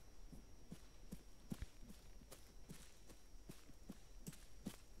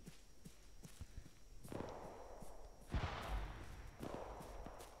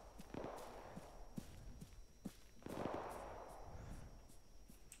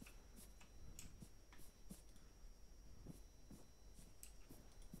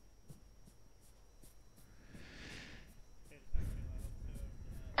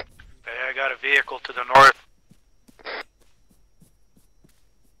 Okay, I got a vehicle to the north.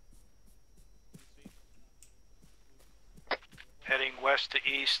 Heading west to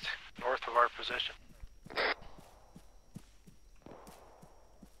east, north of our position.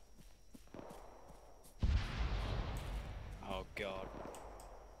 Oh god.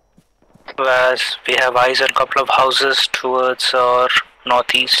 As we have eyes on a couple of houses towards our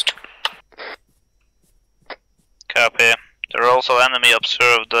northeast. Copy. There are also enemy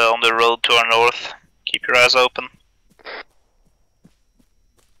observed on the road to our north. Keep your eyes open.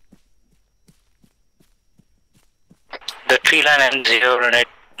 The tree line ends here and it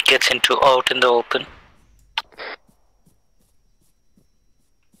gets into out in the open.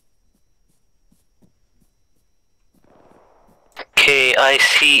 Okay, I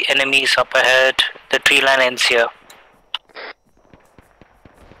see enemies up ahead. The tree line ends here.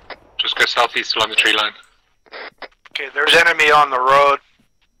 Just go southeast along the tree line. Okay, there's enemy on the road.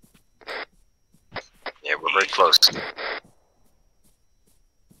 Yeah, we're very close.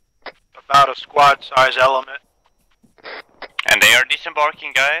 About a squad size element. And they are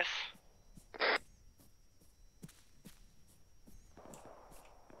disembarking, guys.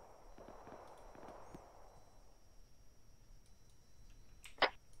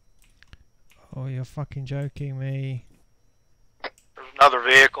 Oh, you're fucking joking me. There's another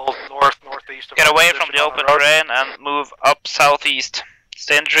vehicle northeast of Get our away position from the on open road. terrain and move up southeast.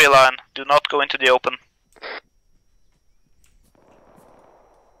 Stay in the tree line. Do not go into the open.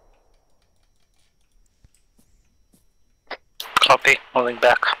 Copy, moving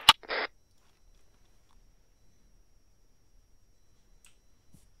back.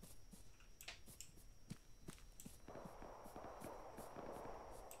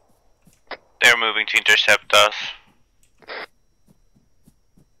 They're moving to intercept us.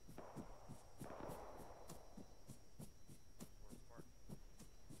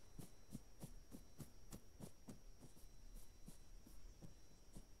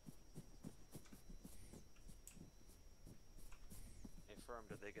 Affirm,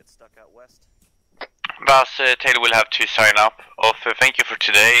 did they get stuck out west? Boss, Taylor will have to sign up. Thank you for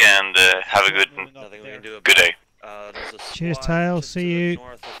today and have a good day. There's a Cheers, squad Tail. just See to the you.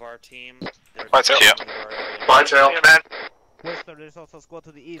 north of our team. Bye, Tail. See ya. Bye, Tail. Whistler, there's also a squad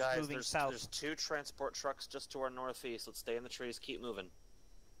to the east Guys, moving south. there's 2 transport trucks just to our northeast. Let's stay in the trees, keep moving.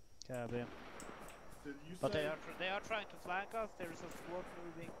 Copy. Did you But say... they are trying to flank us. There's a squad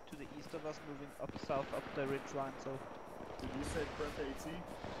moving to the east of us, moving up south, up the ridge line. So. Did you say prep AT?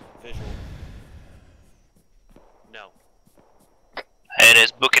 Visual. No. It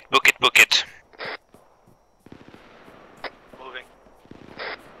is book it, book it, book it. Moving.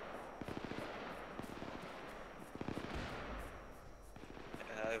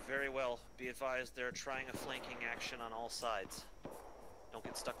 Very well. Be advised they're trying a flanking action on all sides. Don't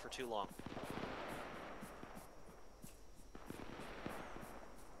get stuck for too long.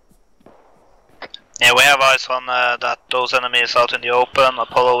 Yeah, we have eyes on those enemies out in the open.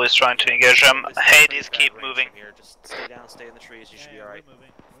 Apollo is trying to engage them. Hades, keep moving. Here, just stay down, stay in the trees. You should be alright. We're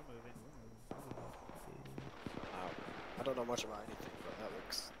moving. I don't know much about anything, but that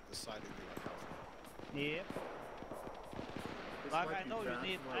looks decidedly like Alpha. Yep. Like, I know you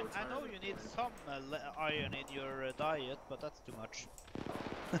need, I know you need some iron in your diet, but that's too much.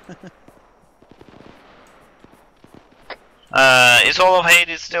 Is all of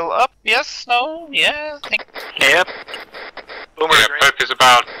Hades still up? Yes? No? Yeah? I think. Yep. Yeah, Pope is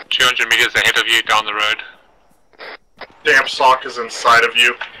about 200 meters ahead of you down the road. Damn sock is inside of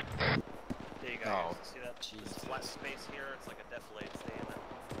you. There you go. Oh, See that flat space here? It's like a defilade. Stay in it.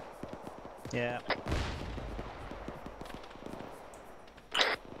 Yeah.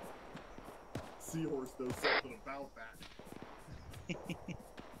 Seahorse knows something about that.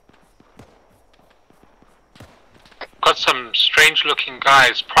 Got some strange looking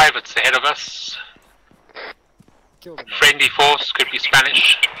guys, privates ahead of us. Friendly force, could be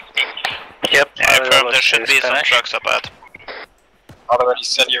Spanish. Yep. Yeah, there should be some trucks up at. Already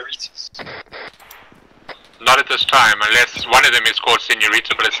senoritas. Not at this time, unless one of them is called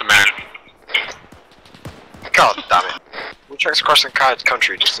Senorita, but it's a man. God damn it. Who trucks crossing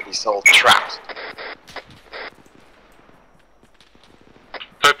country just to be sold trapped?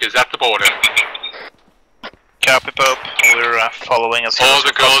 Pope is at the border. Copy, Pope. We're following us. All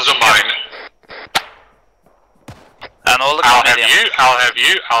the girls are mine. And all the I'll have you, I'll have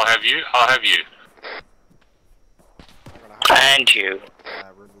you, I'll have you, I'll have you. And you.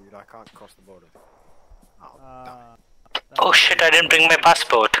 Removed. I can't cross the border. Oh shit, I didn't bring my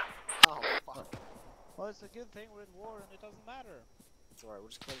passport. Oh, fuck. Well, it's a good thing we're in war and it doesn't matter. It's alright, we'll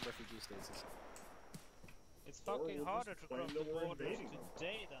just claim refugee status. It's fucking harder to cross the borders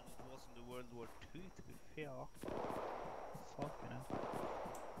today than it was in the World War II, to be fair. Fuck, you know.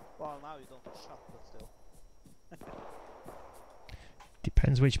 Well, now you don't shut, but still.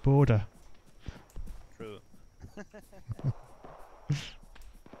 Depends which border. True.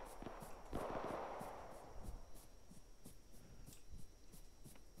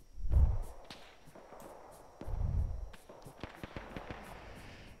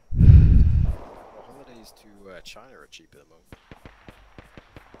 Holidays to China are cheap at the moment.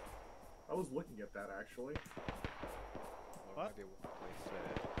 I was looking at that actually. What? Maybe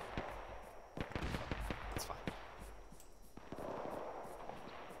it's fine.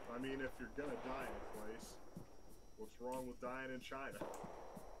 I mean, if you're gonna die in a place, what's wrong with dying in China?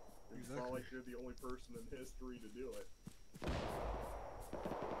 It's not like you're the only person in history to do it.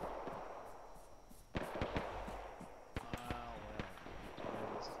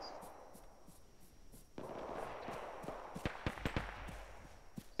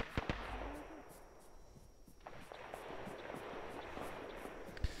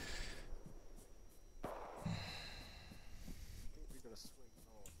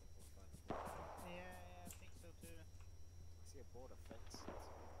 Border fence.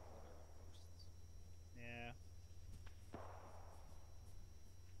 Yeah.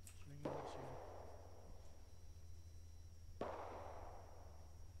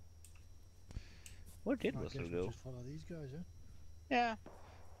 Where did Whistler go? Just follow these guys, huh? Yeah.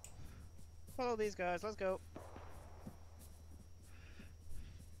 Follow these guys, let's go.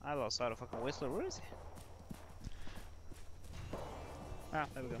 I lost sight of fucking Whistler, where is he? Ah,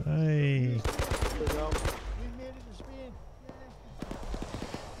 there we go. Hey. There we go. We made it to Spain.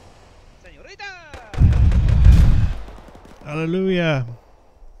 Senorita! Hallelujah.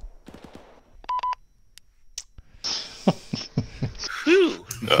 Whew.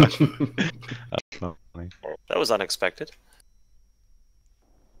 That's not funny. That was unexpected.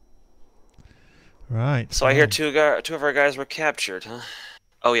 Right. So I hear two of our guys were captured, huh?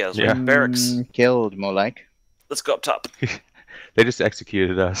 Oh yeah, those were Yeah. barracks. Killed, more like. Let's go up top. They just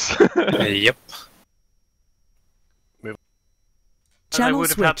executed us. Yep. They would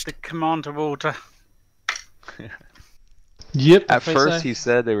have had the commander order. Yep. At first he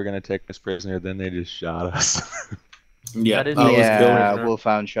said they were going to take us prisoner, then they just shot us. Yeah,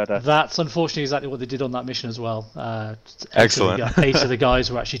 Wolfhound shot us. That's unfortunately exactly what they did on that mission as well. Excellent. 8 of the guys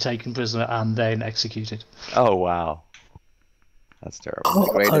were actually taken prisoner and then executed. Oh wow. That's terrible.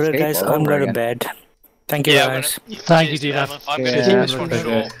 Alright guys, I'm going to bed. Thank you guys. Thank you, Dina. I'm going to keep this one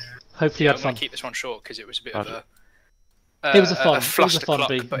short. Hopefully you had I'm fun. going to keep this one short because it was a bit of a... it was a fun. A flustercluck,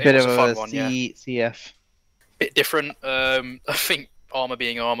 bit. but Bit it was of a fun a one, yeah. CF. Bit different. I think armor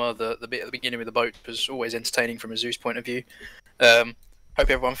being armor, the bit at the beginning with the boat was always entertaining from a Zeus point of view. Hope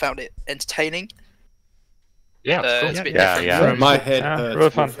everyone found it entertaining. Yeah, it's a bit different from... My head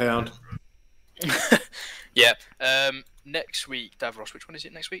hurts. Found. Yeah. Next week, Davros, which one is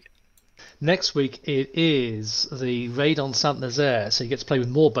it next week? Next week it is the raid on Saint Nazaire, so you get to play with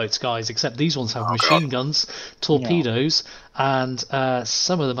more boats, guys, except these ones have machine guns, torpedoes, and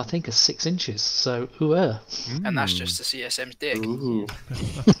some of them I think are 6 inches, so And that's just the CSM's dick.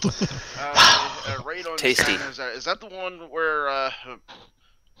 Raid on Tasty. China, is that the one where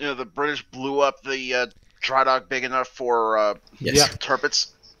the British blew up the dry dock big enough for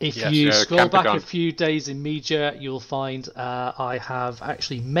turpits? If you scroll back a few days in media, you'll find I have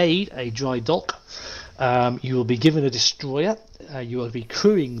actually made a dry dock. You will be given a destroyer. You will be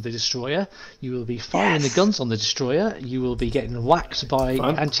crewing the destroyer. You will be firing the guns on the destroyer. You will be getting whacked by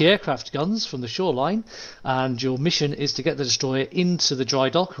anti-aircraft guns from the shoreline. And your mission is to get the destroyer into the dry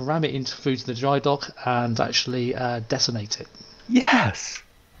dock, ram it through to the dry dock, and actually decimate it. Yes.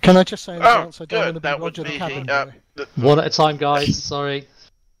 Can I just say in advance, I don't want to be Roger the cabin boy. One at a time, guys. Sorry.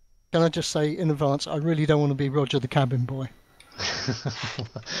 Can I just say in advance, I really don't want to be Roger the cabin boy.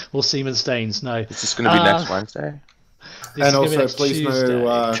 Or Seaman Staines, no. Is this going to be next Wednesday? And also, please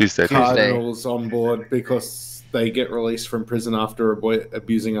no Tuesday. Cardinals on board because they get released from prison after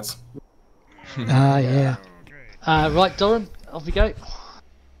abusing us. Yeah. Right, Doran, off we go.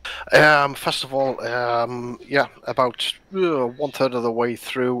 First of all, about 1/3 of the way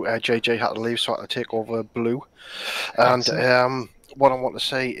through, JJ had to leave, so I had to take over Blue. And what I want to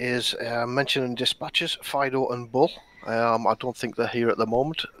say is, mentioning dispatches, Fido and Bull. I don't think they're here at the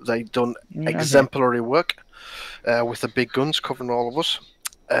moment. They've done exemplary work with the big guns covering all of us.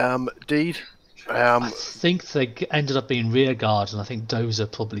 Deed. I think they ended up being rear guard, and I think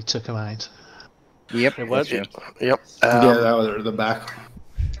Dozer probably took them out. Yep, it was. Yep. Yeah, that was at the back.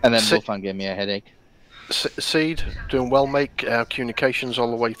 And then Bullfun gave me a headache. Seed, doing well, mate. Communications all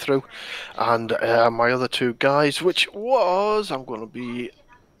the way through. And my other two guys, which was... I'm going to be...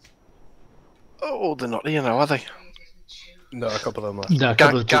 Oh, they're not here now, are they? No, a couple of them left. No, a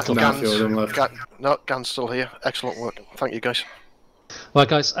couple of them left. Gan's still here. Excellent work. Thank you, guys. Right,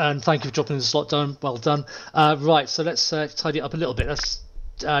 guys, and thank you for dropping in the slot, Don. Well done. Right, so let's tidy it up a little bit. Let's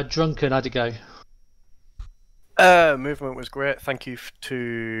Drunken, how'd it go? Movement was great. Thank you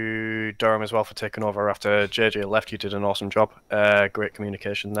to Durham as well for taking over after JJ left. You did an awesome job. Great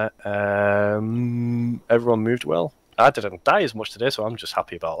communication there. Everyone moved well. I didn't die as much today, so I'm just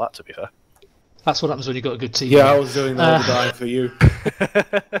happy about that, to be fair. That's what happens when you've got a good team. Yeah, I was doing all the dying for you.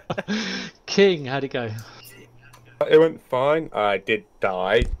 King, how'd it go? It went fine. I did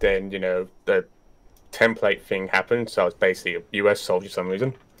die. Then, the template thing happened, so I was basically a US soldier for some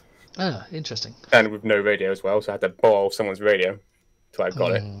reason. Oh, interesting. And with no radio as well, so I had to borrow someone's radio till I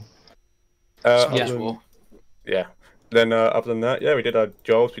got it. Yeah. Then, other than that, we did our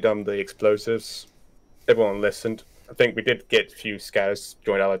jobs. We done the explosives. Everyone listened. I think we did get a few scatters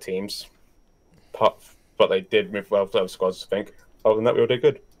join other teams. But they did move well for other squads, I think. Other than that, we all did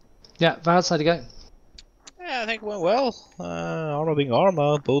good. Yeah, Vaz, how'd it go? Yeah, I think it went well. Armor being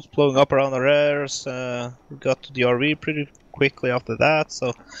armor, boats blowing up around the rears. We got to the RV pretty quickly after that,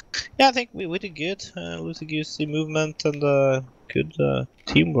 so yeah, I think we did good. Loosey-goosey movement and good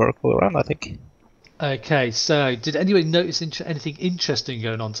teamwork all around, I think. Okay, so did anyone notice anything interesting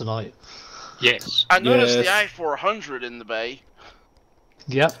going on tonight? Yes. I noticed the I-400 in the bay.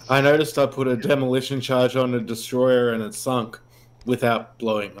 Yep. I noticed I put a demolition charge on a destroyer and it sunk without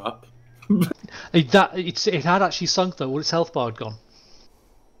blowing up. It had actually sunk though. All its health bar had gone.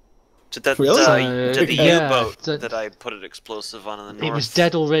 Did that Really? did the Yeah, U-boat that I put an explosive on in the north? It was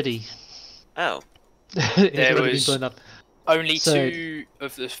dead already. Oh. It There was was burned up. only So- 2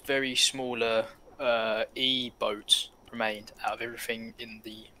 of the very smaller E-boats remained out of everything in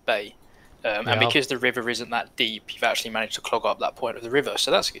the bay. And Yeah. because the river isn't that deep, you've actually managed to clog up that point of the river,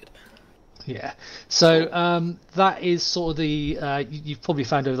 so that's good. Yeah. So that is sort of the you've probably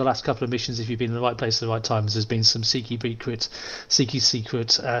found over the last couple of missions, if you've been in the right place at the right times, there's been some secret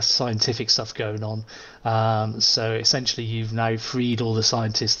scientific stuff going on. So essentially, you've now freed all the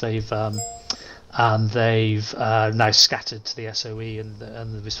scientists. They've now scattered to the SOE and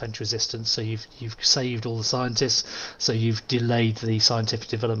the French resistance. So you've saved all the scientists. So you've delayed the scientific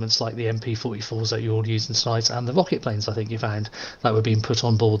developments like the MP-44s that you're all using tonight, and the rocket planes. I think you found that were being put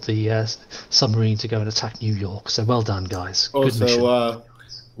on board the submarine to go and attack New York. So well done, guys. Good mission. Also,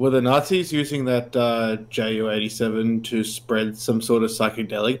 were the Nazis using that Ju-87 to spread some sort of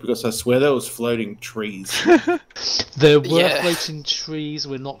psychedelic? Because I swear there was floating trees. There were floating trees.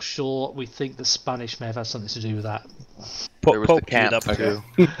 We're not sure. We think the Spanish may have had something to do with that. There was the camp too.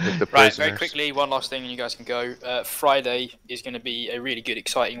 With the Right, very prisoners. quickly, one last thing and you guys can go. Friday is going to be a really good,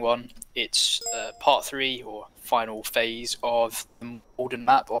 exciting one. It's part 3 or final phase of the Golden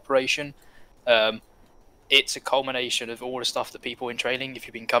Map operation. It's a culmination of all the stuff that people in training, if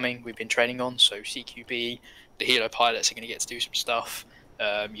you've been coming, we've been training on. So CQB, the helo pilots are going to get to do some stuff.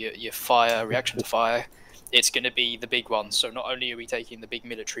 Your fire, reaction to fire. It's going to be the big one. So not only are we taking the big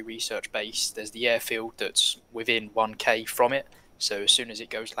military research base, there's the airfield that's within 1k from it. So as soon as it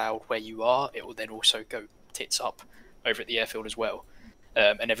goes loud where you are, it will then also go tits up over at the airfield as well,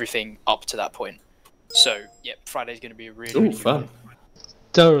 and everything up to that point. So, yep, Friday's going to be a really fun.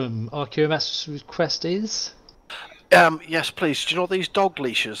 Durham, our QMS request is? Yes, please. Do you know these dog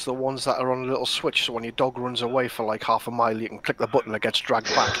leashes, the ones that are on a little switch, so when your dog runs away for like half a mile, you can click the button and it gets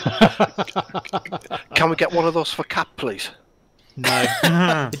dragged back? Can we get one of those for Cap, please?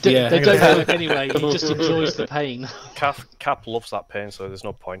 No. They don't work anyway, he just enjoys the pain. Cap loves that pain, so there's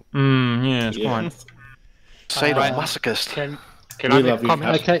no point. Yeah, it's fine. Sadomasochist. Can I make a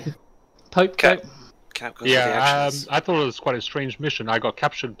comment? Okay. Pope, go. Yeah, I thought it was quite a strange mission. I got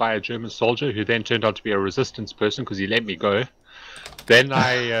captured by a German soldier who then turned out to be a resistance person because he let me go. Then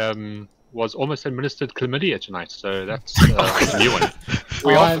I was almost administered chlamydia tonight, so that's a new one.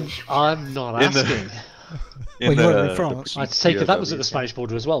 I'm not asking. Well, you were in France. I take it that was at the Spanish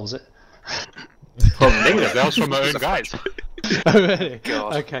border as well, was it? Negative, that was from my own guys. Oh, really?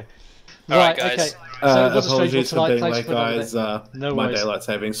 God. Okay. Right, guys. So apologies for being late, guys. No my worries. daylight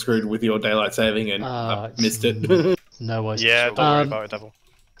saving screwed with your daylight saving and I missed it. No worries. Yeah, don't worry about it, Devil.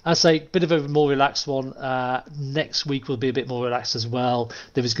 I say bit of a more relaxed one. Next week will be a bit more relaxed as well.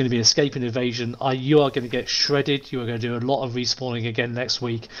 There is going to be escape and evasion. You are going to get shredded. You are going to do a lot of respawning again next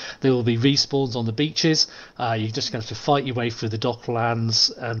week. There will be respawns on the beaches. You're just going to have to fight your way through the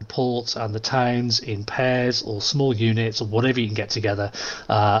docklands and ports and the towns in pairs or small units or whatever you can get together,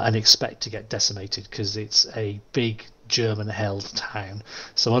 and expect to get decimated because it's a big German-held town.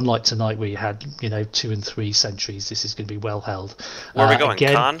 So unlike tonight where you had 2 and 3 sentries, this is going to be well held. Where are we going,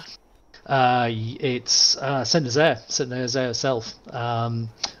 again, Khan? It's St. Nazaire itself.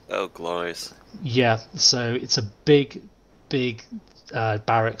 Oh, glorious. Yeah, so it's a big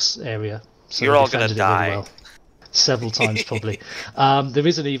barracks area. So you're all going to die. Really well. Several times probably. There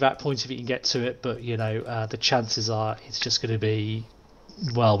is an evac point if you can get to it, but the chances are it's just going to be,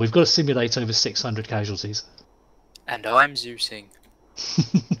 well, we've got to simulate over 600 casualties. And I'm Zeusing.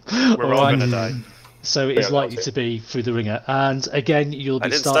 We're all going to die. So it's likely to be through the ringer. And again, you'll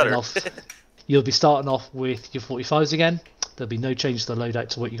be starting off with your 45s again. There'll be no change to the loadout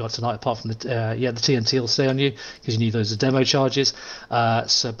to what you got tonight, apart from the TNT will stay on you because you need those as demo charges.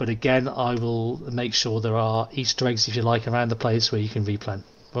 But again, I will make sure there are Easter eggs, if you like, around the place where you can replan.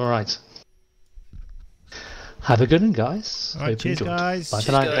 All right. Have a good one, guys. All right, cheers, guys. Bye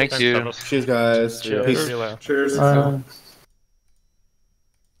for now. Thank you. Cheers, guys. Cheers. Cheers.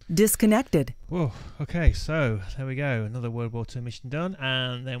 Disconnected. Whoa, okay, so there we go. Another World War II mission done,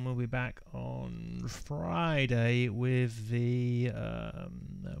 and then we'll be back on Friday with the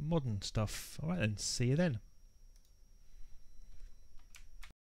modern stuff. All right, then. See you then.